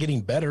team's not getting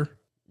better.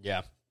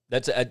 Yeah.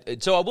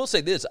 So I will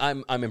say this: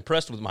 I'm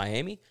impressed with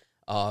Miami.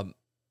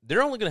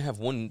 They're only going to have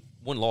one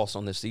loss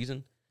on this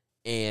season,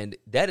 and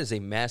that is a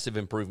massive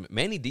improvement.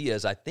 Manny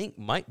Diaz, I think,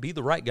 might be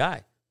the right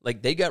guy.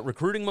 Like, they got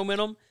recruiting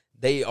momentum.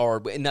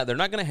 Now they're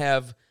not going to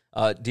have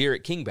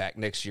Derek King back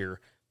next year,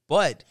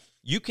 but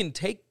you can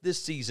take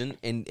this season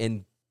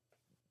and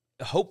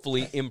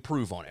hopefully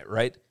improve on it,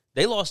 right?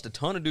 They lost a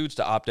ton of dudes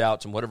to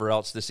opt-outs and whatever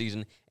else this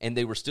season, and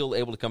they were still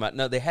able to come out.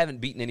 No, they haven't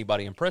beaten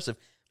anybody impressive.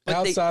 But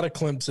outside of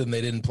Clemson,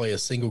 they didn't play a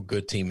single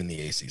good team in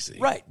the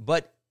ACC. Right,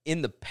 but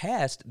in the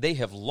past, they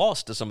have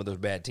lost to some of those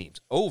bad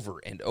teams over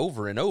and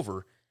over and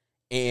over.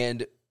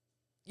 And,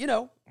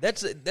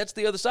 that's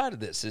the other side of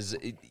this, is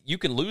you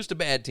can lose to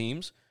bad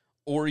teams,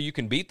 or you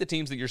can beat the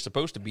teams that you're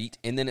supposed to beat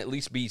and then at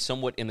least be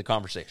somewhat in the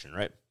conversation,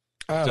 right?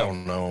 I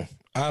don't know.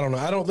 I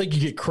don't think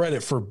you get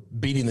credit for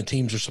beating the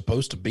teams you're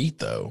supposed to beat,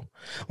 though.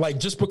 Like,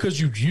 just because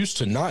you used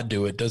to not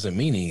do it doesn't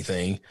mean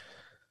anything.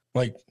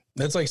 Like,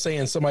 that's like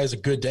saying somebody's a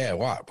good dad.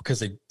 Why? Because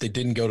they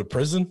didn't go to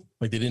prison?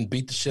 Like, they didn't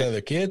beat the shit out of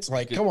their kids?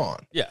 Like, come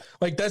on. Yeah.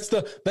 Like, that's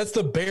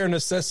the bare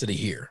necessity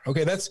here.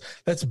 Okay, that's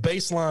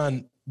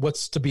baseline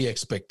what's to be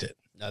expected.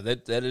 No,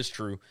 that is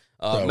true.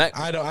 So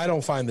I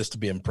don't find this to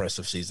be an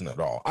impressive season at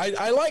all.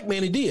 I like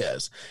Manny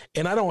Diaz,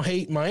 and I don't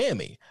hate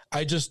Miami.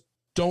 I just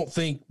don't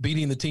think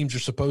beating the teams you're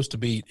supposed to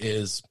beat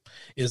is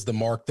the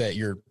mark that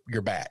you're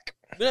back.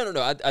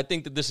 No. I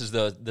think that this is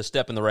the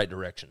step in the right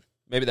direction.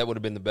 Maybe that would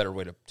have been the better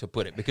way to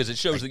put it, because it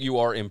shows that you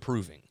are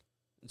improving.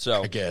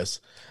 So I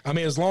guess. I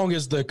mean, as long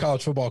as the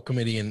college football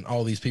committee and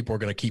all these people are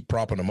going to keep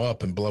propping them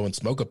up and blowing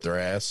smoke up their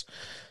ass,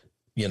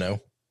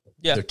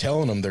 they're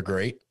telling them they're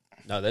great.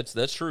 No,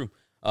 that's true.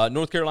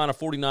 North Carolina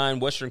 49,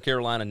 Western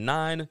Carolina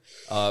 9,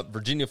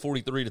 Virginia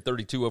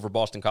 43-32 over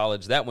Boston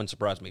College. That one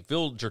surprised me.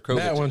 Phil Jurkovec.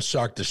 That one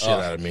shocked the shit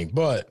out of me.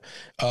 But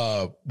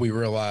we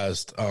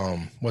realized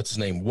what's his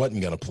name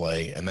wasn't going to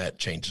play, and that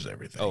changes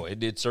everything. Oh,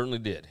 it certainly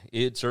did.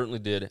 It certainly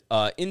did.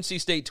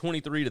 NC State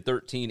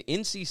 23-13.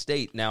 NC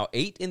State now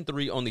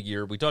 8-3 on the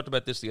year. We talked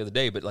about this the other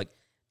day, but like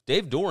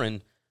Dave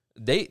Doran,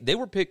 they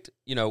were picked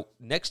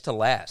next to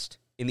last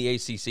in the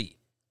ACC.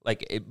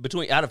 Like,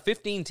 out of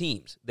 15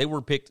 teams, they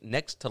were picked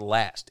next to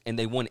last, and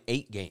they won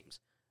 8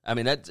 games. I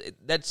mean,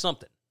 that's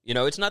something.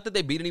 It's not that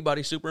they beat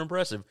anybody super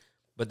impressive,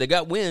 but they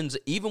got wins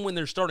even when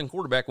their starting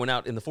quarterback went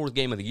out in the 4th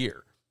game of the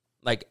year.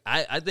 Like,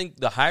 I think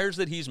the hires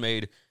that he's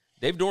made,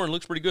 Dave Doran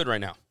looks pretty good right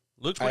now.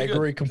 I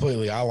agree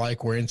completely. I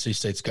like where NC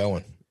State's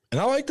going, and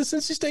I like this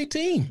NC State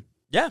team.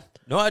 Yeah.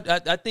 No,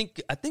 I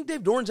think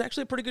Dave Doran's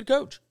actually a pretty good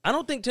coach. I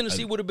don't think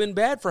Tennessee would have been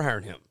bad for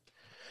hiring him.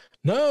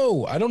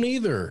 No, I don't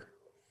either.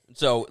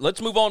 So let's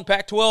move on.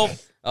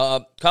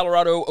 Pac-12,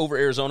 Colorado over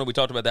Arizona. We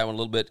talked about that one a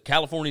little bit.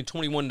 California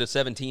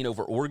 21-17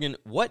 over Oregon.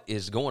 What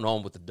is going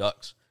on with the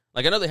Ducks?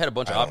 Like, I know they had a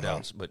bunch of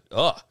opt-outs, but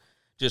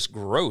just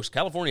gross.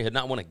 California had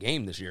not won a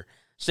game this year.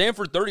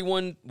 Stanford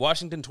 31,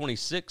 Washington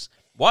 26.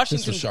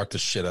 This will shock the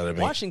shit out of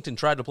me. Washington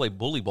tried to play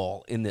bully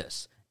ball in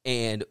this,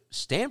 and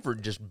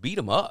Stanford just beat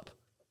them up.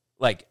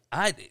 Like,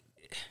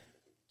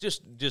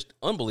 just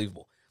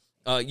unbelievable.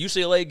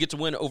 UCLA gets a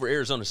win over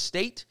Arizona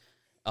State.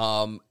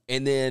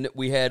 And then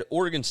we had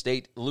Oregon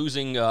State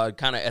losing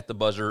kind of at the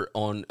buzzer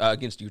on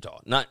against Utah.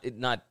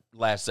 Not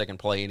last second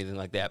play, anything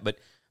like that. But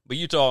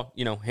Utah,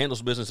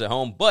 handles business at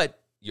home. But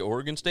your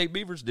Oregon State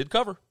Beavers did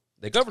cover.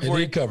 They covered for you.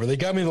 They did cover. They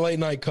got me the late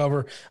night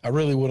cover. I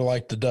really would have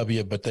liked the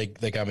W, but they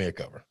got me a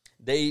cover.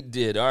 They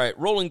did. All right,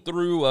 rolling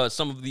through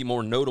some of the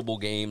more notable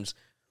games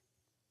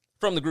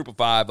from the group of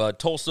 5.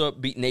 Tulsa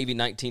beat Navy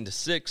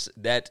 19-6.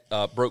 That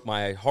broke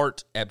my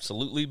heart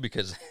absolutely,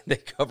 because they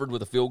covered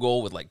with a field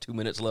goal with like 2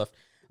 minutes left.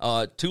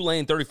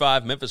 Tulane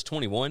 35, Memphis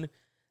 21.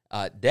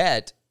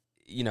 That,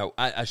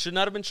 I should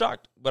not have been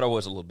shocked, but I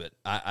was a little bit.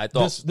 I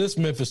thought this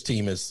Memphis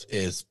team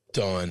is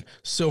done.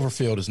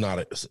 Silverfield is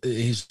not.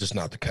 He's just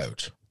not the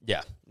coach.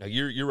 Yeah, no,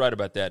 you're right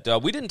about that.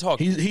 We didn't talk.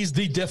 He's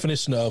the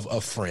definition of a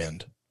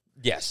friend.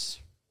 Yes,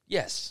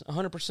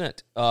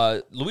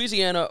 100%.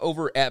 Louisiana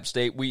over App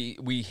State.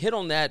 We hit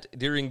on that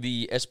during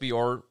the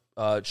SBR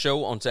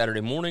show on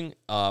Saturday morning.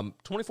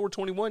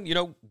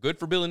 24-21, good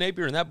for Billy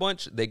Napier and that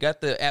bunch. They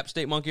got the App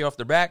State monkey off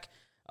their back.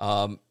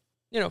 3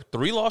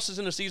 losses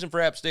in a season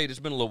for App State. It's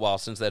been a little while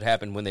since that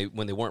happened when they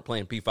weren't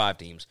playing P5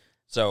 teams.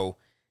 So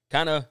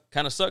kind of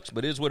sucks,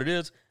 but it is what it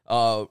is.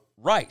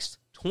 Rice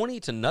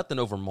 20-0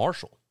 over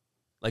Marshall.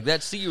 Like,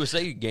 that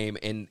CUSA game,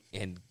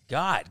 and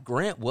God,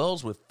 Grant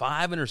Wells with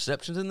 5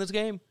 interceptions in this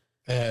game.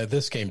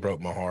 This game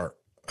broke my heart.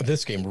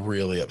 This game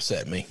really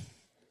upset me.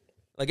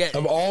 Like,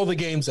 of all the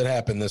games that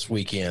happened this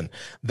weekend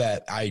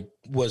that I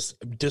was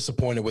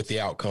disappointed with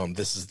the outcome,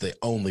 this is the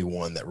only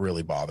one that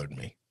really bothered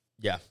me.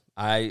 Yeah,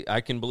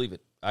 I can believe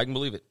it. I can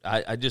believe it.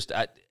 I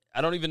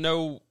don't even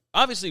know.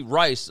 Obviously,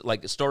 Rice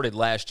started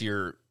last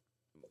year,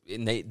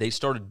 and they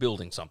started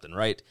building something,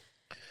 right?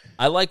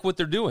 I like what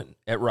they're doing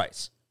at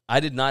Rice. I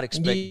did not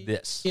expect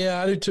this.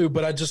 Yeah, I do too,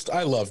 but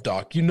I love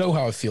Doc. You know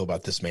how I feel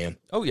about this man.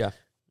 Oh, yeah.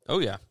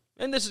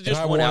 And this is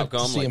just one outcome.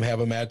 I wanted to see him have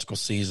a magical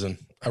season.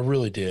 I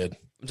really did.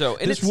 So,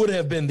 this would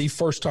have been the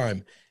first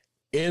time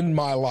in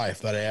my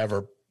life that I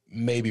ever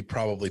maybe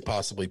probably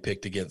possibly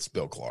picked against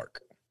Bill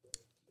Clark.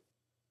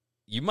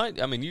 You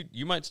might. I mean,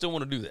 you might still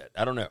want to do that.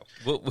 I don't know.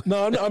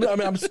 No,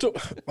 I'm still,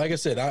 like I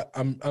said,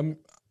 I'm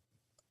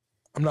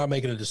not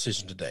making a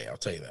decision today. I'll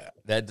tell you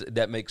that.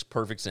 That makes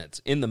perfect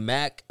sense. In the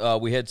MAC,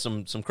 we had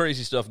some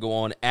crazy stuff go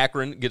on.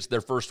 Akron gets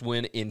their first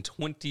win in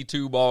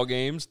 22 ball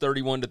games,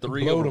 31-3.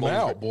 Blowed them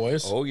out,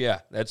 boys. Oh yeah,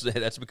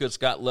 that's because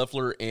Scott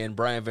Loeffler and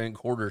Brian Van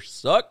Gorder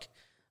suck.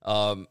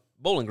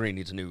 Bowling Green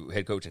needs a new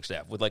head coaching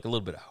staff with like a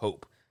little bit of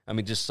hope. I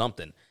mean, just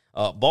something.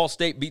 Ball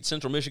State beat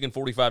Central Michigan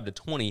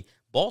 45-20.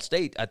 Ball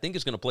State, I think,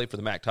 is going to play for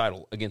the MAC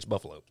title against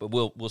Buffalo, but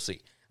we'll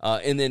see.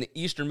 And then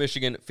Eastern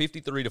Michigan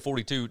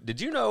 53-42.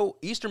 Did you know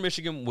Eastern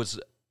Michigan was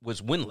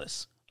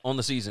winless on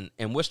the season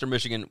and Western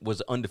Michigan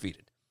was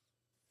undefeated?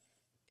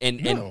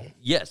 And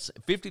yes,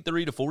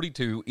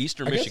 53-42.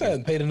 Eastern Michigan. I guess I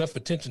hadn't paid enough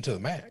attention to the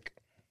MAC.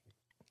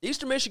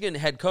 Eastern Michigan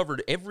had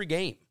covered every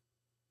game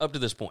up to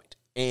this point,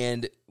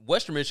 and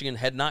Western Michigan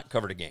had not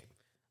covered a game.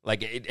 I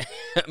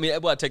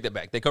take that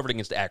back. They covered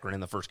against Akron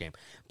in the first game.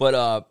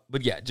 But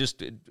yeah,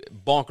 just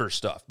bonkers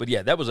stuff. But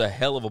yeah, that was a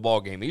hell of a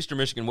ball game. Eastern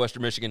Michigan,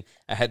 Western Michigan.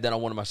 I had that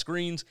on one of my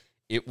screens.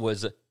 It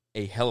was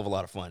a hell of a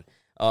lot of fun.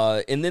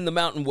 And then the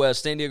Mountain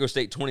West, San Diego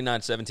State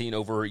 29-17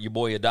 over your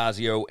boy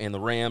Adazio and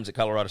the Rams at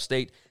Colorado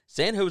State.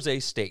 San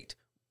Jose State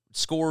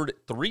scored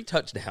 3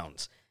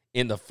 touchdowns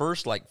in the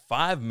first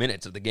 5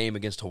 minutes of the game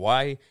against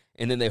Hawaii,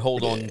 and then they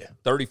hold on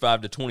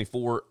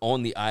 35-24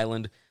 on the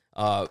island.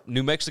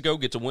 New Mexico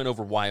gets a win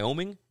over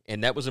Wyoming,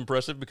 and that was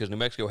impressive because New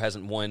Mexico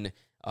hasn't won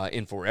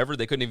in forever.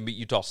 They couldn't even beat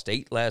Utah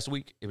State last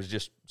week. It was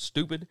just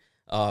stupid.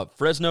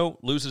 Fresno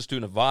loses to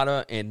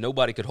Nevada, and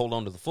nobody could hold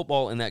on to the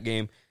football in that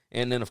game.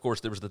 And then, of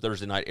course, there was the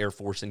Thursday night Air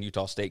Force and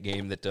Utah State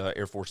game that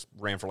Air Force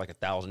ran for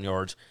 1,000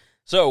 yards.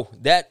 So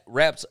that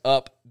wraps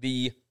up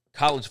the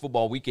college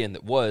football weekend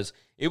that was.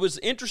 It was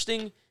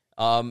interesting,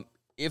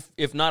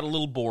 if not a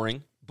little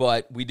boring.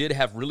 But we did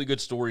have really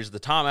good stories. The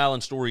Tom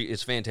Allen story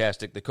is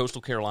fantastic. The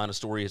Coastal Carolina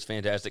story is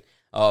fantastic.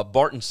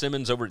 Barton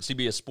Simmons over at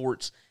CBS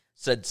Sports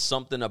said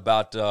something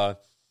about a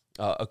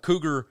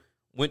Cougar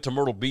went to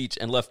Myrtle Beach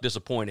and left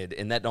disappointed,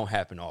 and that don't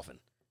happen often.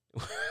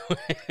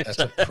 That's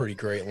a pretty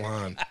great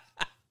line.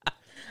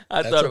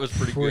 I thought it was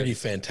pretty good. Pretty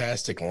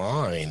fantastic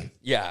line.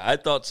 Yeah, I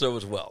thought so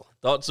as well.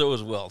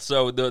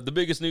 So the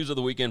biggest news of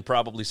the weekend,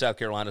 probably South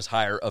Carolina's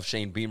hire of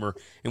Shane Beamer.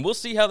 And we'll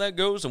see how that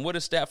goes and what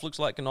his staff looks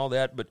like and all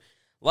that. But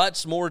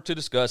lots more to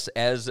discuss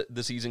as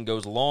the season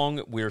goes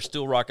along. We're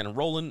still rocking and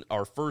rolling.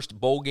 Our first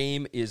bowl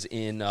game is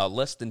in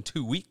less than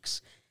 2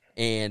 weeks,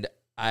 and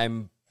I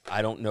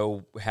don't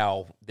know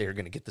how they're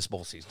going to get this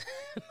bowl season.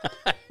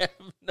 I have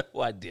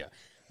no idea.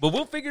 But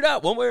we'll figure it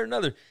out one way or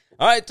another.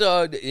 All right,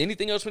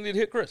 anything else we need to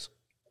hit, Chris?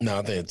 No,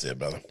 I think that's it,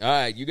 brother. All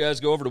right, you guys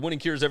go over to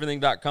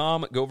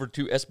winningcureseverything.com. Go over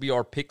to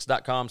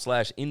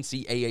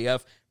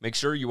sbrpicks.com/NCAAF. Make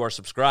sure you are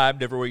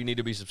subscribed everywhere you need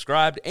to be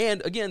subscribed.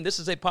 And, again, this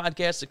is a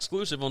podcast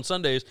exclusive on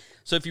Sundays,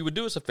 so if you would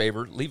do us a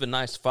favor, leave a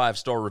nice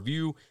 5-star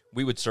review.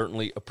 We would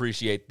certainly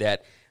appreciate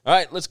that. All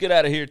right, let's get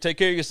out of here. Take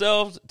care of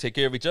yourselves, take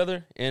care of each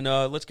other, and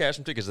let's cash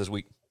some tickets this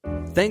week.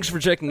 Thanks for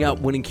checking out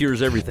Winning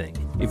Cures Everything.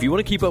 If you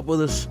want to keep up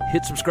with us,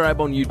 hit subscribe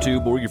on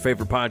YouTube or your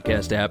favorite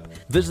podcast app.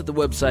 Visit the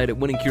website at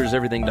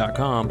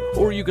winningcureseverything.com,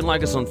 or you can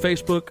like us on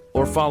Facebook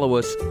or follow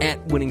us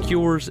at Winning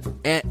Cures,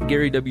 at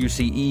Gary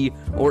WCE,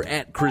 or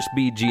at Chris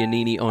B.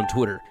 Giannini on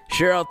Twitter.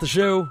 Share out the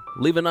show,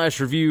 leave a nice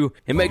review,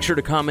 and make sure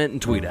to comment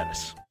and tweet at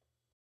us.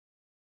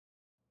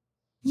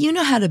 You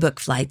know how to book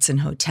flights and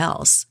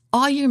hotels.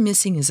 All you're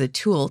missing is a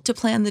tool to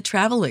plan the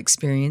travel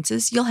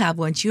experiences you'll have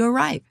once you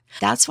arrive.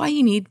 That's why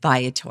you need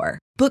Viator.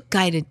 Book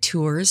guided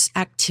tours,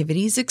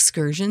 activities,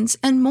 excursions,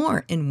 and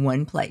more in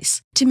one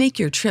place to make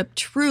your trip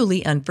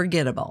truly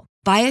unforgettable.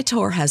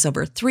 Viator has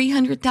over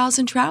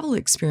 300,000 travel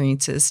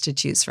experiences to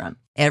choose from.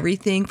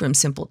 Everything from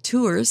simple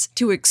tours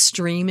to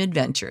extreme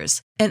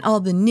adventures and all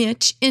the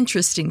niche,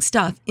 interesting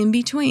stuff in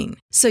between.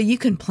 So you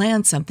can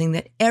plan something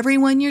that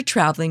everyone you're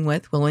traveling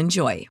with will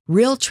enjoy.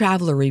 Real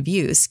traveler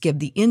reviews give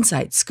the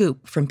inside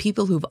scoop from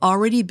people who've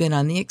already been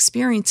on the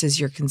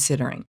experiences you're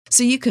considering.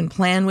 So you can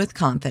plan with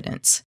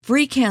confidence.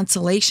 Free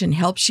cancellation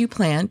helps you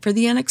plan for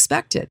the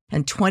unexpected.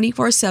 And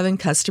 24/7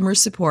 customer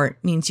support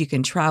means you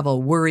can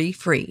travel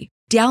worry-free.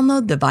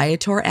 Download the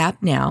Viator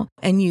app now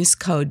and use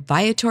code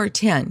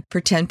Viator10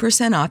 for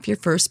 10% off your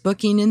first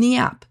booking in the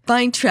app.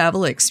 Find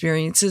travel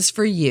experiences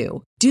for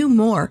you. Do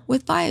more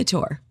with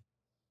Viator.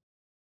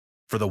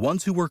 For the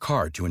ones who work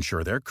hard to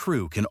ensure their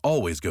crew can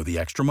always go the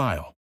extra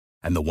mile,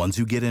 and the ones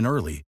who get in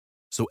early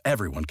so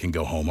everyone can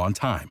go home on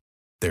time,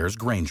 there's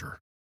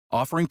Grainger,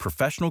 offering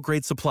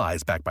professional-grade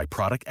supplies backed by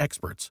product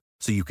experts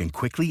so you can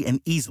quickly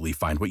and easily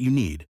find what you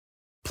need.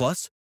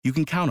 Plus, you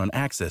can count on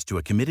access to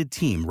a committed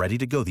team ready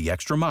to go the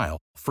extra mile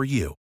for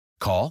you.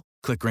 Call,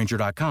 click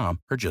Grainger.com,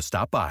 or just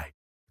stop by.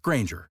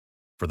 Grainger,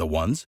 for the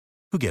ones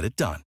who get it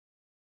done.